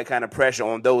I put that kind of pressure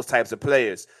on those types of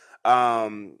players.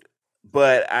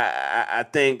 But I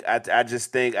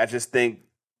just think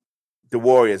the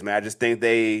Warriors, man. I just think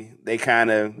they kind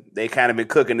of been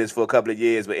cooking this for a couple of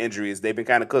years with injuries. They've been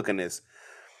kind of cooking this.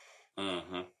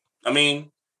 Mm-hmm. I mean.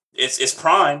 It's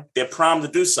prime. They're primed to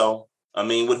do so. I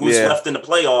mean, with who's left in the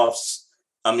playoffs,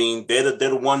 I mean, they're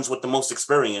the ones with the most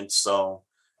experience. So,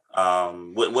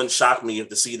 wouldn't shock me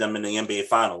to see them in the NBA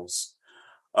Finals.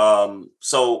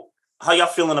 So, how y'all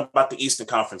feeling about the Eastern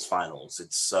Conference Finals?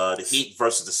 It's the Heat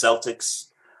versus the Celtics.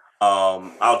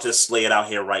 I'll just lay it out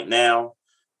here right now,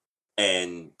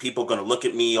 and people are gonna look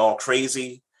at me all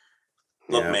crazy.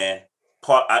 Look, man,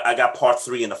 I got Part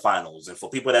 3 in the finals, and for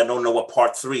people that don't know what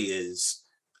Part 3 is.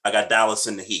 I got Dallas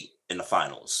and the Heat in the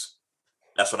finals.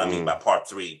 That's what I mean by Part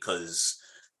 3, because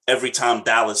every time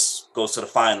Dallas goes to the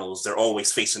finals, they're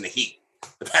always facing the Heat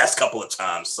the past couple of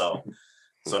times. So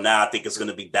now I think it's going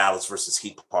to be Dallas versus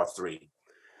Heat Part 3.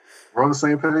 We're on the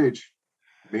same page.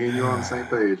 Me and you are on the same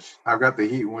page. I've got the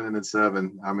Heat winning at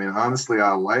 7. I mean, honestly,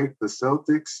 I like the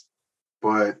Celtics,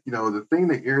 but, the thing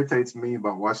that irritates me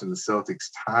about watching the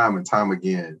Celtics time and time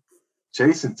again,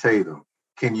 Jason Tatum,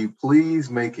 can you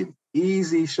please make an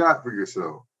easy shot for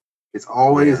yourself? It's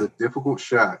always a difficult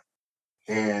shot.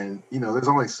 And, there's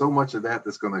only so much of that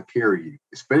that's going to carry you,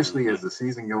 especially as the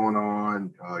season going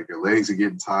on. Your legs are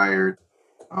getting tired,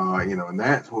 and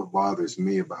that's what bothers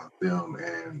me about them.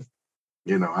 And,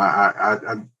 and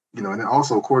then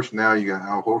also, of course, now you got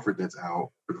Al Horford that's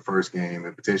out for the first game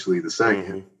and potentially the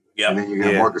second. And then you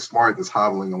got Marcus Smart that's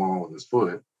hobbling along with his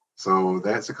foot. So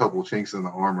that's a couple chinks in the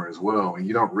armor as well. And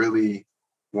you don't really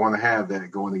want to have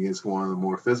that going against one of the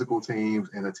more physical teams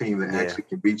and a team that actually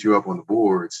can beat you up on the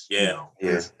boards. In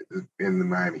the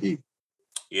Miami Heat.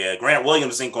 Yeah, Grant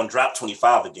Williams ain't gonna drop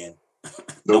 25 again.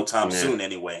 No time soon,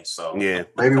 anyway. So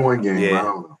maybe one game. I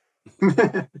don't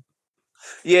know.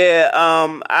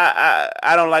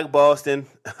 I don't like Boston.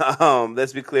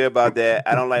 Let's be clear about that.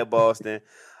 I don't like Boston.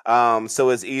 So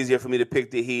it's easier for me to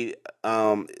pick the Heat.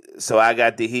 So I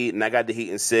got the Heat, and I got the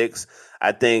Heat in 6.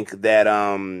 I think that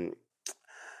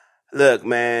look,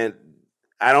 man,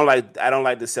 I don't like the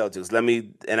Celtics.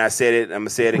 I said it. I'm gonna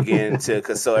say it again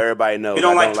so everybody knows. You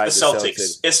don't like the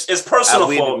Celtics. It's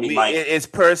personal for me, Mike. It's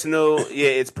personal. Yeah,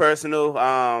 it's personal.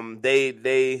 I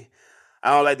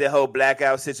don't like that whole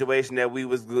blackout situation that we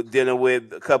was dealing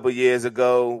with a couple years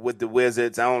ago with the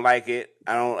Wizards. I don't like it.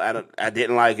 I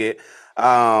didn't like it.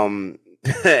 And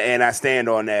I stand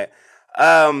on that.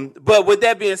 But with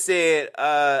that being said,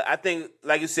 I think,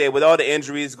 like you said, with all the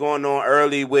injuries going on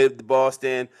early with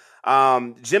Boston,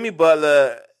 Jimmy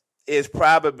Butler is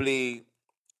probably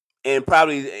and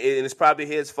it's probably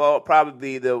his fault.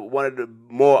 Probably the one of the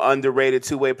more underrated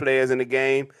two-way players in the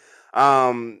game,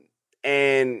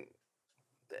 and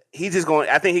he's just going.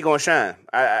 I think he's going to shine.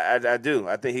 I do.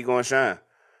 I think he's going to shine.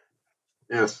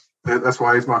 Yes, that's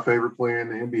why he's my favorite player in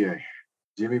the NBA.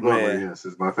 Jimmy Butler, yes,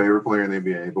 is my favorite player in the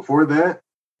NBA. Before that,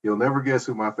 you'll never guess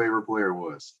who my favorite player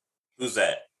was. Who's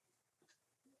that?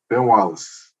 Ben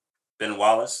Wallace. Ben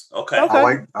Wallace. Okay. I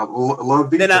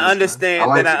love defense. Then I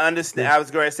understand. I understand. I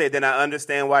was going to say. Then I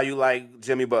understand why you like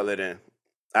Jimmy Butler. Then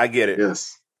I get it.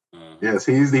 Yes. Yes,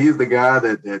 he's the guy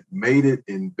that made it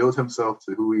and built himself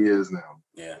to who he is now.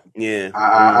 Yeah.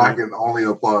 I can only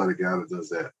applaud a guy that does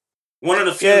that. One of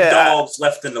the few dogs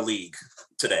left in the league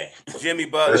today. Jimmy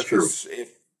Butler,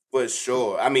 for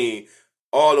sure. I mean,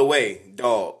 all the way,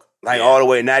 dog. All the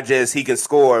way. Not just he can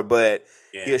score, but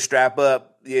he'll strap up.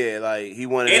 Yeah, like he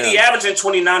wanted. And he averaging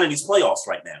 29 in these playoffs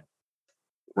right now.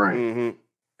 Right.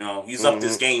 Mm-hmm. He's up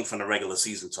this game from the regular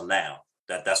season till now.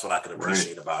 That's what I could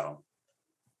appreciate about him.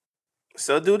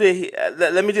 So,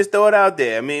 let me just throw it out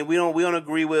there. I mean, we don't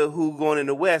agree with who going in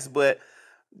the West, but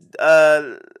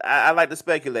I like to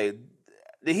speculate.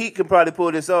 The Heat can probably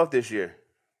pull this off this year.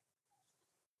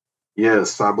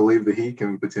 Yes, I believe the Heat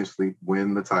can potentially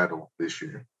win the title this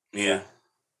year. Yeah.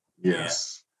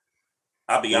 Yes.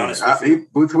 Yeah. I'll be honest with you.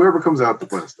 With whoever comes out the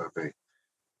West, I think.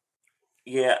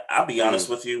 Yeah, I'll be honest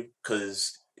with you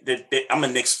because I'm a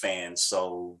Knicks fan,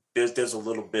 so there's a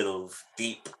little bit of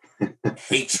deep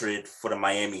hatred for the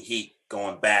Miami Heat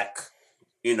going back,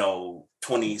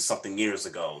 20-something years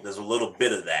ago. There's a little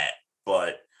bit of that,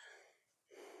 but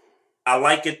I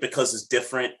like it because it's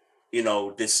different.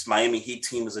 This Miami Heat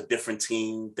team is a different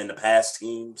team than the past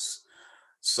teams.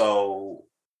 So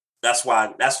that's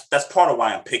part of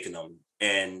why I'm picking them.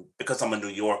 And because I'm a New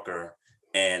Yorker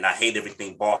and I hate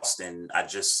everything Boston, I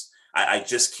just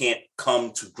can't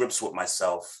come to grips with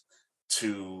myself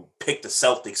to pick the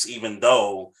Celtics, even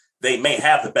though they may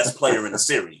have the best player in the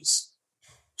series.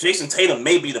 Jason Tatum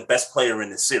may be the best player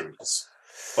in the series,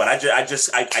 but I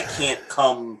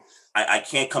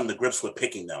can't come to grips with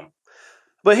picking them.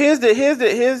 But here's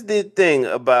the thing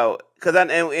about because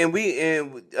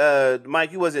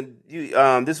Mike,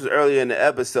 this was earlier in the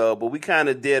episode, but we kind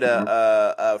of did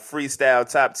a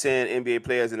freestyle top 10 NBA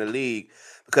players in the league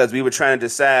because we were trying to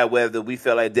decide whether we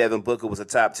felt like Devin Booker was a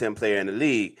top 10 player in the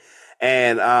league.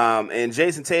 And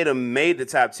Jason Tatum made the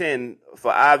top 10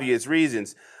 for obvious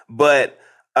reasons. But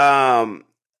the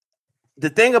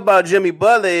thing about Jimmy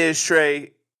Butler is,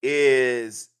 Trey,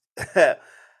 is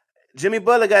Jimmy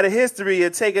Butler got a history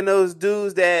of taking those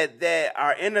dudes that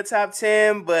are in the top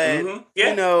 10, but we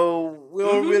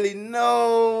don't really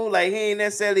know. Like, he ain't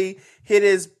necessarily hit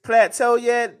his plateau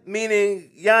yet, meaning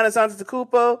Giannis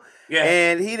Antetokounmpo. Yeah.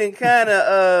 And he didn't kind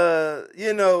of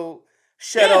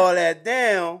shut all that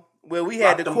down. Where we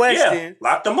had the question,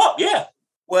 locked them up. Yeah,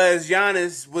 was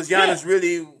Giannis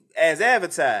really as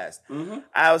advertised? Mm-hmm.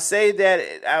 I'll say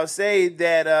that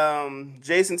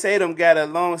Jason Tatum got a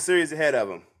long series ahead of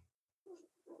him.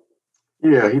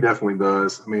 Yeah, he definitely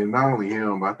does. I mean, not only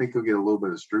him, but I think he'll get a little bit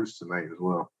of Strus tonight as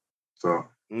well. So a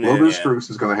little bit of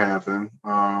Strus is going to happen.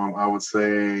 I would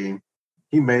say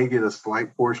he may get a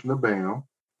slight portion of Bam.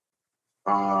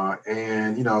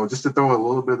 And just to throw a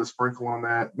little bit of sprinkle on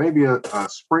that, maybe a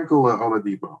sprinkle of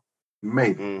Oladipo,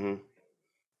 maybe.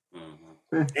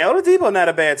 Oladipo not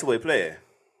a bad two-way player.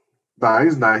 Nah,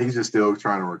 he's not. He's just still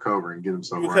trying to recover and get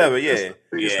himself right. He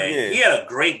had a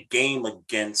great game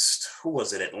against who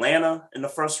was it? Atlanta in the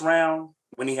first round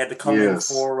when he had to come in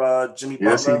for Jimmy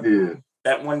Butler. Yes, he did.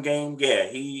 That one game,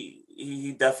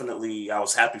 he definitely. I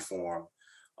was happy for him.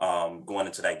 Going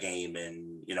into that game,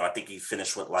 and I think he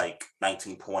finished with like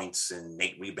 19 points and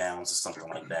 8 rebounds or something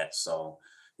like that. So,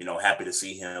 happy to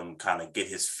see him kind of get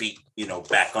his feet,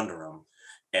 back under him.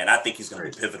 And I think he's going to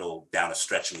be pivotal down the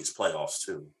stretch in these playoffs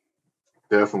too.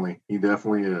 Definitely, he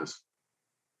definitely is.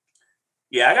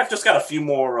 Yeah, I just got a few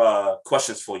more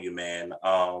questions for you, man.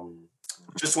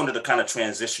 Just wanted to kind of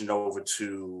transition over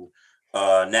to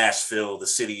Nashville, the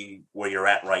city where you're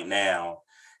at right now.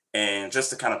 And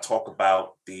just to kind of talk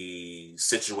about the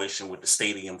situation with the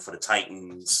stadium for the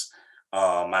Titans,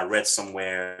 I read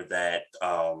somewhere that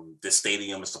this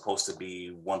stadium is supposed to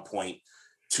be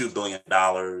 $1.2 billion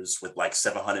with like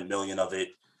 $700 million of it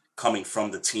coming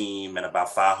from the team and about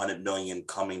 $500 million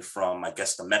coming from, I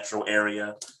guess, the metro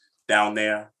area down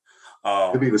there.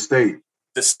 It'd be the state.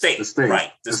 The state,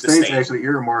 right? The state's actually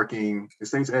earmarking. The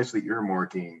state's actually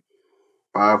earmarking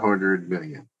 $500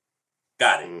 million.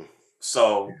 Got it.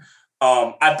 So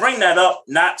I bring that up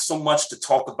not so much to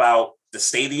talk about the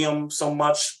stadium so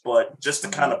much, but just to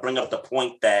kind of bring up the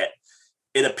point that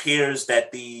it appears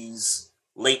that these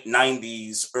late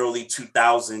 90s, early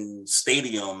 2000s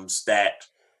stadiums that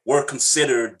were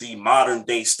considered the modern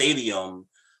day stadium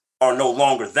are no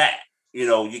longer that. You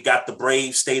know, you got the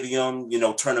Brave Stadium, you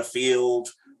know, Turner Field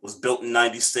was built in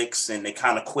 96 and they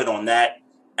kind of quit on that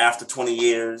after 20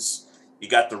 years. You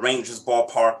got the Rangers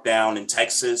ballpark down in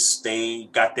Texas. They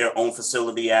got their own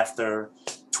facility after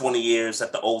 20 years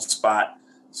at the old spot.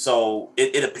 So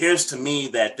it appears to me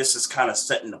that this is kind of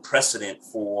setting a precedent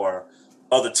for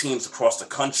other teams across the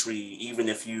country, even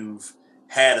if you've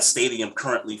had a stadium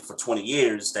currently for 20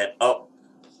 years, that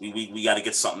we got to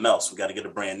get something else. We got to get a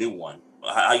brand new one.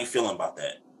 How you feeling about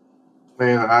that?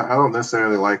 Man, I don't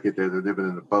necessarily like it that they're living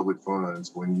in the public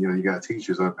funds when, you know, you got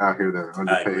teachers out here that are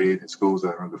underpaid and schools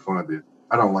that are underfunded.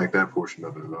 I don't like that portion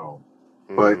of it at all.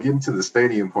 But getting to the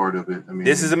stadium part of it, I mean,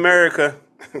 this is America.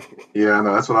 Yeah, I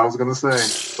know, that's what I was gonna say.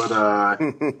 But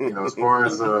you know, as far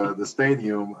as the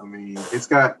stadium, I mean, it's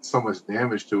got so much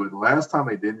damage to it. The last time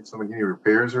they did any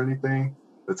repairs or anything,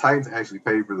 the Titans actually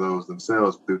paid for those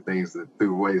themselves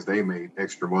through ways they made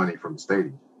extra money from the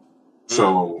stadium.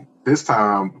 So this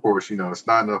time, of course, you know, it's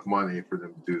not enough money for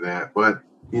them to do that. But,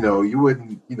 you know, you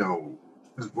wouldn't, you know,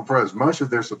 for as much as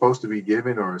they're supposed to be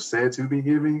giving or said to be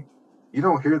giving, you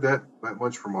don't hear that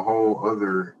much from a whole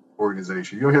other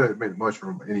organization. You don't hear that much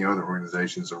from any other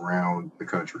organizations around the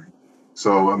country.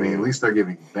 So, I mean, at least they're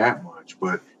giving that much.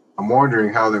 But I'm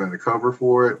wondering how they're going to cover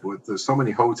for it. With there's so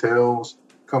many hotels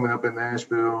coming up in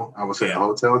Nashville, I would say the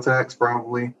hotel tax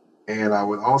probably. And I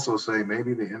would also say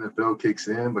maybe the NFL kicks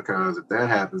in, because if that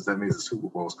happens, that means the Super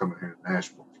Bowl is coming here in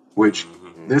Nashville, which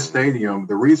this stadium,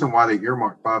 the reason why they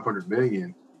earmarked $500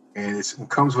 million, and it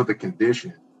comes with a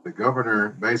condition. The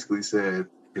governor basically said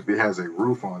if it has a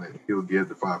roof on it, he'll give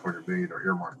the $500 million or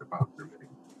earmark the $500 million.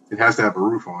 It has to have a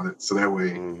roof on it. So that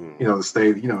way, you know, the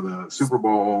state, you know, the Super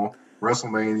Bowl,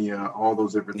 WrestleMania, all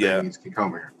those different things can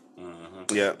come here.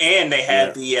 Yeah. And they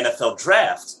had the NFL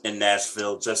draft in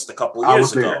Nashville just a couple of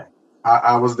years ago.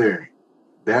 I was there.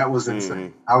 That was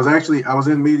insane. I was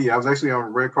in media. I was actually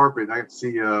on red carpet. I got to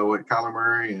see what Kyler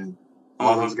Murray and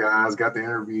all those guys got to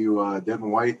interview Devin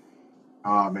White.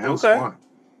 Man, it was fun.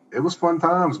 It was fun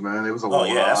times, man. It was a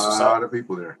lot of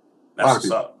people there. That's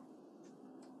what's up.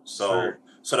 So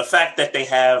the fact that they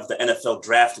have the NFL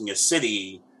draft in your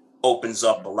city opens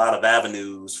up a lot of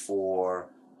avenues for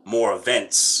more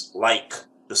events like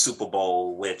the Super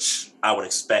Bowl, which I would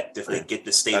expect if they get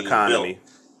the stadium built,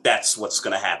 that's what's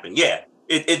going to happen. Yeah,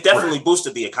 it definitely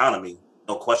boosted the economy,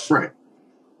 no question.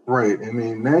 Right. I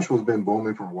mean, Nashville's been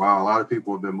booming for a while. A lot of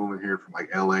people have been moving here from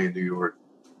like LA and New York,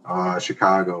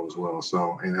 Chicago as well,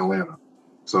 so in Atlanta.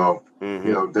 So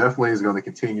you know, definitely is going to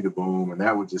continue to boom, and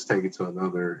that would just take it to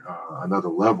another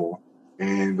level.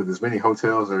 And with as many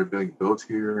hotels that are being built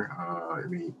here, I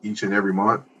mean, each and every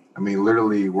month. I mean,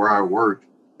 literally where I work,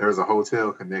 there's a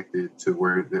hotel connected to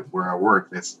where I work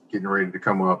that's getting ready to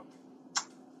come up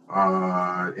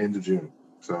end of June.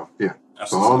 So yeah,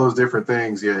 so all those different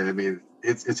things. Yeah, I mean,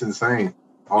 it's insane.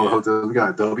 All the hotels. We got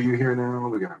a W here now.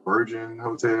 We got a Virgin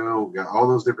Hotel. We got all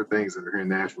those different things that are here in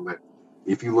Nashville that,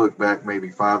 if you look back maybe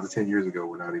 5 to 10 years ago,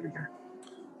 we're not even here.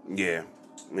 Yeah.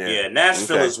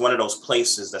 Nashville is one of those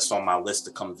places that's on my list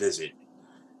to come visit.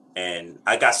 And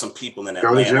I got some people in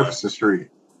Atlanta. Go to Jefferson Street.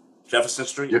 Jefferson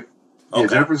Street? Yep. Yeah,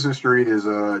 Jefferson Street is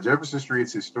Jefferson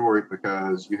Street's historic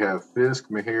because you have Fisk,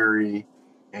 Meharry,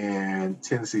 and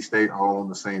Tennessee State all on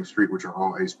the same street, which are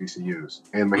all HBCUs.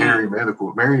 And Meharry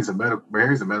Meharry's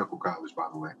a medical college, by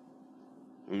the way.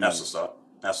 That's what's up.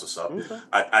 Okay.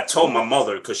 I told my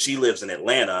mother, because she lives in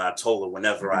Atlanta, I told her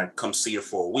whenever I come see her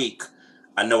for a week,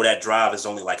 I know that drive is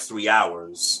only like 3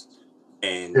 hours,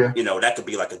 and you know, that could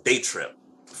be like a day trip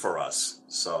for us.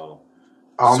 So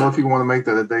I don't know if you want to make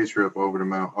that a day trip over the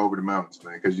mountains,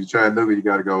 man, because you Chattanooga, you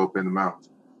got to go up in the mountains.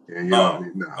 Yeah, you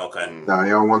don't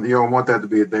want that to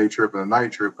be a day trip and a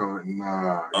night trip. You don't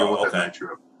want that night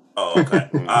trip. Oh, okay.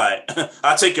 All right,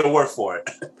 I'll take your word for it.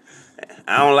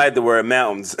 I don't like the word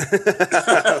mountains. Yep.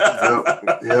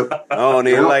 I don't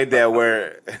even like that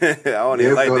word.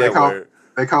 Word.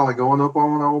 They call it going up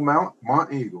on old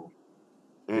Mount Eagle.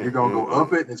 You're gonna go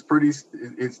up it. And it's pretty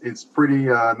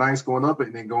nice going up it,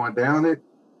 and then going down it.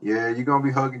 Yeah, you're gonna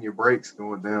be hugging your brakes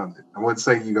going down it. I wouldn't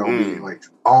say you're gonna be like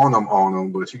on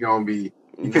them, but you're gonna be.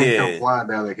 You can't come flying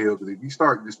down the hill, because if you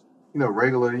start just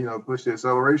regular push the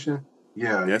acceleration,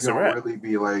 you're gonna really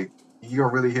be like, you're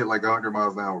gonna really hit like 100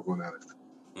 miles an hour going down it.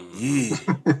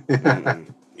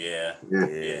 Yeah,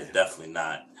 definitely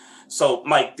not. So,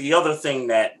 Mike, the other thing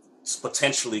that's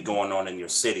potentially going on in your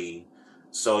city,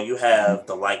 so you have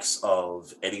the likes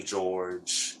of Eddie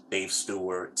George, Dave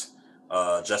Stewart,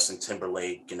 Justin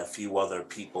Timberlake, and a few other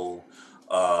people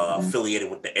affiliated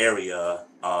with the area,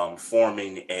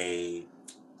 forming a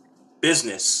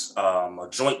business, a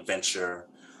joint venture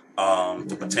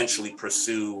to potentially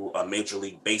pursue a Major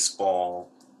League Baseball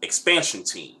expansion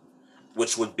team,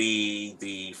 which would be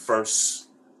the first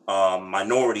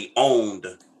minority-owned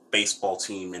baseball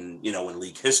team in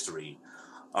league history.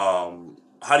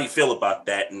 How do you feel about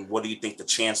that, and what do you think the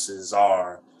chances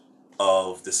are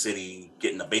of the city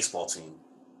getting a baseball team?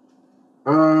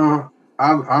 I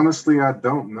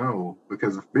don't know,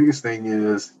 because the biggest thing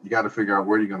is you got to figure out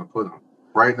where you're going to put them.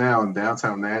 Right now in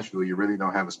downtown Nashville, you really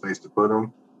don't have a space to put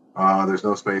them. There's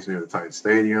no space near the Titan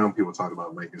Stadium. People talk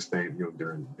about making a stadium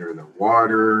during the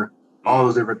water, all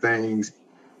those different things.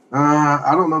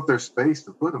 I don't know if there's space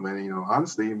to put them in.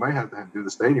 Honestly, you might have to do the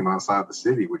stadium outside the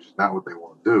city, which is not what they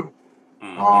want to do.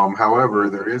 However,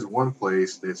 there is one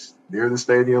place that's near the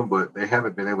stadium, but they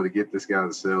haven't been able to get this guy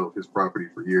to sell his property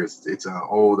for years. It's an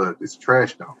old, it's a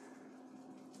trash dump,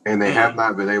 and they have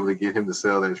not been able to get him to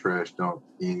sell that trash dump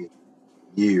in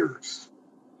years.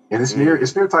 And it's near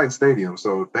Titan Stadium,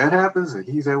 so if that happens and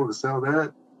he's able to sell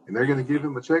that, and they're going to give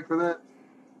him a check for that,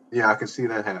 yeah, I can see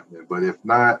that happening. But if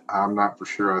not, I'm not for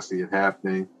sure I see it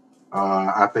happening.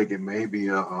 I think it may be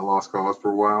a lost cause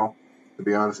for a while, to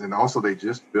be honest. And also, they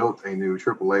just built a new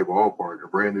AAA ballpark, a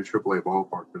brand new AAA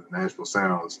ballpark for the Nashville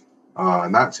Sounds,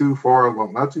 not too far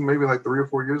along, maybe like 3 or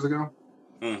 4 years ago.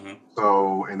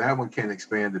 So, and that one can't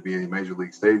expand to be a major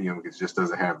league stadium because it just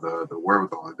doesn't have the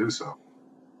wherewithal to do so.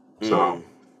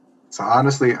 So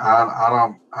honestly,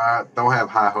 I don't have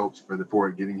high hopes for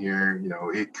it getting here.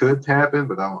 It could happen,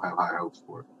 but I don't have high hopes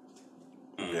for it.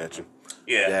 Gotcha.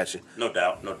 Yeah, gotcha. No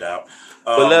doubt.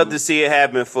 But love to see it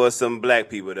happen for some black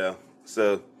people, though.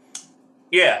 So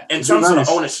yeah, in terms of the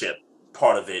ownership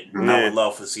part of it, I would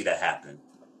love to see that happen.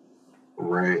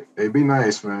 Right, it'd be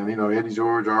nice, man. Eddie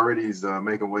George already is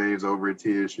making waves over at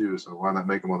TSU, so why not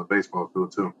make him on the baseball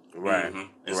field too? Right.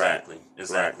 Exactly.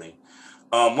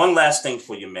 One last thing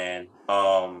for you, man.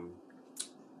 The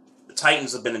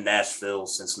Titans have been in Nashville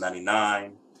since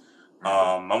 '99.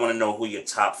 I want to know who your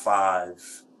top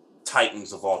 5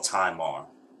 Titans of all time are.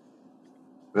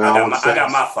 I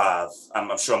got my 5.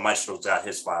 I'm sure Maestro's got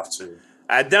his 5 too.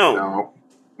 I don't.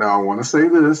 Now I want to say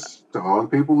this to all the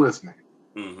people listening.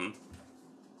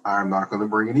 I'm not going to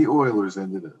bring any Oilers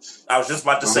into this. I was just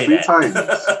about to say that. Titans.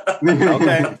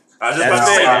 Okay. I was just about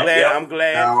to say that. I'm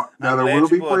glad. Now there will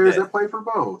be players that play for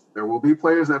both. There will be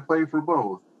players that play for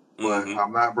both. But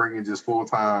I'm not bringing just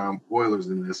full-time Oilers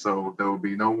in this, so there will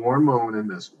be no Warren Moon in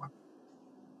this one.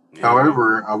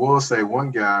 However, I will say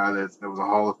one guy that was a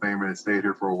Hall of Famer that stayed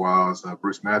here for a while is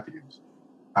Bruce Matthews.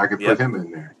 I could put him in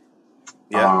there.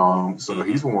 So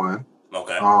he's one.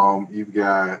 Okay. You've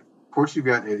got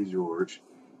Eddie George.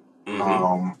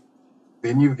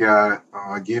 Then you've got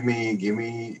give me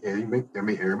Eddie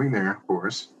McNair, of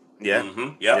course. Yeah.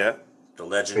 The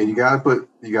legend. And you gotta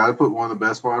put one of the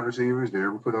best wide receivers to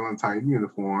ever put on a Titan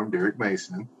uniform, Derek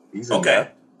Mason. He's in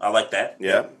there. I like that.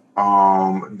 Yeah.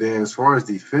 Then as far as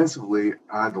defensively,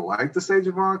 I'd like to say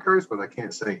Javon Curse, but I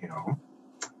can't say him.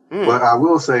 But I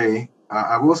will say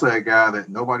a guy that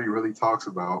nobody really talks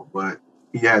about, but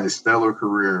he had a stellar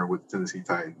career with the Tennessee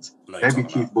Titans. That'd be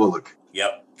Keith Bullock.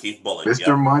 Yep, Keith Bullock.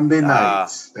 Mr. Monday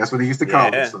Nights. That's what he used to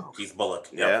call himself. Keith Bullock.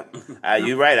 Yep.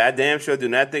 You're right. I damn sure do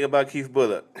not think about Keith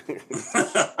Bullock.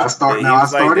 I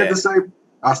started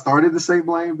to say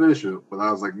Blaine Bishop, but I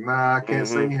was like, nah, I can't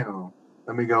say him.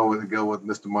 Let me go with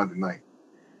Mr. Monday Night.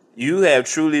 You have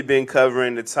truly been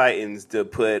covering the Titans to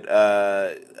put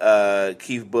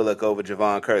Keith Bullock over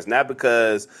Javon Curse, not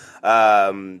because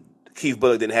Keith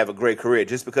Bullock didn't have a great career,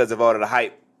 just because of all of the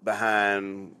hype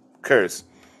behind Curse.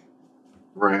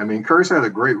 Right. I mean, Curse had a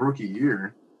great rookie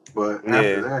year, but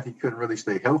after that, he couldn't really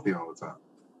stay healthy all the time.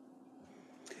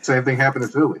 Same thing happened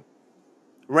in Philly.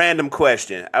 Random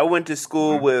question. I went to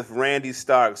school with Randy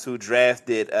Starks, who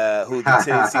drafted the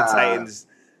Tennessee Titans.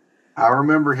 I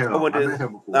remember him. I met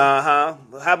him before.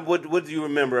 What do you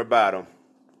remember about him?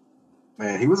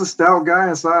 Man, he was a stout guy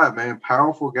inside, man.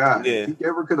 Powerful guy. Yeah. If he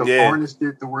ever could have harnessed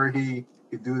it to where he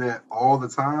could do that all the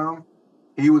time,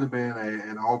 he would have been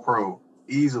an all-pro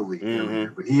easily.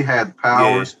 But he had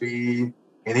power, speed,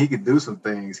 and he could do some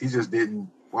things. He just didn't.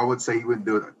 I would say he wouldn't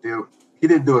do it. He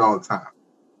didn't do it all the time,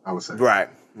 I would say. Right.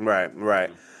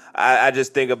 I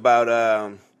just think about.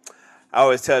 I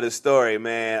always tell this story,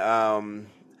 man.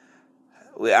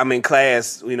 I'm in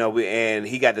class, and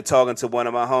he got to talking to one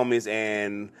of my homies,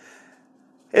 and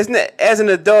as an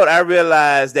adult, I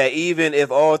realized that even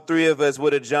if all 3 of us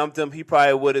would have jumped him, he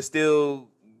probably would have still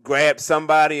grabbed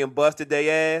somebody and busted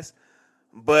their ass.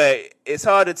 But it's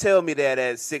hard to tell me that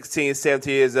at 16,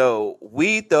 17 years old,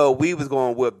 we thought we was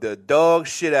going to whip the dog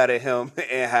shit out of him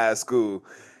in high school.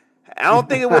 I don't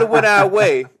think it would have went our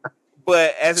way.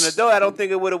 But as an adult, I don't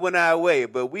think it would have went our way.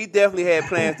 But we definitely had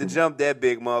plans to jump that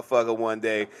big motherfucker one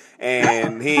day,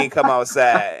 and he ain't come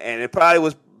outside. And it probably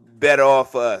was better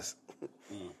off for us.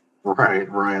 Right.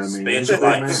 I mean,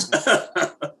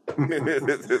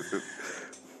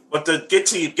 but to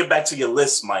get back to your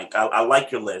list, Mike, I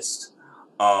like your list.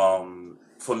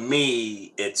 For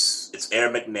me, it's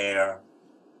Air McNair,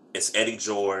 it's Eddie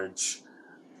George,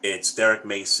 it's Derek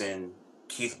Mason,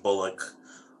 Keith Bullock.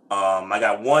 I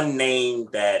got one name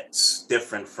that's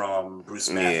different from Bruce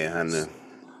Matthews. Yeah, I know.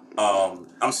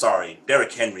 I'm sorry,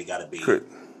 Derrick Henry got to be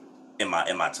in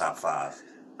my top 5.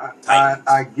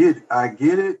 I get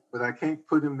it, but I can't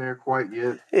put him there quite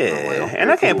yet. Yeah,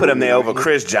 and I can't put him there over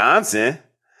Chris Johnson.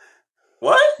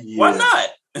 What? Yeah. Why not?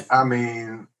 I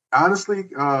mean, honestly,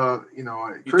 You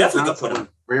Chris definitely Johnson could put him. was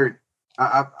very.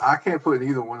 I can't put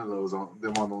either one of those on the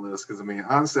list because I mean,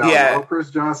 honestly, Yeah. I love Chris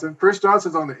Johnson. Chris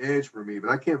Johnson's on the edge for me, but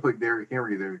I can't put Derrick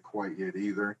Henry there quite yet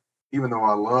either. Even though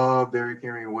I love Derrick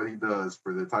Henry and what he does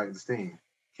for the Titans team,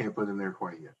 can't put him there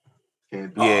quite yet.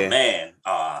 Can't do Oh man.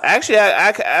 Actually,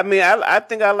 I mean, I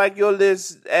think I like your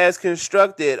list as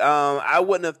constructed. I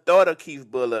wouldn't have thought of Keith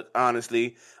Bullock,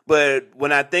 honestly. But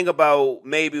when I think about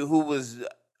maybe who was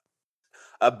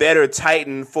a better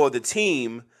Titan for the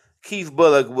team, Keith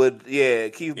Bullock would have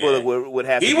to He be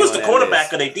was on the that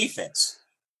quarterback list. of their defense.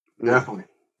 Definitely.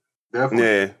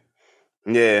 Yeah.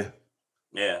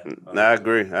 Yeah. No, I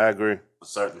agree. For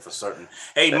certain.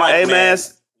 Hey, Mike, man.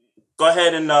 Go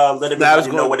ahead and let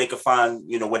everybody know where they can find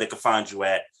you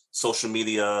at social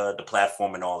media, the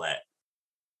platform, and all that.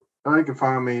 You can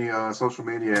find me social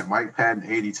media at Mike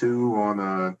Patton 82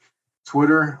 on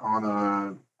Twitter,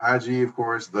 on IG, of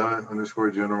course,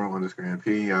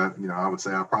 _general_MP. I would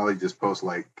say I'll probably just post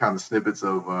like kind of snippets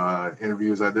of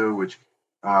interviews I do, which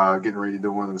getting ready to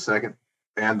do one in a second.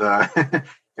 And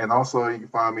and also you can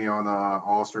find me on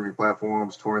all streaming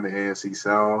platforms touring the AFC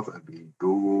South. That'd be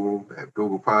Google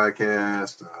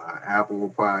Podcast, Apple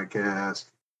Podcast,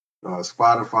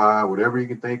 Spotify, whatever you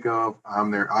can think of. I'm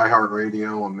there.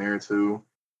 iHeartRadio, I'm there too.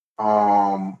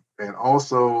 And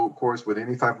also, of course, with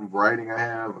any type of writing I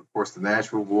have, of course, the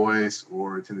Nashville Voice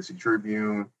or Tennessee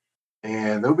Tribune,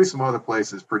 and there'll be some other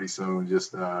places pretty soon.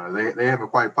 Just they haven't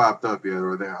quite popped up yet,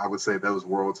 or I would say those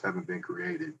worlds haven't been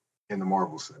created in the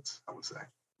Marvel sense. I would say.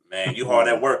 Man, you hard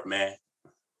at work, man.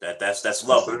 That's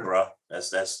lovely, bro.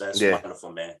 That's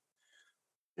wonderful, man.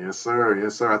 Yes, sir.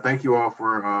 I thank you all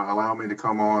for allowing me to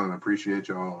come on, and I appreciate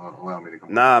y'all allowing me to come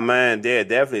on. Nah, man, yeah,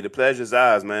 definitely. The pleasure's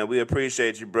ours, man. We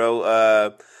appreciate you,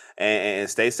 bro. And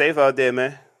stay safe out there,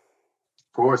 man. Of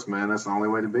course, man. That's the only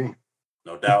way to be.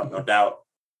 No doubt.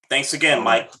 Thanks again,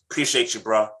 Mike. Appreciate you,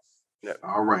 bro. Yep.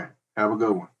 All right. Have a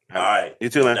good one. All right. You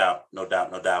too, man. No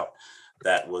doubt.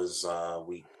 That was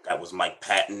Mike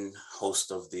Patton,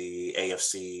 host of the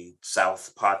AFC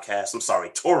South podcast. I'm sorry,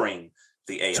 touring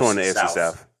the AFC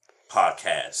South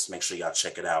podcast. Make sure y'all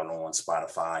check it out on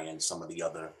Spotify and some of the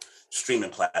other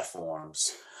streaming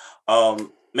platforms.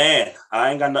 Man, I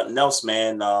ain't got nothing else,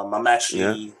 man. I'm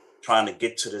actually trying to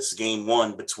get to this game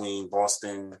 1 between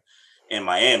Boston and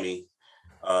Miami.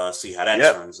 See how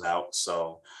that turns out.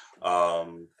 So,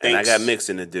 and I got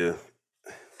mixing to do.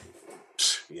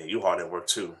 Yeah, you hard at work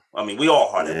too. I mean, we all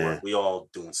hard at work. We all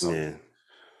doing something.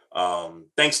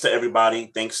 Thanks to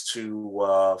everybody. Thanks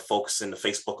to folks in the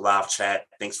Facebook Live chat.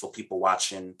 Thanks for people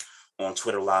watching on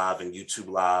Twitter Live and YouTube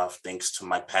Live. Thanks to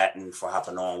Mike Patton for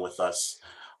hopping on with us.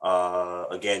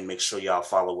 Again, make sure y'all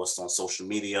follow us on social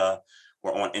media.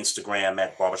 We're on Instagram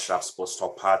at Barbershop Sports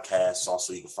Talk Podcast.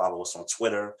 Also, you can follow us on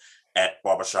Twitter at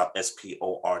Barbershop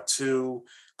SPOR2.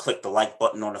 Click the like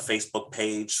button on the Facebook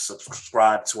page.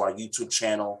 Subscribe to our YouTube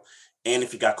channel. And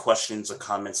if you got questions or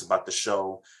comments about the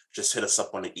show, just hit us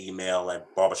up on the email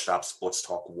at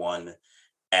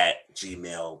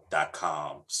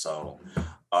barbershopsportstalk1@gmail.com. So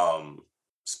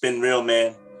it's been real,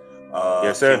 man.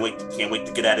 Yes, sir. Can't wait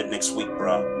to get at it next week,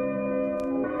 bro. All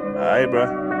right, bro.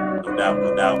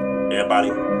 No doubt. Everybody,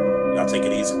 y'all take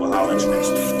it easy. We'll holler at you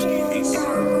next week. Peace.